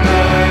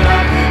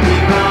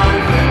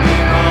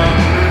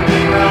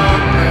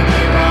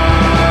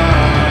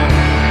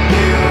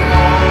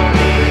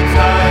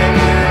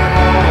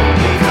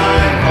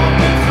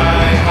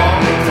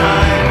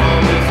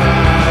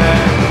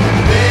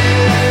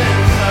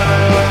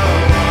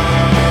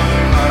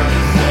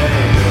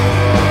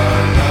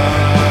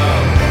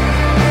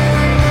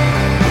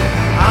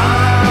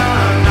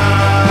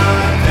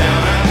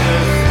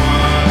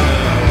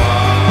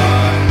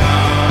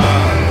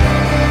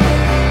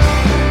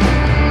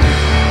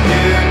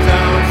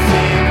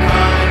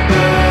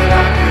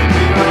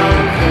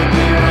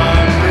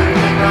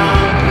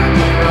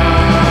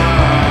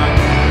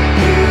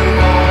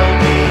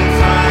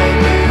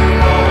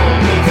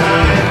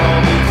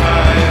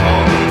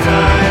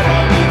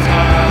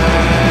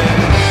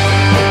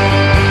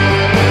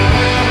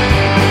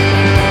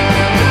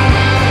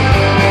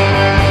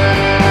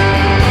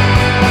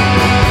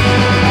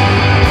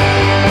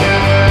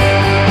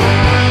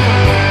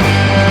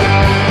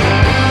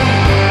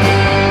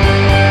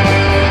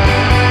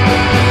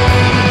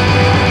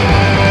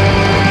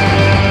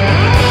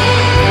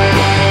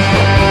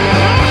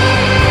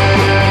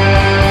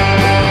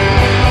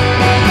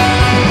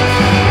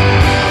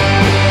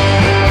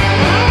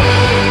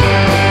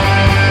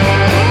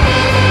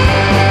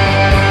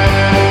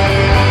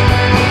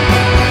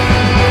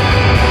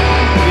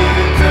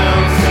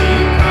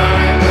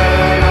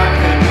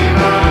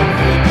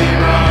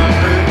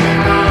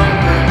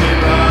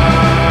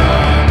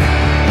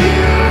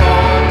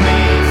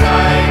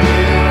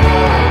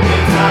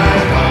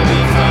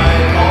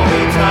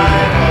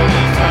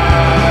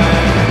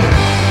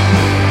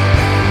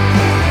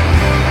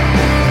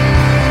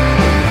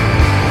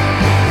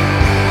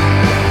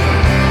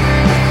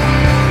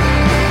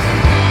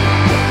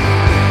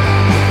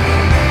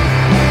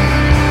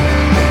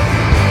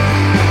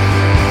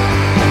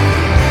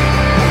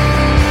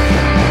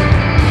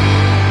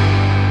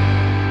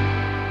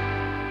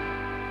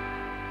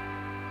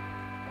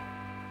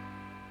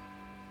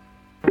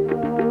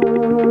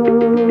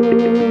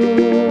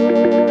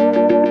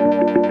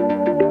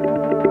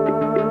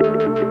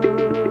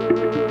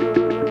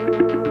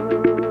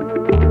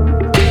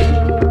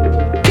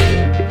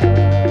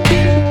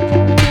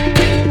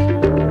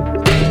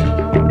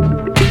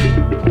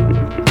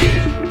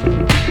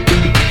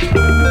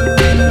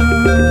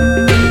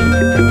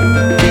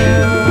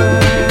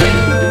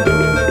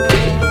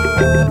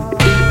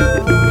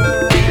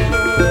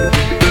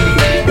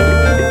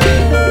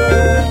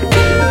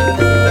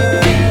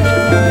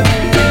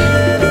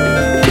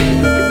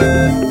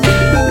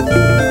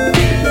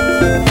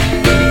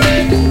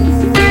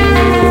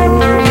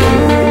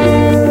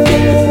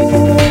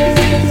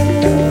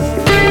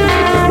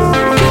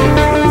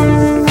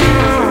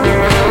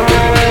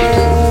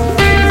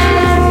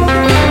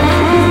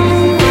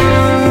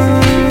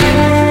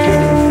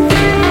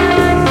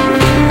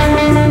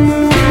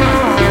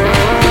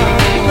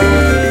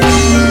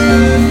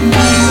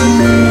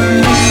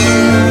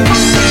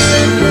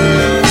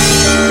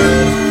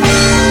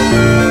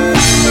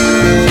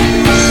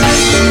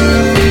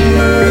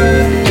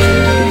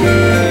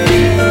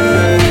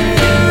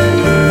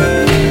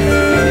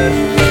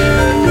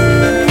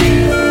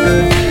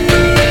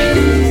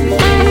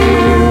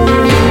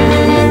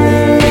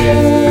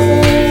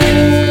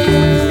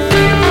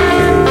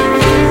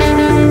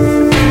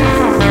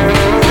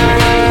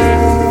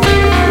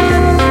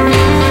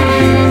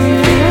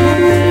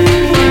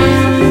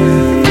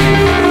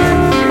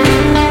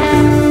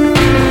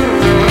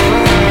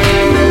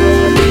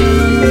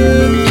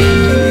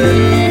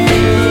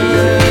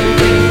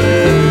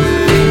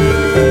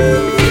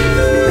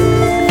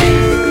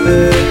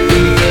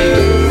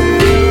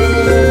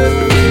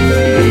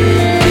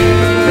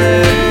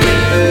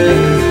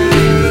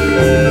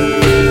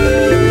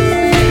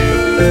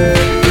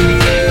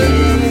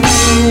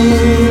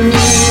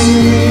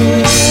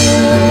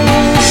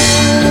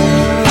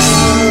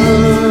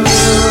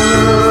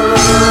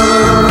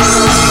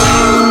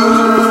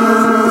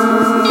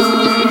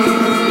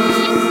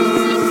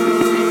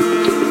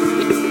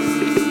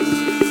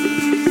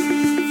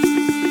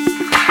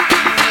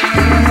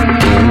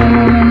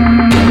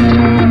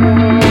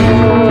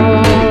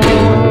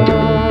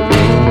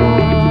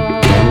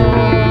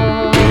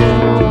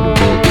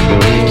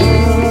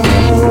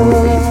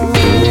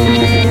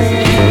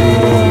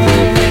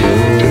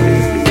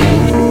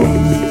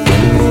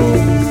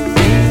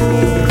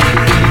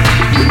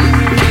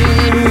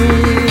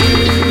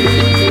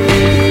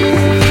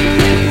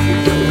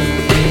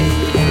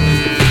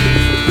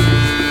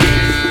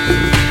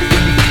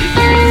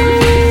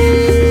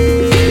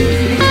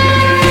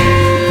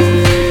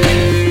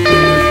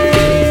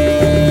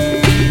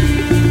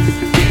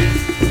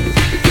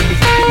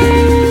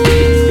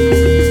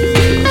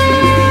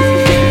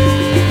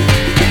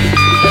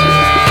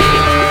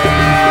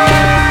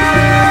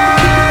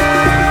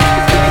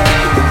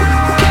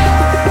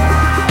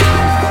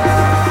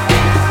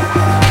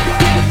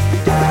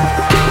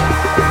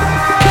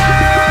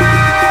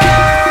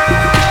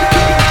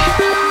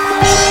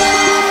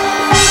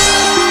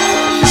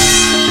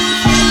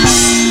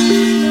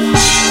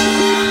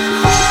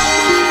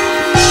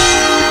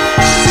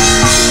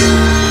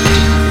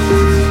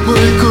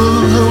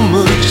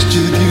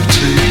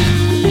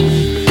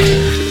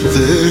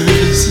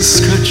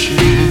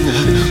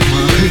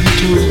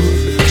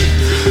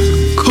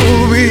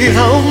me,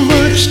 how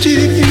much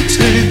did you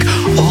take?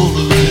 All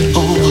of it,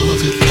 all of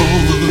it,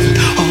 all of it,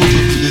 all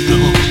of it,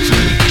 all of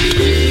it.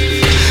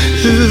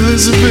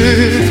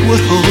 Elizabeth,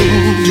 what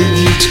all did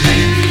you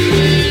take?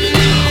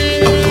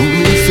 A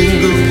bony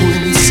finger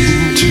points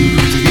into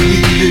the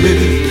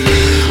air.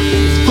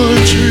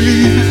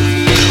 Marjorie,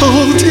 how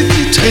did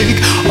you take?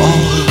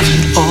 All of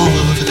it, all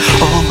of it,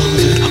 all of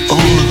it,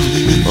 all of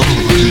it, all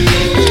of it.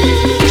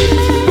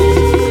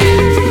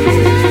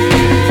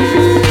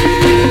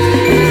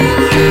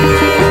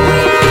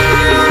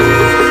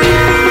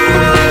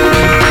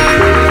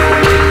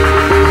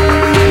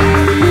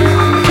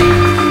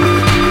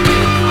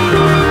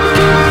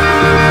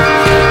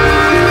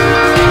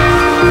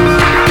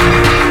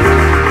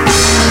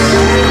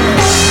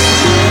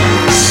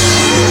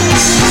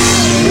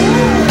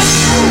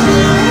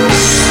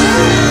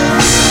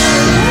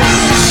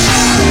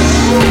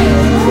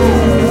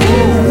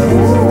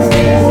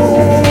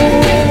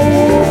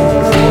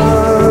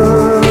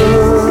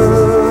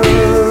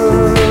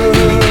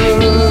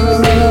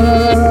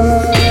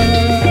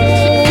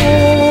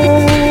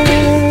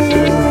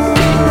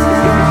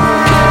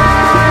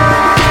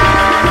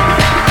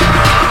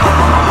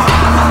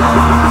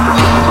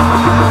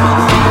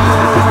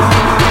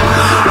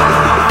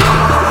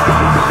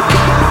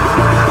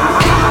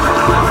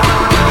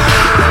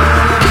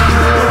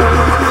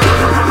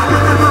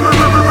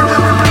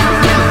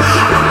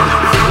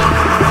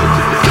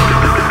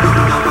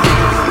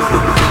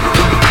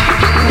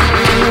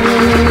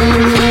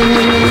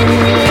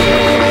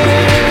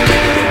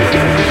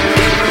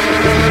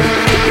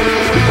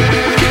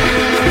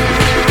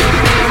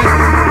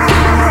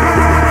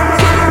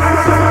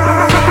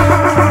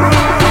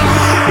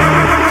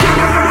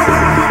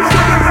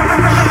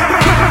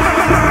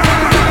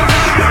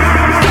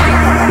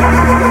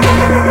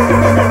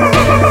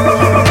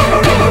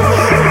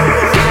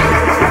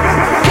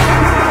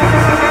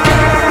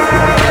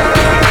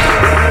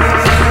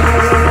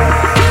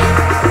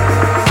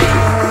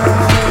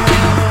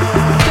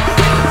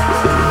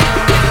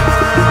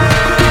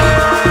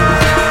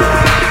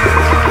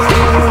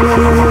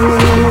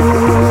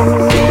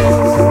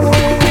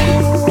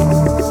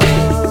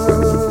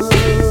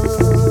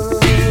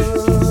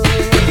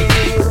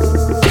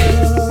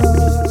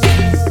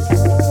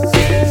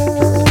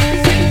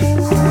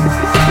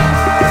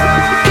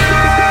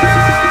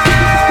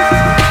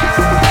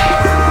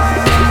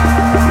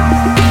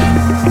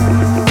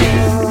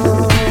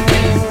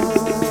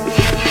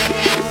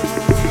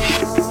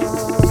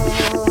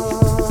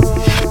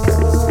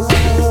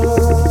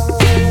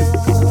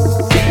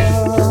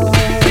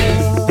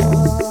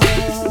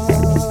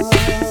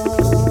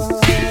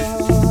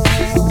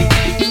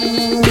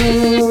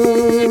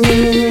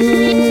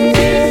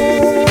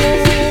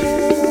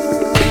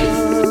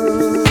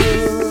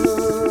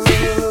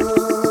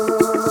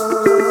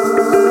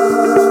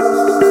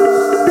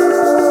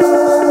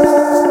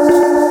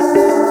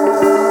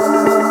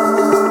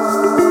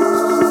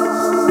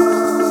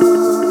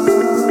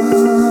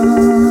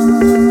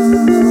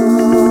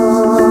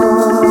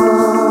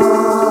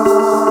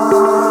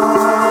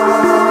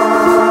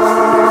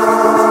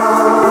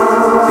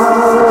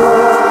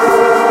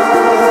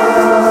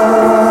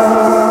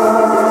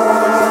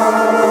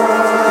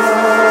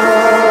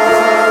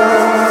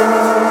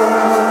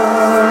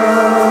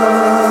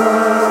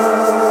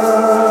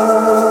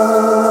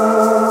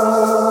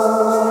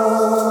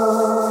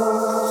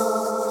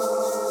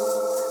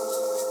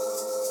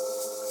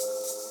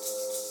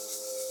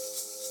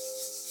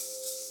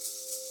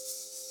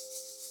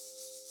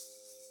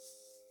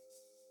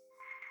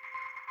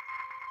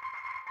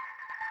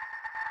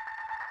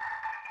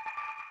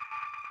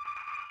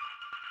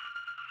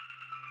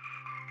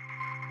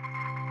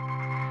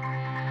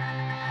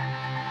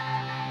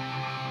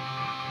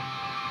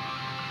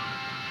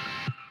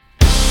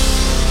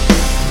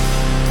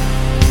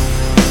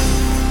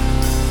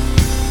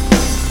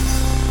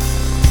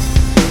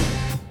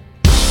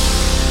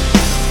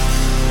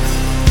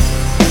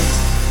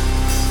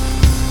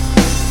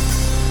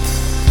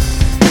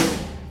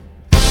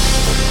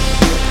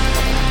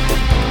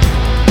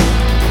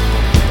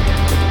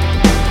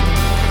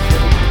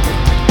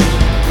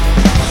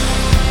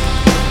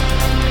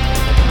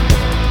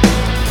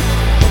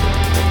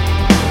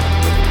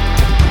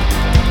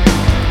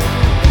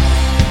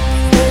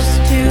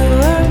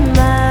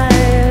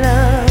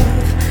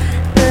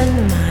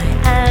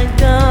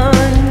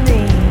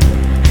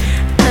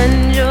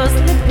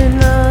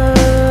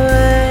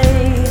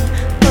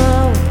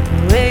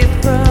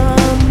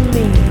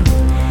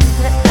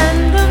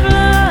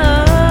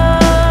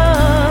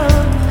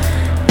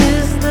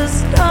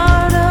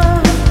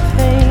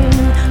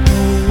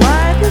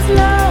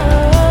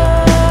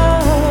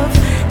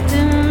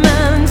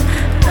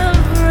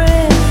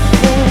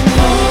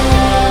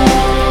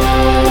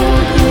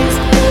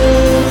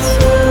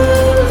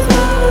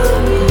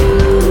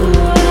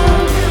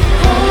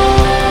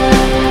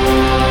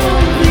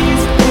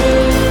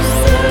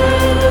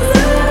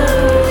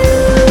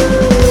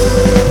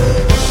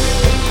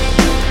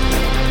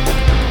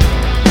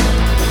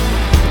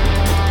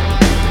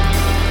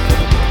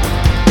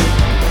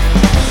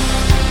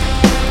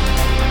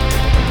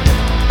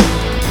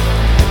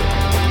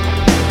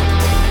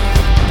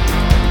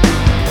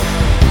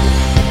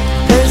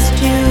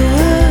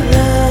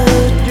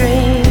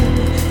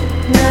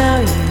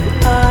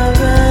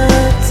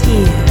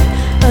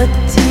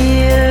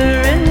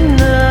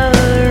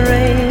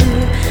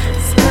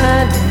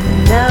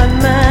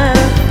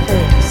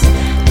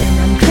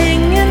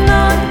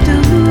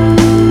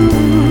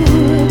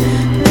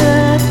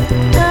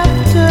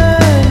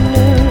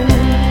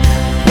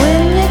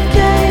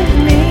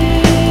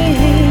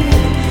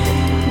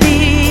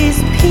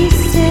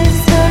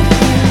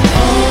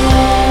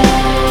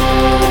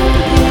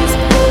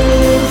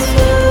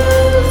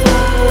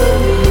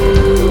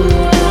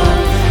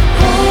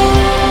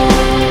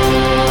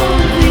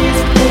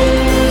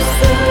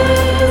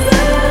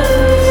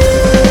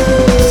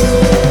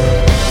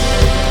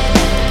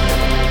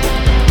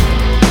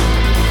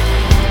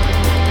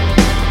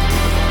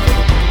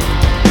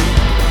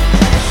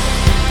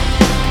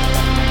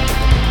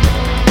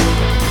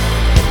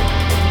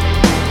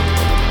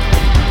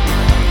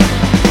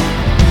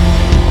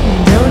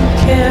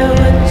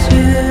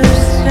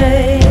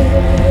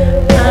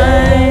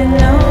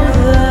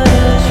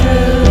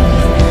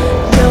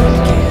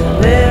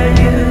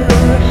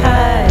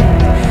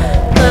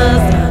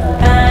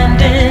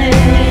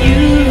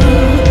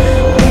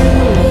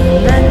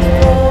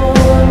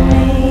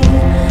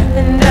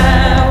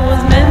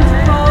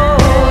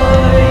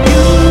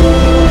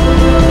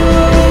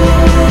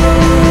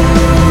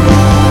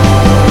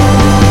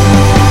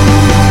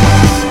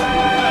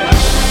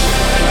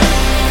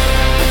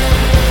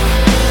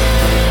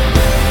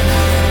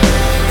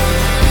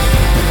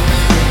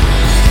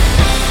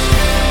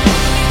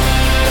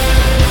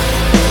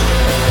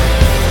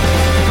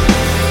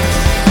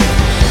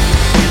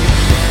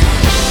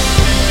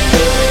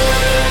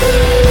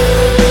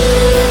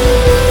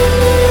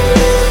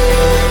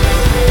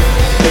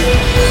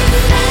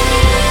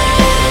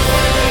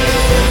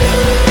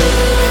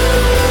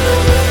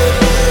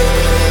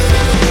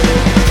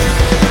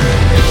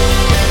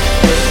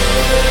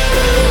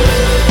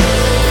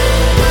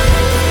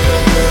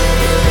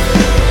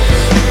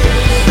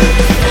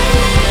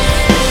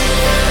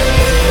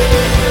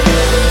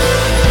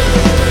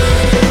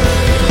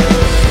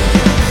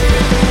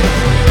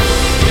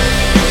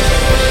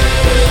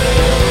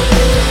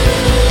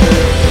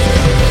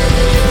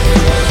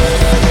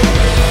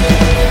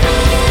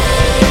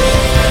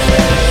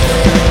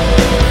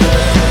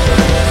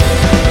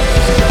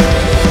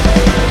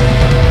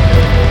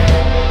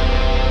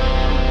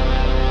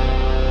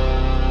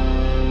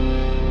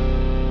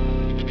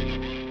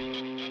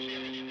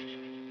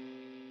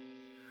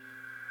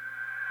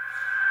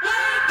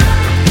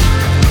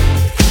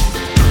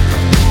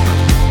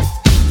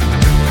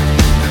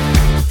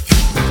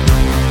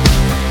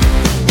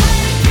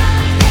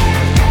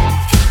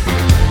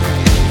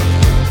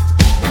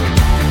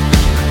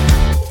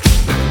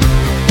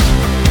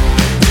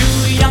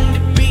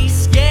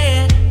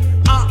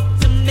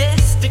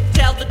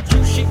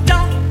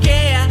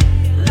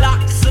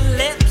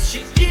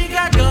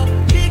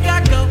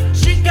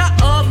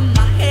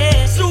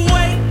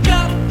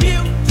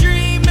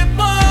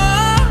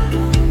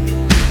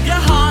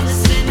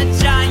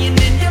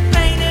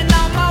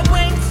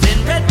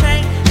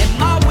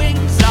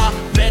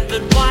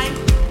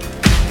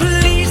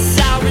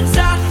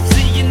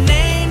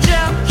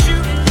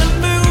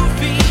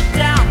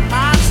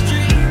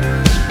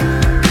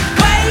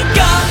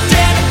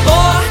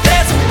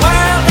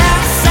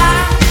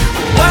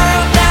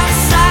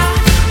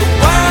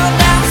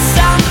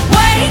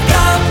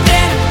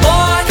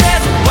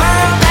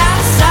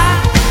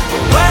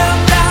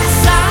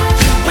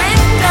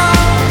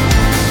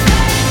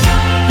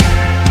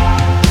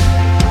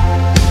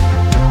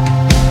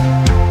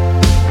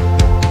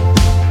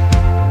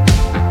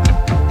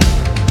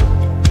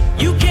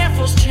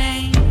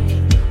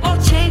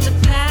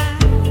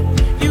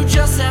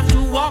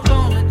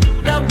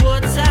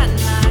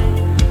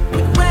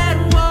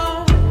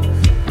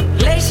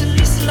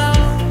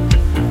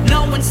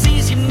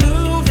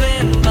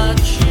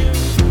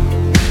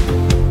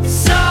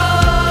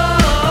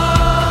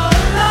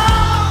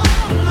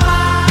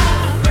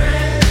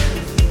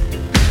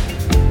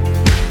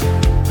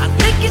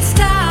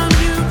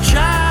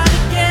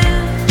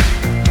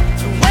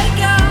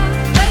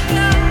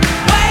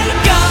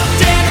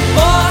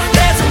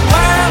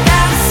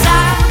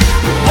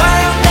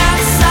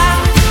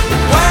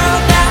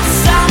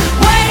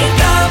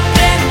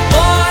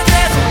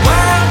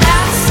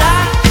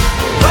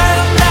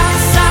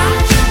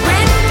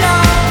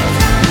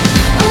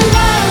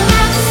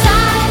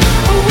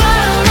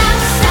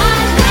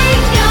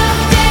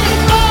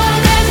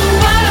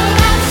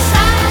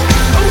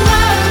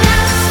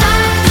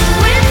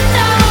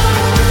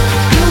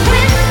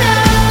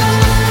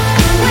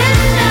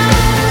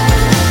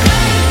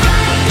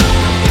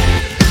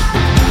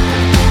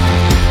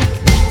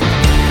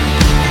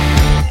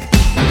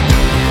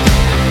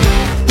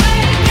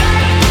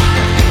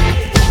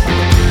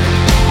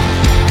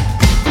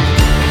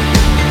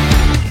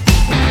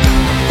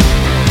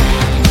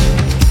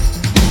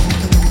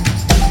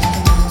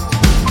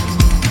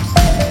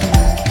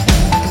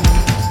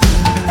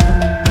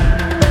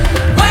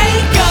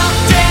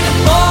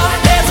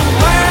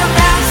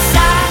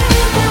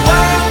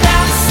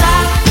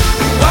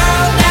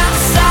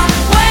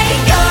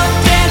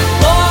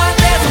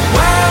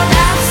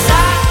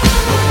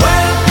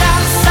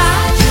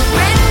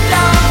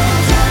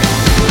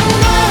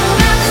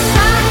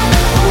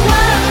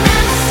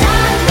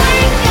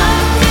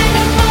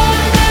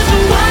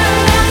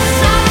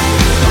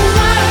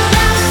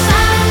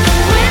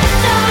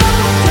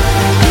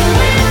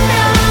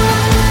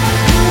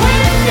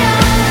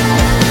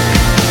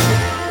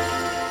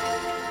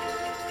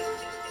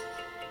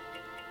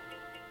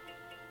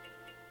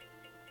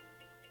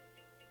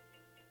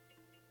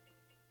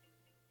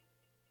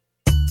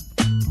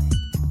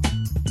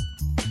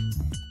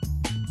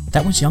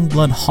 That was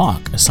Youngblood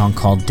Hawke, a song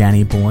called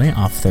Danny Boy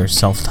off their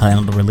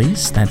self-titled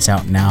release that's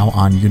out now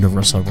on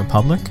Universal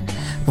Republic.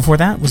 Before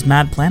that was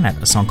Mad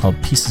Planet, a song called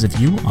Pieces of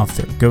You off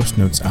their Ghost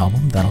Notes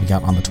album that'll be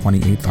out on the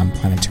 28th on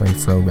Planetary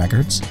Fro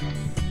Records.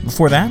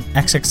 Before that,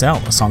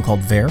 XXL, a song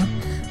called There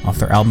off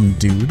their album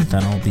Dude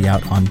that'll be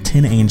out on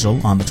Tin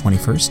Angel on the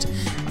 21st.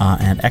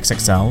 And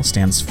XXL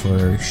stands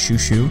for Xiu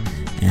Xiu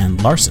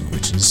and Larson,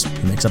 which is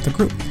who makes up the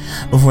group.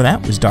 Before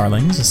that was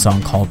Darlings, a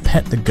song called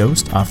Pet the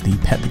Ghost off the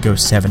Pet the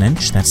Ghost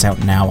 7-inch that's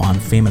out now on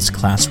Famous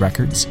Class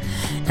Records.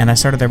 And I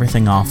started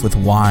everything off with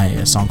Y,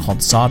 a song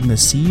called Sod in the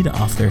Seed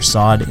off their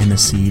Sod in the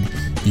Seed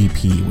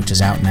EP, which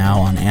is out now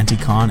on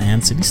Anticon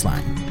and City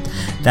Slang.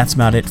 That's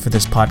about it for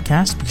this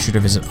podcast. Be sure to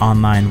visit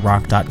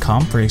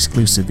OnlineRock.com for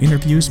exclusive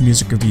interviews,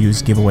 music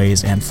reviews,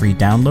 giveaways, and free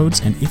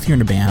downloads. And if you're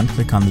in a band,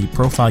 click on the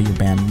Profile Your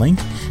Band link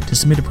to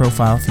submit a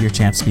profile for your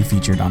chance to be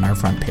featured on our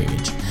front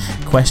page.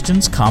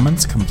 Questions,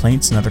 comments,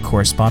 complaints, and other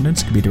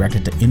correspondence can be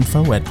directed to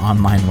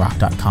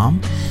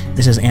info@OnlineRock.com.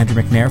 This is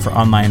Andrew McNair for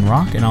Online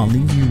Rock, and I'll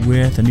leave you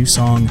with a new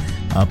song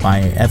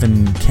by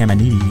Evan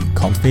Caminiti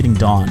called Fading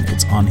Dawn.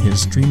 It's on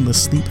his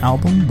Dreamless Sleep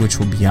album, which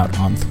will be out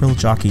on Thrill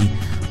Jockey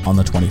on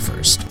the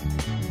 21st.